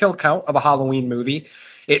highest kill count of a Halloween movie.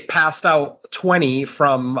 It passed out 20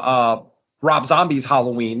 from Rob Zombie's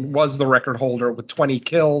Halloween, was the record holder with 20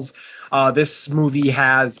 kills. This movie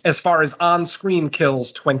has, as far as on-screen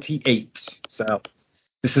kills, 28. So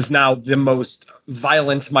this is now the most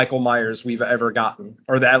violent Michael Myers we've ever gotten,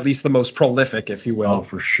 or at least the most prolific, if you will. Oh,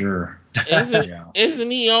 for sure.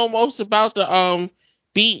 Isn't he almost about to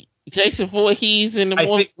beat Jason Voorhees in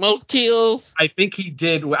the most kills? I think he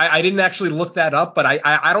did. I didn't actually look that up, but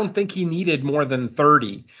I don't think he needed more than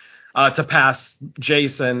 30 to pass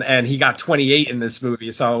Jason, and he got 28 in this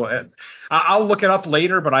movie. So I'll look it up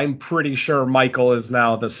later, but I'm pretty sure Michael is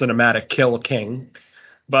now the cinematic kill king.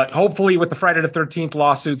 But hopefully with the Friday the 13th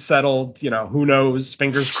lawsuit settled, who knows,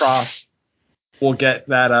 fingers crossed, we'll get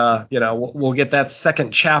that, we'll get that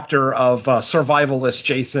second chapter of survivalist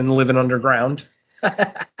Jason living underground.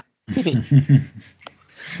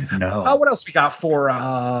 No. What else we got for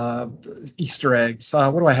Easter eggs?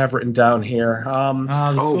 What do I have written down here?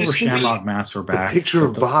 The Silver Shamrock masks are back. The picture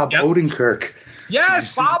of Bob Odenkirk.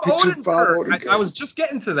 Yes, Bob Odenkirk. I was just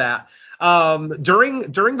getting to that.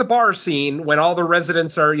 During the bar scene, when all the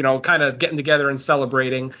residents are, kind of getting together and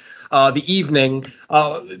celebrating the evening,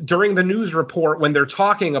 during the news report, when they're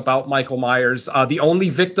talking about Michael Myers, the only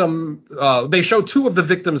victim, they show two of the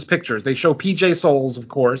victims' pictures. They show PJ Souls, of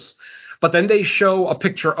course, but then they show a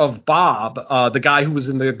picture of Bob, the guy who was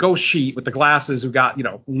in the ghost sheet with the glasses who got,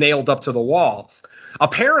 nailed up to the wall.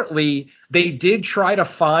 Apparently, they did try to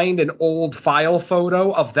find an old file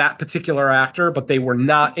photo of that particular actor, but they were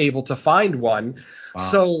not able to find one. Wow.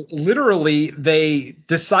 So literally, they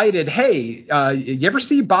decided, hey, you ever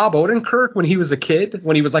see Bob Odenkirk when he was a kid,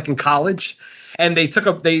 when he was like in college? And they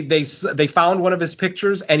they found one of his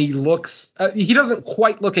pictures, and he looks, he doesn't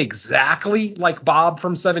quite look exactly like Bob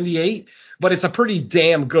from 78, but it's a pretty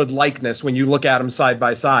damn good likeness when you look at them side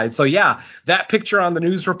by side. So yeah, that picture on the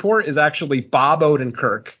news report is actually Bob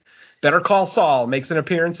Odenkirk. Better Call Saul makes an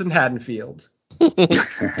appearance in Haddonfield. Now,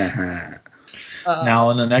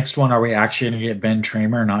 in the next one, are we actually going to get Ben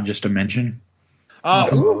Tramer, not just a mention?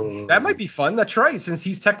 That might be fun. That's right, since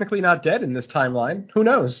he's technically not dead in this timeline. Who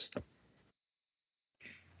knows?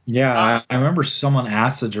 Yeah, I remember someone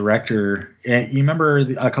asked the director. You remember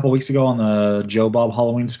a couple weeks ago on the Joe Bob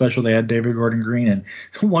Halloween special, they had David Gordon Green, and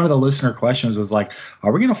one of the listener questions was like,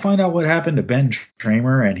 "Are we going to find out what happened to Ben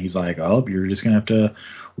Tramer?" And he's like, "Oh, you're just going to have to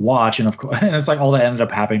watch." And of course, and it's like all that ended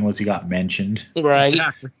up happening was he got mentioned. Right.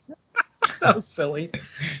 Exactly. That was silly.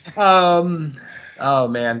 Oh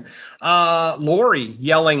man, Laurie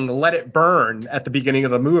yelling "Let it burn" at the beginning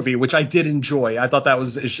of the movie, which I did enjoy. I thought that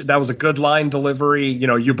was a good line delivery.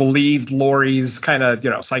 You believed Laurie's kind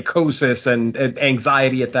of psychosis and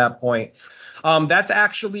anxiety at that point. That's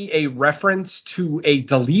actually a reference to a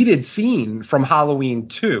deleted scene from Halloween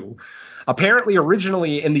 2. Apparently,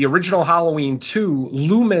 originally in the original Halloween 2,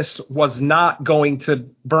 Loomis was not going to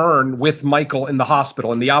burn with Michael in the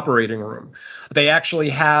hospital in the operating room. They actually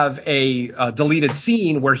have a deleted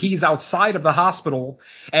scene where he's outside of the hospital,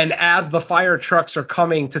 and as the fire trucks are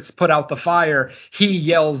coming to put out the fire, he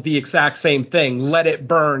yells the exact same thing: "Let it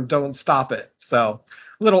burn, don't stop it." So,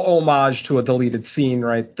 little homage to a deleted scene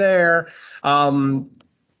right there.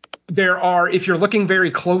 There are, if you're looking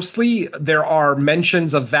very closely, there are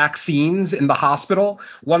mentions of vaccines in the hospital.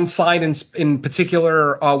 One sign in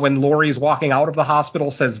particular, when Laurie's walking out of the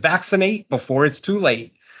hospital, says "Vaccinate before it's too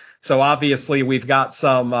late." So obviously we've got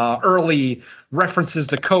some early references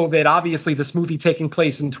to COVID. Obviously this movie taking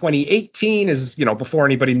place in 2018 is, before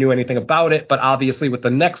anybody knew anything about it. But obviously with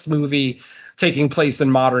the next movie taking place in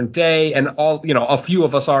modern day, and a few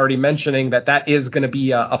of us already mentioning that is going to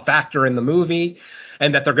be a factor in the movie,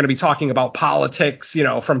 and that they're going to be talking about politics,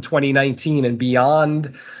 from 2019 and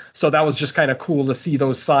beyond. So that was just kind of cool to see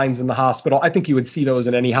those signs in the hospital. I think you would see those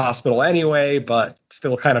in any hospital anyway, but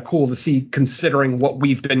still kind of cool to see, considering what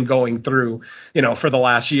we've been going through, for the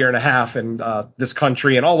last year and a half in this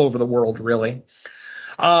country and all over the world, really.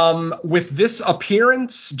 With this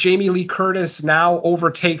appearance, Jamie Lee Curtis now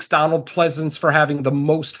overtakes Donald Pleasence for having the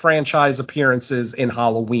most franchise appearances in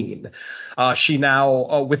Halloween. She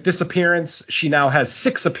now, with this appearance, she now has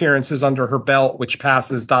 6 appearances under her belt, which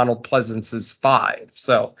passes Donald Pleasence's 5.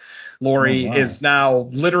 So Laurie is now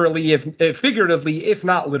literally, if figuratively, if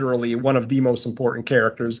not literally, one of the most important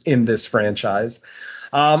characters in this franchise.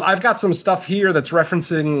 I've got some stuff here that's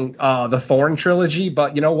referencing the Thorn trilogy,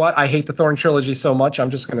 but you know what? I hate the Thorn trilogy so much, I'm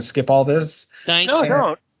just going to skip all this.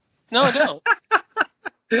 No, don't.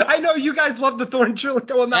 I know you guys love the Thorn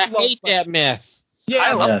trilogy. Well, I hate that mess. Yeah,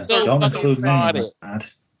 I love Yeah, don't include me in that.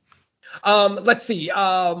 Let's see.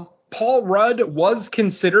 Paul Rudd was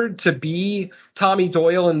considered to be Tommy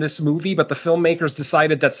Doyle in this movie, but the filmmakers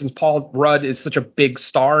decided that since Paul Rudd is such a big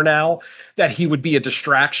star now, that he would be a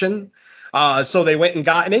distraction. So they went and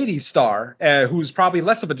got an 80s star, who's probably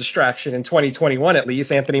less of a distraction in 2021, at least.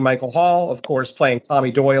 Anthony Michael Hall, of course, playing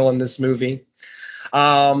Tommy Doyle in this movie.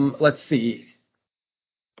 Let's see.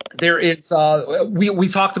 There is, we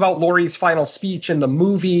talked about Laurie's final speech in the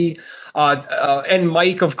movie, and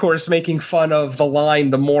Mike, of course, making fun of the line,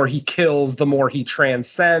 "The more he kills, the more he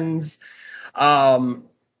transcends." Let's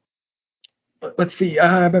see,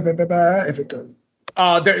 if it does.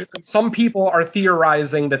 Some people are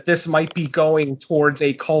theorizing that this might be going towards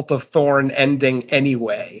a Cult of Thorn ending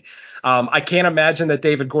anyway. I can't imagine that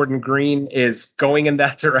David Gordon Green is going in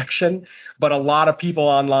that direction, but a lot of people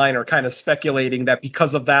online are kind of speculating that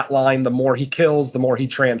because of that line, "the more he kills, the more he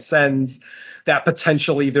transcends," that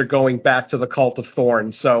potentially they're going back to the Cult of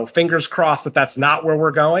Thorn. So fingers crossed that that's not where we're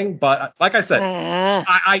going. But like I said,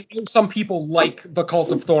 I know some people like the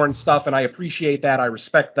Cult of Thorn stuff, and I appreciate that. I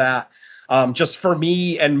respect that. Just for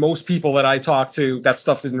me and most people that I talk to, that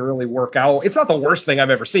stuff didn't really work out. It's not the worst thing I've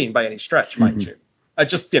ever seen by any stretch, mind you. I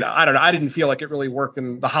just, I don't know. I didn't feel like it really worked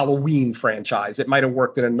in the Halloween franchise. It might have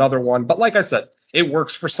worked in another one, but like I said, it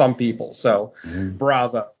works for some people. So,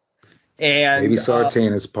 bravo. And maybe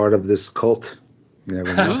Sartain is part of this cult. You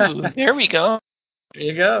never know. Ooh, there we go. There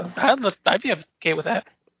you go. I'd be okay with that.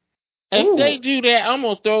 If they do that, I'm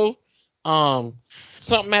gonna throw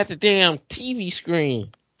something at the damn TV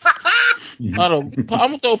screen. I'm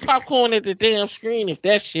gonna throw popcorn at the damn screen if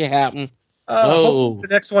that shit happen. The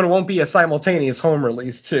next one won't be a simultaneous home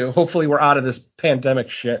release, too. Hopefully, we're out of this pandemic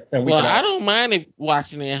shit. And I don't mind it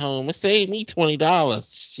watching it at home. It saved me $20.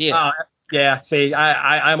 Shit. Yeah. See,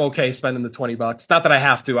 I'm okay spending the $20. Not that I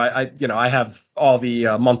have to. I have all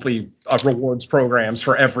the monthly rewards programs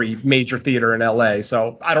for every major theater in LA.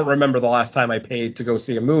 So I don't remember the last time I paid to go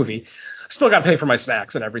see a movie. Still got to pay for my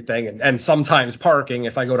snacks and everything, and sometimes parking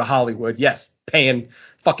if I go to Hollywood. Yes, paying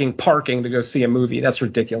fucking parking to go see a movie. That's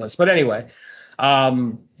ridiculous. But anyway,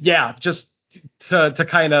 just to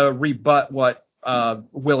kind of rebut what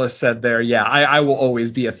Willis said there. Yeah, I will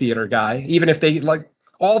always be a theater guy, even if they like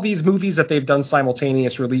all these movies that they've done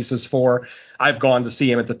simultaneous releases for. I've gone to see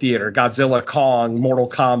them at the theater. Godzilla, Kong, Mortal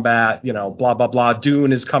Kombat, blah blah blah.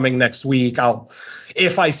 Dune is coming next week.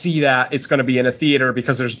 If I see that, it's going to be in a theater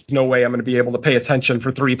because there's no way I'm going to be able to pay attention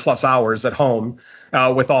for 3+ hours at home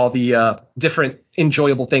with all the different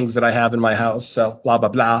enjoyable things that I have in my house. So blah, blah,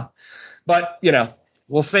 blah. But,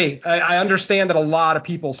 We'll see. I understand that a lot of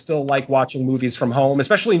people still like watching movies from home,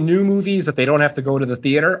 especially new movies that they don't have to go to the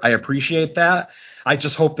theater. I appreciate that. I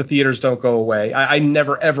just hope the theaters don't go away. I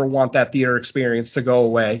never, ever want that theater experience to go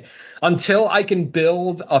away. Until I can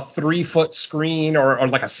build a 3-foot screen or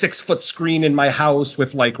like a 6-foot screen in my house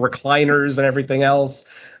with like recliners and everything else,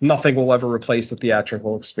 nothing will ever replace the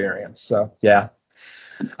theatrical experience. So, yeah,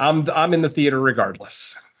 I'm in the theater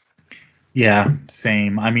regardless. Yeah,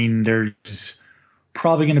 same. I mean, there's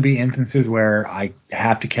probably going to be instances where I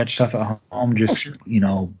have to catch stuff at home. Just,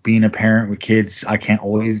 being a parent with kids, I can't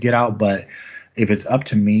always get out. But if it's up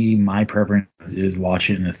to me, my preference is watch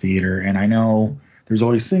it in the theater. And I know there's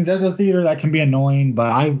always things at the theater that can be annoying, but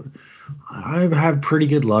I've had pretty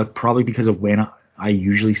good luck, probably because of when I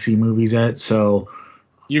usually see movies at. So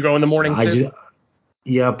you go in the morning too?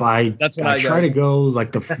 Yep, That's when I try to go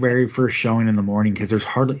like the very first showing in the morning because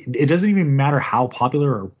it doesn't even matter how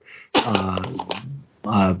popular or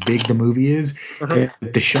big the movie is.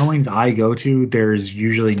 The showings I go to, there's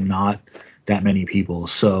usually not that many people.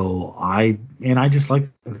 So I just like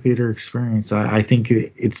the theater experience. I think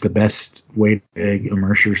it's the best way to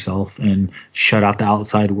immerse yourself and shut out the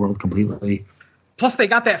outside world completely. Plus, they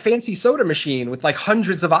got that fancy soda machine with like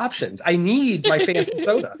hundreds of options. I need my fancy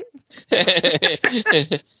soda. I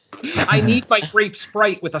need my grape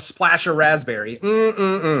Sprite with a splash of raspberry.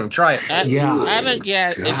 Try it. I don't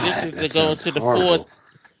get if this is to go to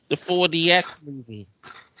the 4DX movie.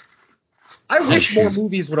 I wish more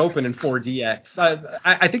movies would open in 4DX.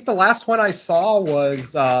 I think the last one I saw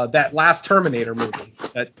was that last Terminator movie,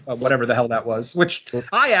 that whatever the hell that was, which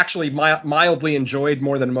I actually mildly enjoyed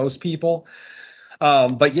more than most people.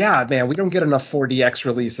 But yeah, man, we don't get enough 4DX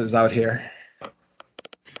releases out here.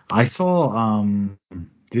 I saw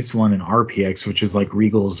this one in RPX, which is like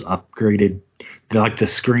Regal's upgraded. Like the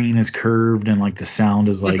screen is curved and like the sound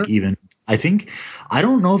is like even. I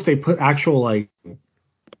don't know if they put actual like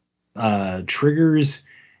triggers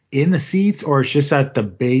in the seats or it's just that the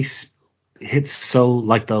bass hits so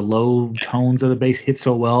like the low tones of the bass hit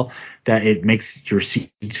so well that it makes your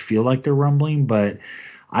seats feel like they're rumbling, but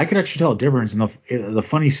I could actually tell a difference. And the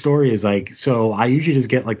funny story is like, so I usually just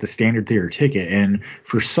get like the standard theater ticket. And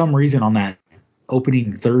for some reason on that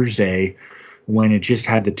opening Thursday, when it just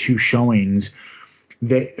had the 2 showings,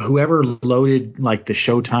 that whoever loaded like the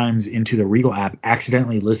show times into the Regal app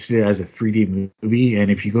accidentally listed it as a 3D movie. And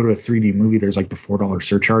if you go to a 3D movie, there's like the $4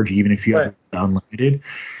 surcharge, even if you have unlimited.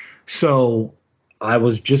 So I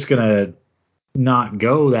was just going to not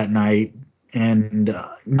go that night. And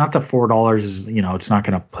not that $4 is, it's not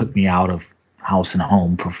going to put me out of house and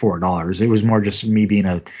home for $4. It was more just me being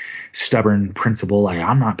a stubborn principal. Like,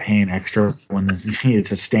 I'm not paying extra when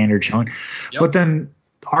it's a standard showing. Yep. But then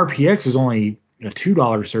RPX was only a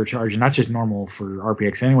 $2 surcharge, and that's just normal for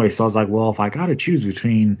RPX anyway. So I was like, well, if I got to choose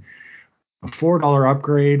between a $4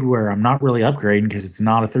 upgrade where I'm not really upgrading because it's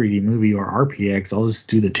not a 3D movie or RPX, I'll just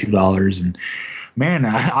do the $2. And man,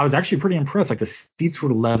 I was actually pretty impressed. Like the seats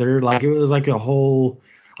were leather. Like it was like a whole.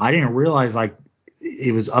 I didn't realize like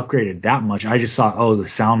it was upgraded that much. I just thought, the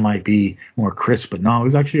sound might be more crisp, but no, it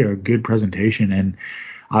was actually a good presentation, and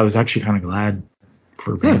I was actually kind of glad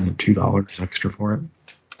for paying the $2 extra for it.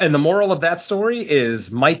 And the moral of that story is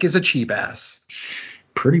Mike is a cheap ass.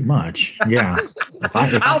 Pretty much, yeah.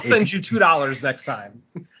 I'll send you $2 next time.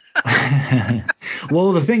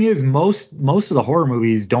 Well, the thing is, most of the horror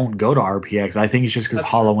movies don't go to RPX. I think it's just because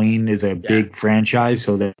Halloween is a big franchise,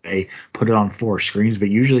 so that they put it on 4 screens. But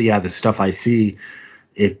usually, the stuff I see,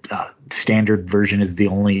 standard version is the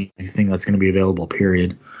only thing that's going to be available.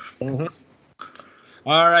 Period. Mm-hmm.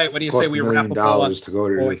 All right, what do you say we wrap up? $1 to go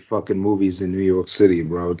to the fucking movies in New York City,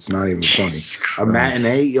 bro. It's not even funny. A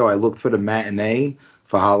matinee, I looked for the matinee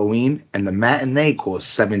for Halloween, and the matinee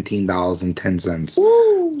cost $17.10.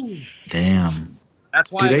 Woo! Damn.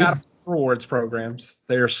 That's why I got rewards programs.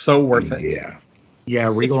 They are so worth it. Yeah. Yeah,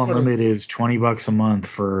 Regal Unlimited is $20 a month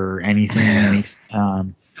for anything.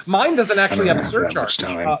 Mine doesn't actually have a surcharge.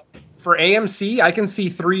 For AMC, I can see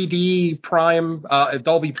 3D Prime,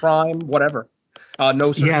 Dolby Prime, whatever.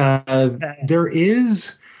 No surcharge. Yeah, there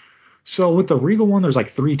is. So with the Regal one, there's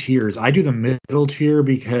like 3 tiers. I do the middle tier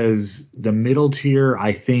because the middle tier,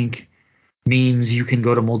 I think, means you can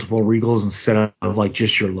go to multiple Regals instead of like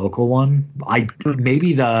just your local one.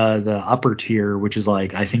 Maybe the upper tier, which is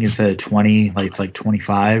like, I think instead of 20, like it's like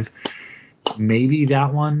 25. Maybe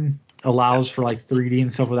that one allows for like 3D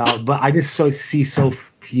and stuff without. But I just see so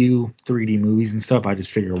few 3D movies and stuff. I just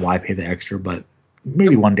figure why pay the extra. But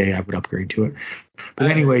maybe one day I would upgrade to it. But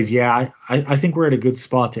anyways, yeah, I think we're at a good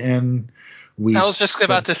spot to end. I was just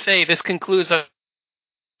about to say, this concludes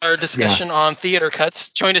our discussion on theater cuts.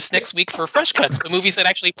 Join us next week for Fresh Cuts, the movies that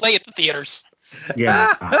actually play at the theaters.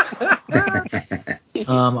 Yeah.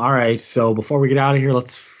 All right. So before we get out of here,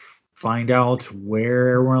 let's find out where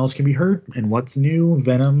everyone else can be heard and what's new.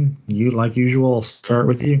 Venom, you like usual. I'll start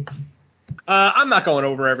with you. I'm not going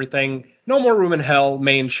over everything. No More Room in Hell,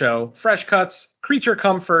 main show. Fresh Cuts, Creature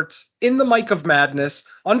Comforts, In the Mic of Madness,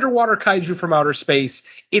 Underwater Kaiju from Outer Space,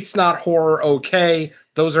 It's Not Horror Okay.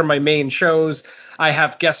 Those are my main shows. I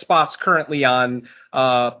have guest spots currently on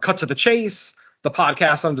Cut to the Chase, the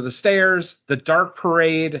podcast Under the Stairs, the Dark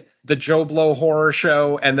Parade, the Joe Blow Horror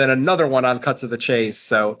Show, and then another one on Cut to the Chase.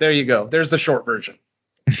 So there you go. There's the short version.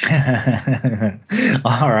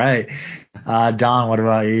 All right. Don, what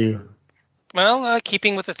about you? Well,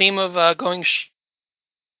 keeping with the theme of going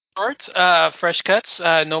short, Fresh Cuts,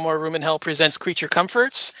 No More Room in Hell presents Creature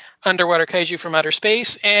Comforts, Underwater Kaiju from Outer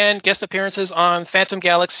Space, and guest appearances on Phantom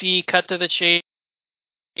Galaxy, Cut to the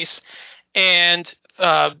Chase, and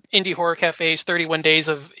Indie Horror Cafe's 31 Days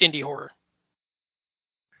of Indie Horror.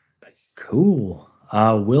 Cool.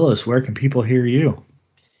 Willis, where can people hear you?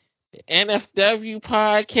 NFW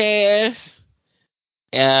podcast.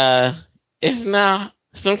 It's not.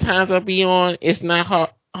 Sometimes I'll be on It's Not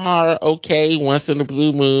Horror Okay once in a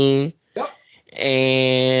blue moon. Yep.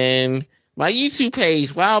 And my YouTube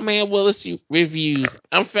page, Wild Man Willis Reviews.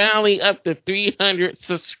 I'm finally up to 300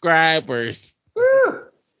 subscribers. Woo.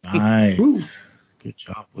 Nice. Woo. Good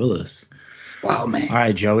job, Willis. Wow, man. All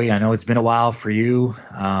right, Joey, I know it's been a while for you.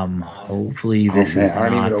 Hopefully this is I don't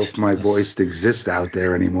even not... know if my voice exists out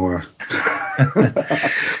there anymore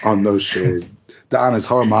on those shows. Don, is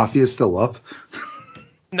Horror Mafia still up?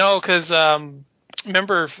 No, because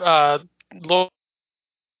remember, Lloyd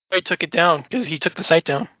took it down because he took the site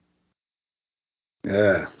down.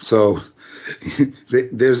 Yeah, so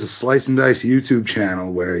there's a Slice and Dice YouTube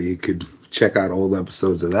channel where you could check out old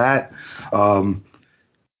episodes of that.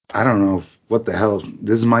 I don't know what the hell.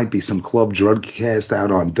 This might be some Club Drugcast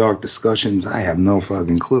out on Dark Discussions. I have no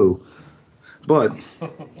fucking clue. But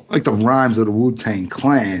like the rhymes of the Wu-Tang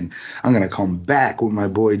Clan, I'm going to come back with my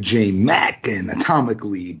boy J Mac and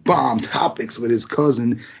Atomically Bomb Topics with his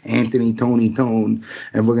cousin Anthony Tony Tone.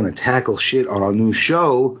 And we're going to tackle shit on our new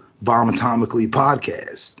show, Bomb Atomically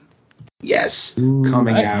Podcast. Yes,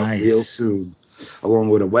 coming out real soon. Along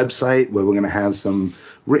with a website where we're going to have some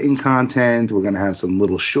written content. We're going to have some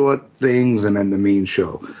little short things and then the main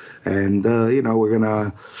show. And, we're going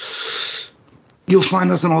to... You'll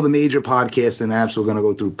find us on all the major podcasting apps. We're going to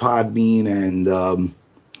go through Podbean, and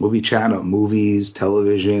we'll be chatting up movies,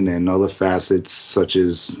 television, and other facets such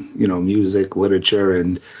as, music, literature,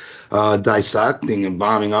 and dissecting and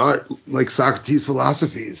bombing art like Socrates'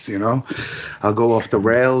 philosophies, I'll go off the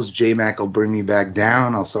rails. J-Mac will bring me back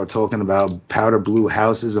down. I'll start talking about powder blue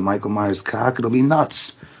houses and Michael Myers' cock. It'll be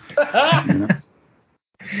nuts.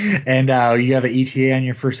 And you have an ETA on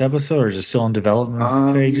your first episode, or is it still in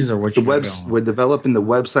development stages, or what? We're developing the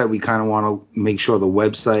website. We kind of want to make sure the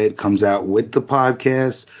website comes out with the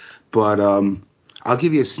podcast, but I'll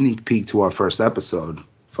give you a sneak peek to our first episode.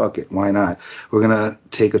 Fuck it, why not? We're gonna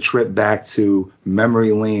take a trip back to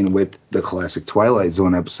memory lane with the classic Twilight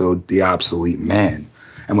Zone episode, The Obsolete Man,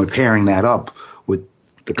 and we're pairing that up with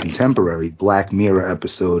the contemporary Black Mirror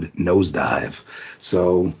episode, Nosedive.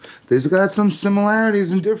 So there's got some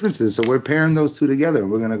similarities and differences. So we're pairing those two together,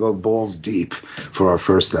 and we're going to go balls deep for our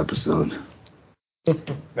first episode.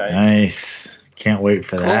 Nice. Can't wait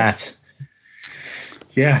for that.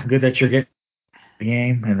 Yeah, good that you're getting the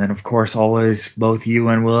game. And then, of course, always both you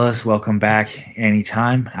and Willis, welcome back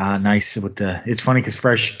anytime. Nice with the... It's funny because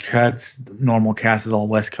Fresh Cuts, normal cast is all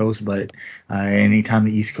West Coast, but anytime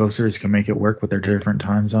the East Coasters can make it work with their different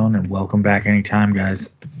time zone, and welcome back anytime, guys.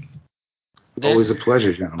 Always a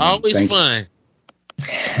pleasure, gentlemen. Always Thank fun.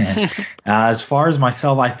 As far as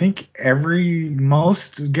myself, I think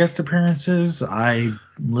most guest appearances I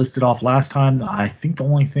listed off last time. I think the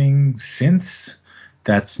only thing since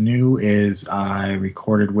that's new is I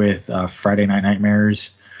recorded with Friday Night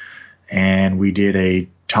Nightmares, and we did a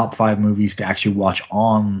top 5 movies to actually watch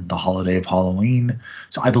on the holiday of Halloween.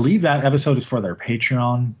 So I believe that episode is for their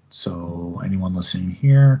Patreon. So anyone listening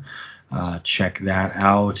here, check that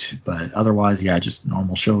out. But otherwise, just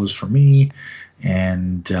normal shows for me.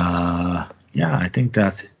 And I think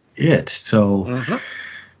that's it. So,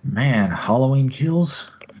 man, Halloween Kills.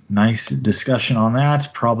 Nice discussion on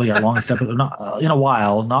that. Probably our longest episode, not in a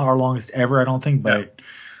while. Not our longest ever, I don't think. But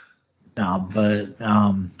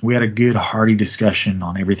we had a good, hearty discussion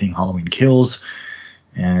on everything Halloween Kills.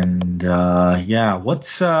 And is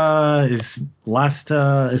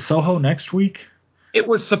Soho next week? It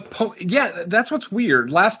was supposed. Yeah, that's what's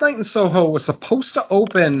weird. Last Night in Soho was supposed to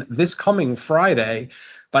open this coming Friday,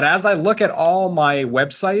 but as I look at all my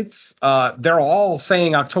websites, they're all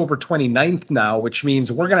saying October 29th now, which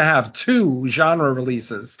means we're going to have 2 genre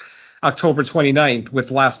releases October 29th with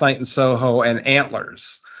Last Night in Soho and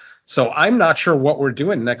Antlers. So I'm not sure what we're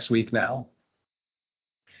doing next week now.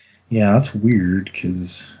 Yeah, that's weird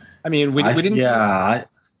because I mean, we didn't. Yeah,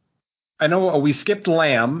 I know we skipped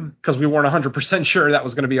Lamb because we weren't 100% sure that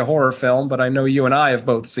was going to be a horror film, but I know you and I have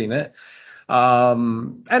both seen it.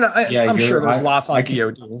 I'm sure there's lots on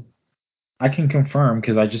VOD. I can confirm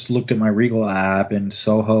because I just looked at my Regal app, and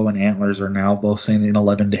Soho and Antlers are now both saying in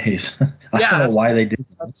 11 days. I don't know why they did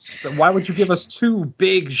that. Why would you give us 2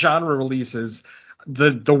 big genre releases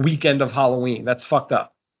the weekend of Halloween? That's fucked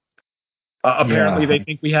up. Apparently, they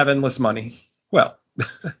think we have endless money. Well,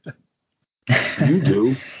 you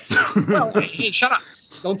do. Well, hey, shut up!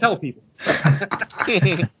 Don't tell people.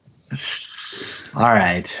 All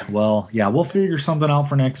right. Well, yeah, we'll figure something out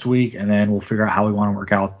for next week, and then we'll figure out how we want to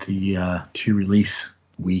work out the 2 release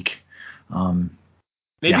week.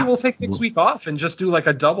 Maybe we'll take next week off and just do like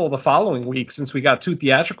a double the following week since we got 2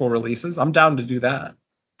 theatrical releases. I'm down to do that.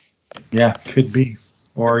 Yeah, could be.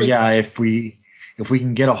 Or if we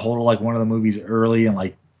can get a hold of like one of the movies early and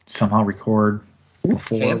like somehow record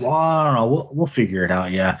before, well, I don't know. We'll figure it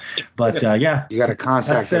out. Yeah, but yeah, you got to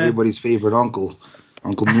contact everybody's favorite uncle,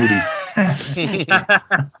 Uncle Moody.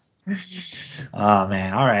 Oh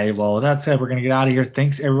man! All right. Well, with that said, we're gonna get out of here.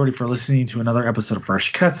 Thanks everybody for listening to another episode of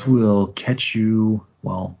Fresh Cuts. We'll catch you,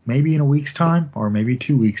 well, maybe in a week's time or maybe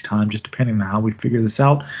 2 weeks' time, just depending on how we figure this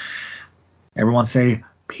out. Everyone say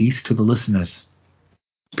peace to the listeners.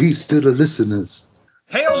 Peace to the listeners.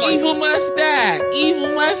 Hail Evil must die.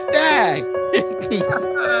 Evil must die.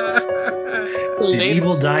 Did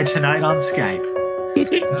Evil die tonight on Skype?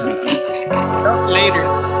 Later.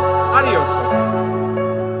 Adios, folks.